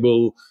the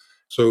table.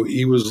 So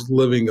he was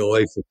living a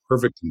life of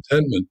perfect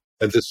contentment.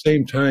 At the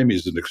same time,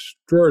 he's an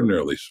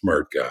extraordinarily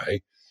smart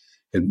guy,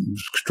 an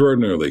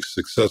extraordinarily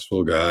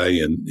successful guy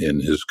in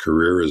his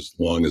career as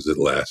long as it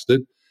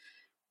lasted.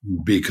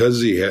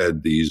 Because he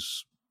had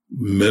these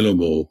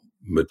minimal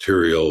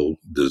material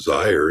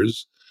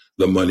desires,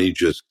 the money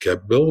just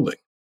kept building.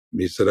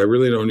 He said, I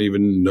really don't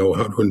even know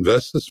how to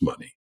invest this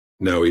money.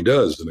 Now he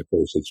does. And of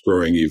course, it's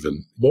growing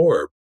even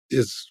more.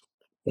 It's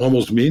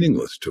almost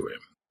meaningless to him.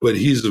 But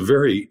he's a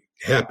very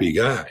happy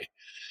guy.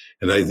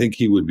 And I think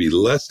he would be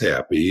less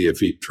happy if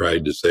he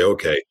tried to say,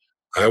 okay,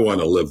 I want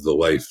to live the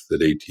life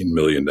that $18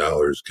 million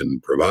can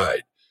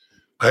provide.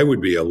 I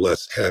would be a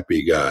less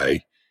happy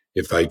guy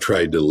if I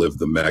tried to live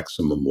the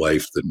maximum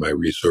life that my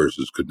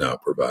resources could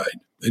not provide.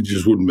 It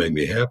just wouldn't make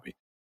me happy.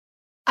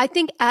 I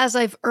think as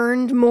I've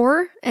earned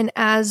more and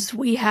as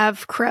we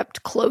have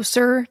crept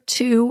closer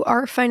to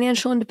our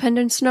financial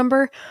independence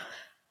number,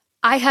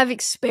 I have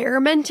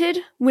experimented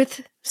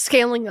with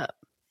scaling up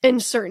in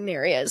certain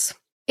areas.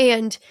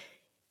 And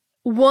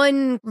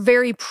one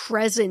very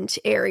present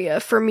area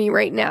for me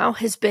right now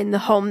has been the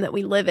home that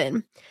we live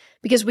in.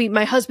 Because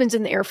my husband's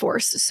in the Air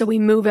Force, so we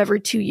move every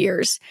 2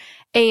 years.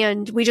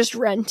 And we just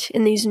rent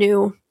in these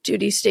new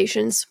duty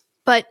stations.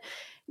 But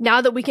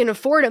now that we can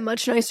afford a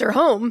much nicer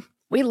home,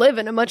 we live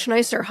in a much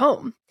nicer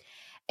home.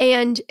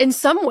 And in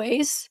some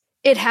ways,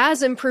 it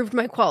has improved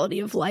my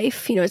quality of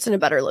life. It's in a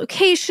better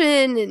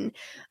location, and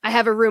I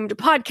have a room to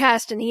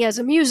podcast, and he has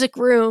a music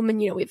room, and,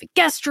 we have a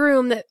guest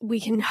room that we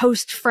can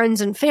host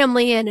friends and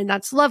family in, and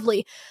that's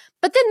lovely.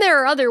 But then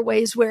there are other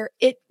ways where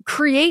it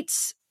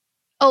creates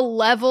a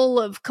level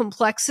of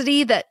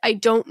complexity that I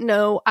don't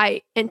know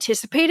I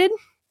anticipated,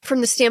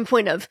 from the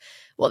standpoint of,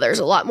 well, there's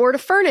a lot more to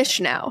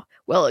furnish now.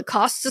 Well, it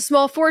costs a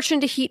small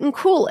fortune to heat and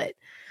cool it.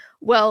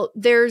 Well,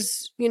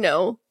 there's,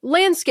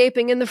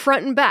 landscaping in the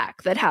front and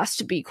back that has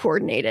to be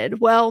coordinated.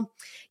 Well,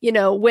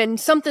 when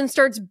something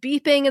starts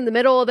beeping in the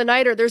middle of the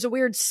night, or there's a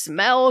weird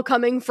smell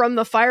coming from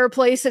the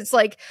fireplace, it's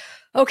like,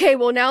 okay,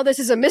 well, now this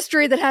is a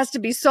mystery that has to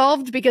be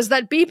solved because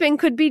that beeping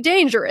could be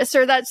dangerous.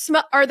 Or that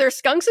are there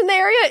skunks in the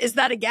area? Is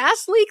that a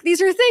gas leak?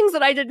 These are things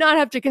that I did not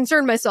have to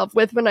concern myself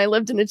with when I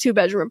lived in a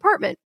 2-bedroom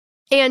apartment.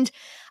 And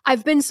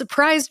I've been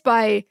surprised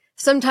by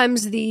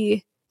sometimes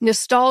the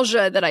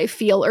nostalgia that I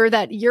feel, or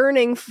that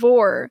yearning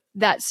for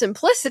that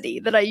simplicity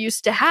that I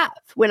used to have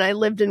when I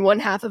lived in one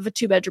half of a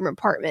 2-bedroom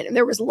apartment. And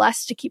there was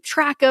less to keep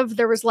track of,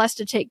 there was less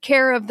to take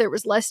care of, there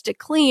was less to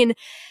clean.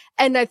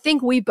 And I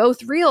think we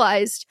both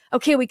realized,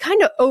 okay, we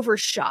kind of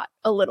overshot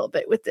a little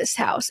bit with this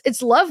house.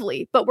 It's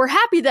lovely, but we're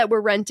happy that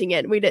we're renting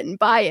it. We didn't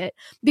buy it,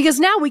 because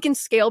now we can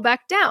scale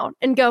back down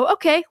and go,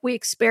 okay, we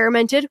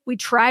experimented, we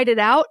tried it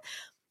out.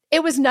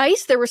 It was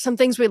nice. There were some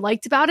things we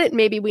liked about it.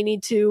 Maybe we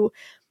need to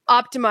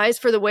optimize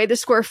for the way the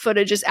square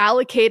footage is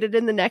allocated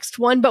in the next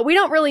one, but we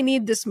don't really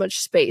need this much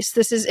space.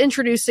 This is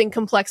introducing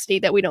complexity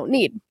that we don't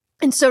need.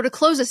 And so to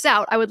close us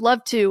out, I would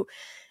love to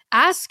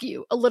ask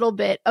you a little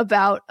bit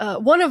about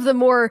one of the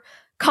more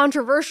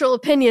controversial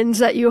opinions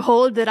that you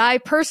hold that I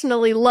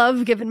personally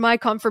love, given my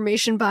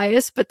confirmation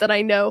bias, but that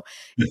I know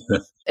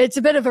it's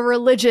a bit of a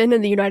religion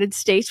in the United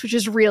States, which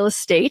is real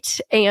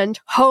estate and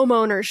home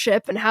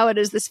ownership, and how it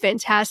is this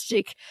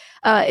fantastic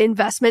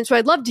investment. So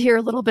I'd love to hear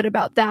a little bit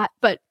about that.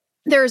 But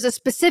there's a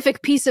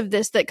specific piece of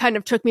this that kind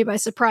of took me by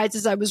surprise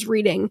as I was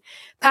reading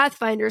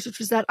Pathfinders, which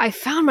was that I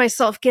found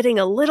myself getting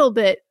a little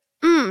bit,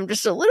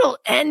 just a little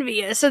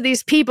envious of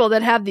these people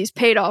that have these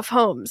paid off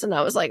homes. And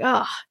I was like,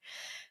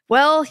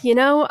 well,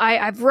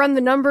 I've run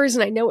the numbers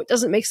and I know it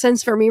doesn't make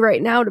sense for me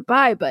right now to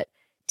buy, but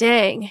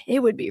dang, it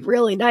would be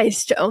really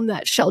nice to own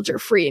that shelter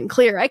free and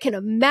clear. I can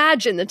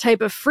imagine the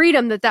type of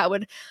freedom that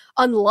would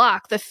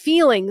unlock, the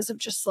feelings of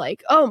just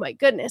like, oh my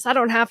goodness, I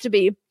don't have to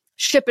be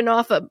shipping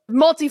off a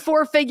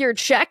multi-4-figure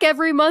check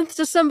every month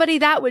to somebody.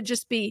 That would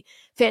just be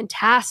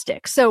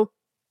fantastic. So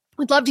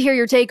we'd love to hear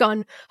your take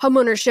on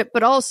homeownership,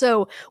 but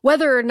also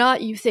whether or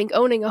not you think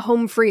owning a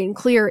home free and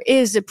clear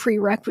is a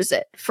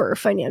prerequisite for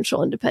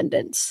financial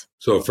independence.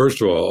 So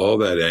first of all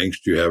that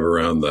angst you have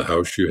around the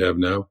house you have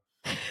now,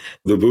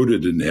 the Buddha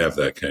didn't have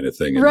that kind of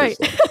thing in right.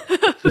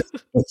 his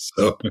life.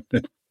 So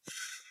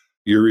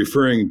you're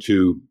referring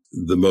to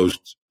the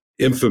most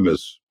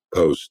infamous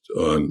post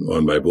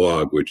on my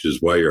blog, which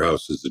is why your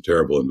house is a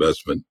terrible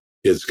investment.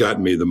 It's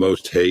gotten me the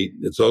most hate.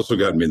 It's also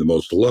gotten me the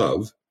most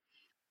love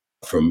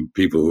from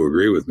people who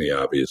agree with me,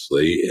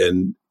 obviously.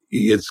 And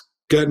it's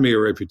gotten me a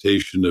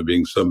reputation of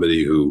being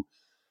somebody who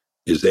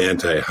is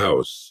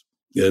anti-house.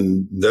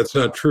 And that's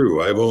not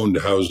true. I've owned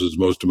houses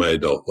most of my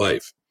adult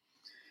life.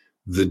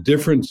 The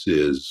difference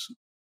is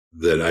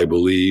that I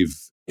believe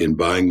in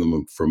buying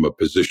them from a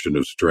position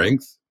of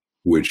strength,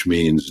 which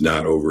means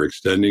not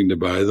overextending to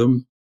buy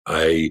them.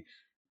 I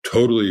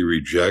totally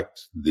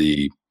reject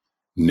the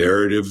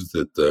narrative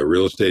that the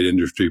real estate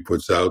industry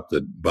puts out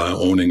that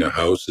owning a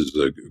house is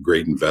a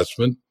great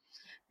investment.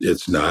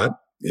 It's not.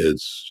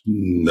 It's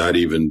not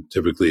even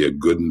typically a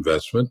good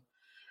investment.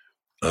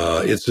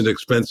 It's an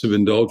expensive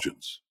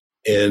indulgence.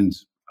 And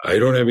I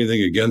don't have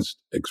anything against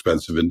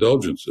expensive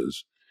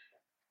indulgences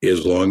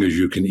as long as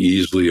you can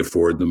easily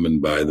afford them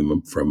and buy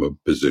them from a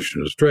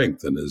position of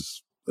strength. And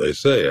as I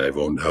say, I've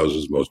owned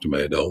houses most of my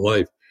adult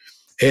life.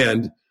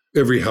 And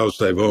every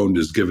house I've owned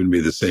has given me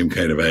the same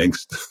kind of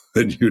angst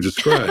that you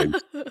described.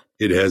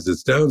 It has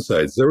its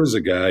downsides. There was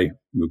a guy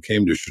who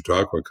came to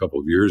Chautauqua a couple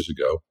of years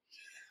ago,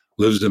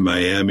 lives in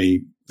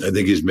Miami. I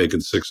think he's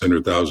making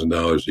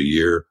 $600,000 a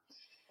year.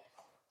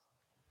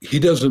 He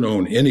doesn't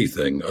own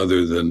anything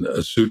other than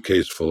a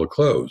suitcase full of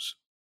clothes.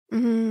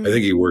 Mm-hmm. I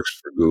think he works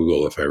for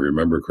Google, if I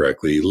remember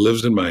correctly. He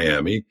lives in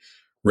Miami,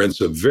 rents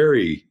a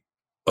very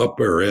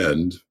upper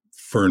end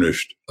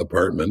furnished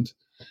apartment.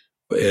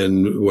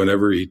 And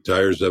whenever he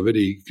tires of it,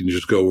 he can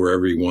just go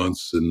wherever he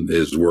wants. And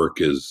his work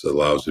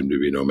allows him to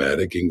be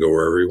nomadic. He can go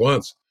wherever he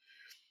wants.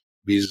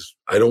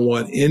 I don't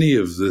want any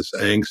of this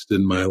angst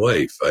in my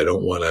life. I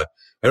don't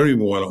even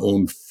want to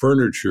own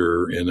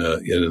furniture in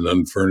an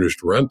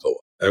unfurnished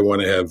rental. I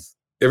want to have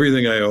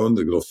everything I own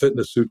that will fit in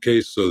a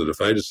suitcase so that if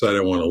I decide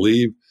I want to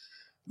leave,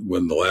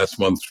 when the last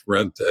month's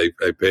rent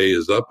I pay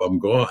is up, I'm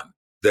gone.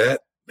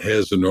 That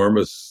has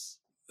enormous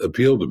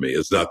appeal to me.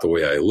 It's not the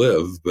way I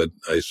live, but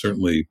I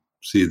certainly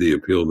see the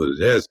appeal that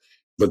it has.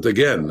 But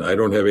again, I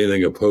don't have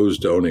anything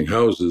opposed to owning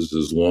houses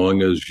as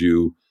long as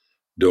you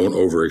don't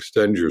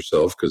overextend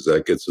yourself, because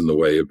that gets in the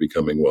way of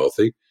becoming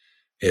wealthy.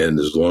 And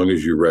as long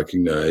as you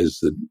recognize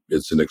that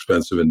it's an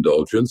expensive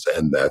indulgence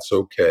and that's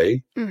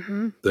okay,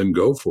 then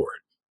go for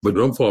it. But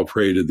don't fall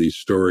prey to these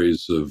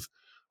stories of,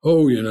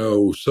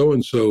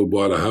 so-and-so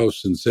bought a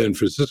house in San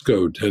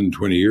Francisco 10,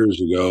 20 years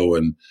ago,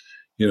 and,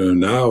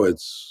 now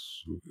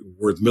it's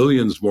worth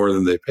millions more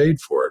than they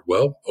paid for it.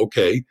 Well,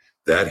 okay,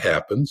 that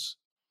happens.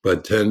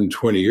 But 10,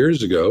 20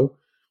 years ago,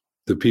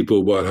 the people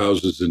who bought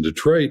houses in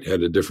Detroit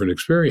had a different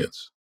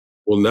experience.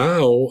 Well,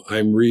 now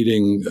I'm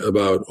reading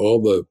about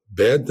all the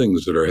bad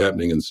things that are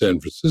happening in San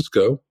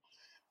Francisco.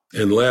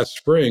 And last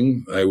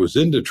spring, I was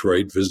in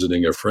Detroit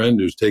visiting a friend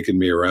who's taken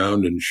me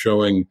around and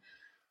showing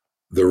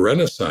the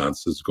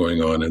renaissance that's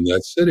going on in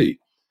that city.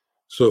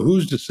 So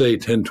who's to say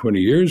 10, 20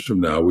 years from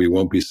now, we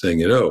won't be saying,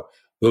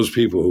 those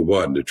people who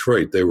bought in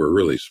Detroit, they were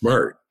really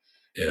smart.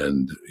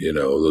 And,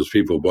 those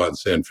people who bought in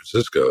San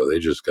Francisco, they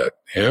just got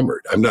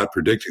hammered. I'm not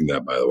predicting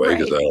that, by the way,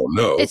 because I don't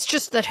know. It's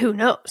just that who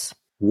knows?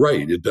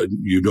 Right.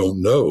 You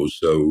don't know.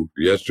 So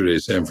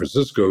yesterday's San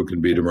Francisco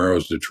can be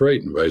tomorrow's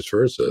Detroit and vice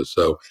versa.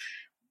 So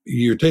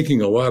you're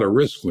taking a lot of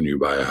risk when you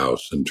buy a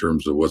house in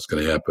terms of what's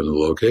going to happen in the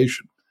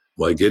location.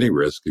 Like any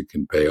risk, it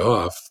can pay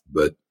off,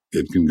 but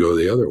it can go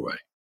the other way.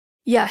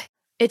 Yeah,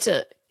 it's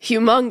a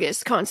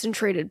humongous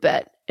concentrated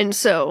bet. And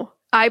so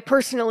I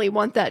personally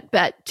want that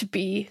bet to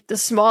be the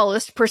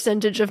smallest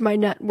percentage of my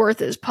net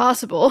worth as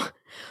possible.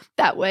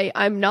 That way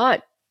I'm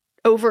not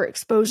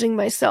overexposing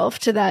myself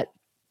to that.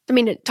 I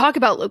mean, talk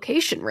about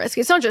location risk.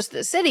 It's not just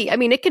the city. I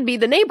mean, it could be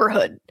the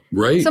neighborhood.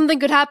 Right. Something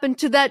could happen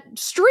to that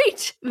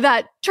street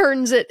that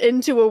turns it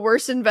into a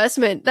worse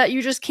investment that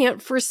you just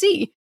can't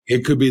foresee.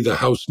 It could be the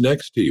house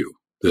next to you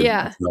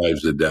that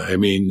drives it down. I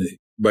mean,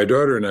 my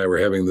daughter and I were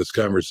having this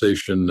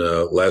conversation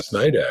last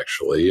night,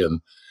 actually, and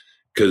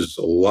because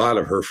a lot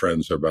of her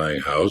friends are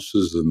buying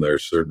houses and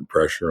there's certain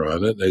pressure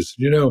on it. And I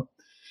said,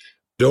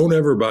 don't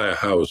ever buy a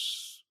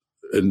house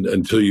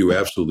until you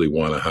absolutely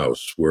want a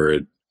house where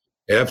it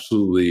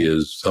absolutely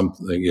is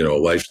something, a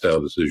lifestyle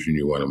decision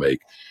you want to make.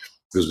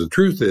 Because the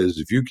truth is,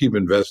 if you keep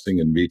investing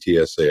in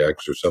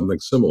VTSAX or something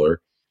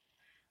similar,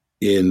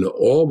 in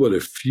all but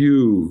a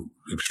few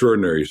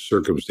extraordinary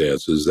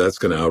circumstances, that's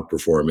going to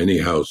outperform any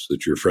house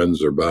that your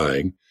friends are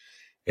buying.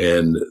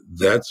 And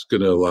that's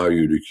going to allow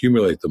you to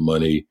accumulate the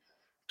money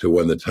to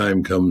when the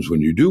time comes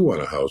when you do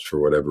want a house for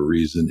whatever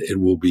reason, it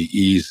will be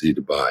easy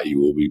to buy. You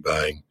will be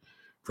buying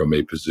from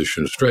a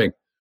position of strength.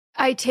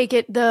 I take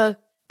it the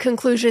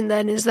conclusion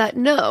then is that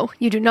no,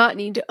 you do not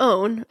need to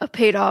own a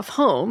paid off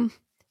home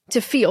to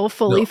feel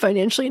fully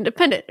financially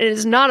independent. It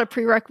is not a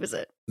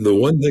prerequisite. The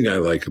one thing I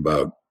like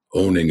about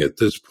owning at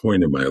this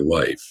point in my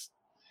life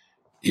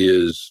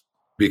is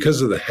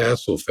because of the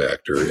hassle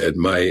factor at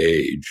my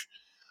age,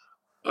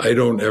 I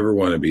don't ever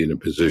want to be in a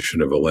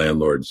position of a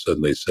landlord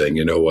suddenly saying,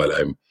 you know what,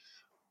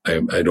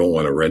 I don't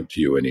want to rent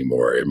to you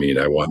anymore. I mean,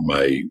 I want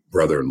my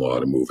brother-in-law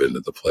to move into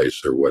the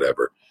place or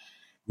whatever.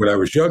 When I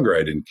was younger,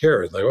 I didn't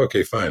care. It's like,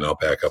 okay, fine, I'll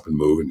pack up and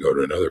move and go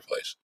to another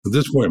place. At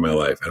this point in my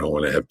life, I don't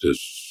want to have to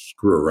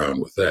screw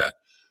around with that.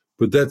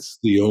 But that's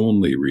the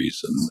only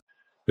reason.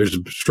 There's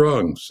a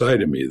strong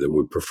side of me that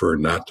would prefer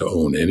not to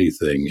own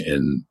anything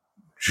and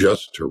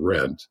just to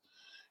rent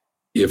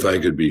if I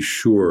could be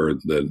sure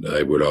that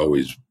I would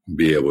always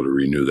be able to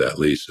renew that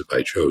lease if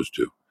I chose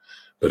to.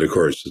 But of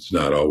course, it's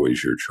not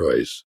always your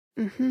choice.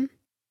 Mm-hmm.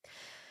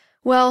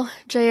 Well,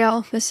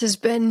 JL, this has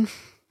been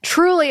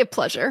truly a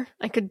pleasure.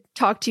 I could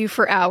talk to you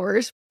for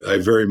hours. I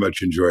very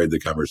much enjoyed the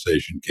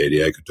conversation,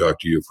 Katie. I could talk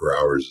to you for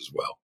hours as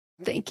well.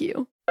 Thank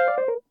you.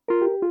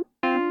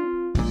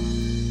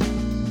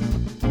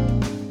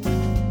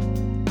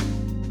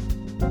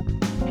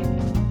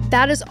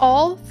 That is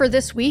all for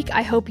this week.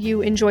 I hope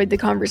you enjoyed the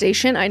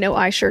conversation. I know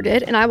I sure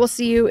did. And I will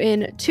see you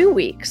in 2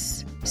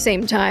 weeks.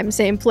 Same time,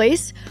 same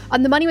place,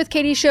 on the Money with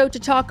Katie show to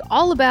talk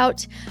all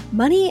about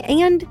money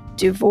and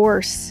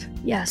divorce.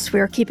 Yes, we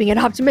are keeping it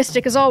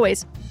optimistic as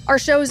always. Our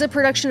show is a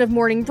production of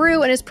Morning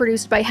Brew and is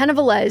produced by Henna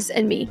Velez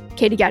and me,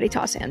 Katie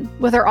Gatti-Tassan,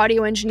 with our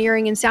audio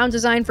engineering and sound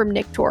design from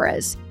Nick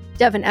Torres.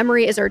 Devin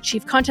Emery is our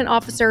chief content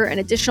officer, and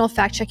additional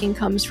fact-checking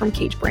comes from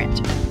Kate Brandt.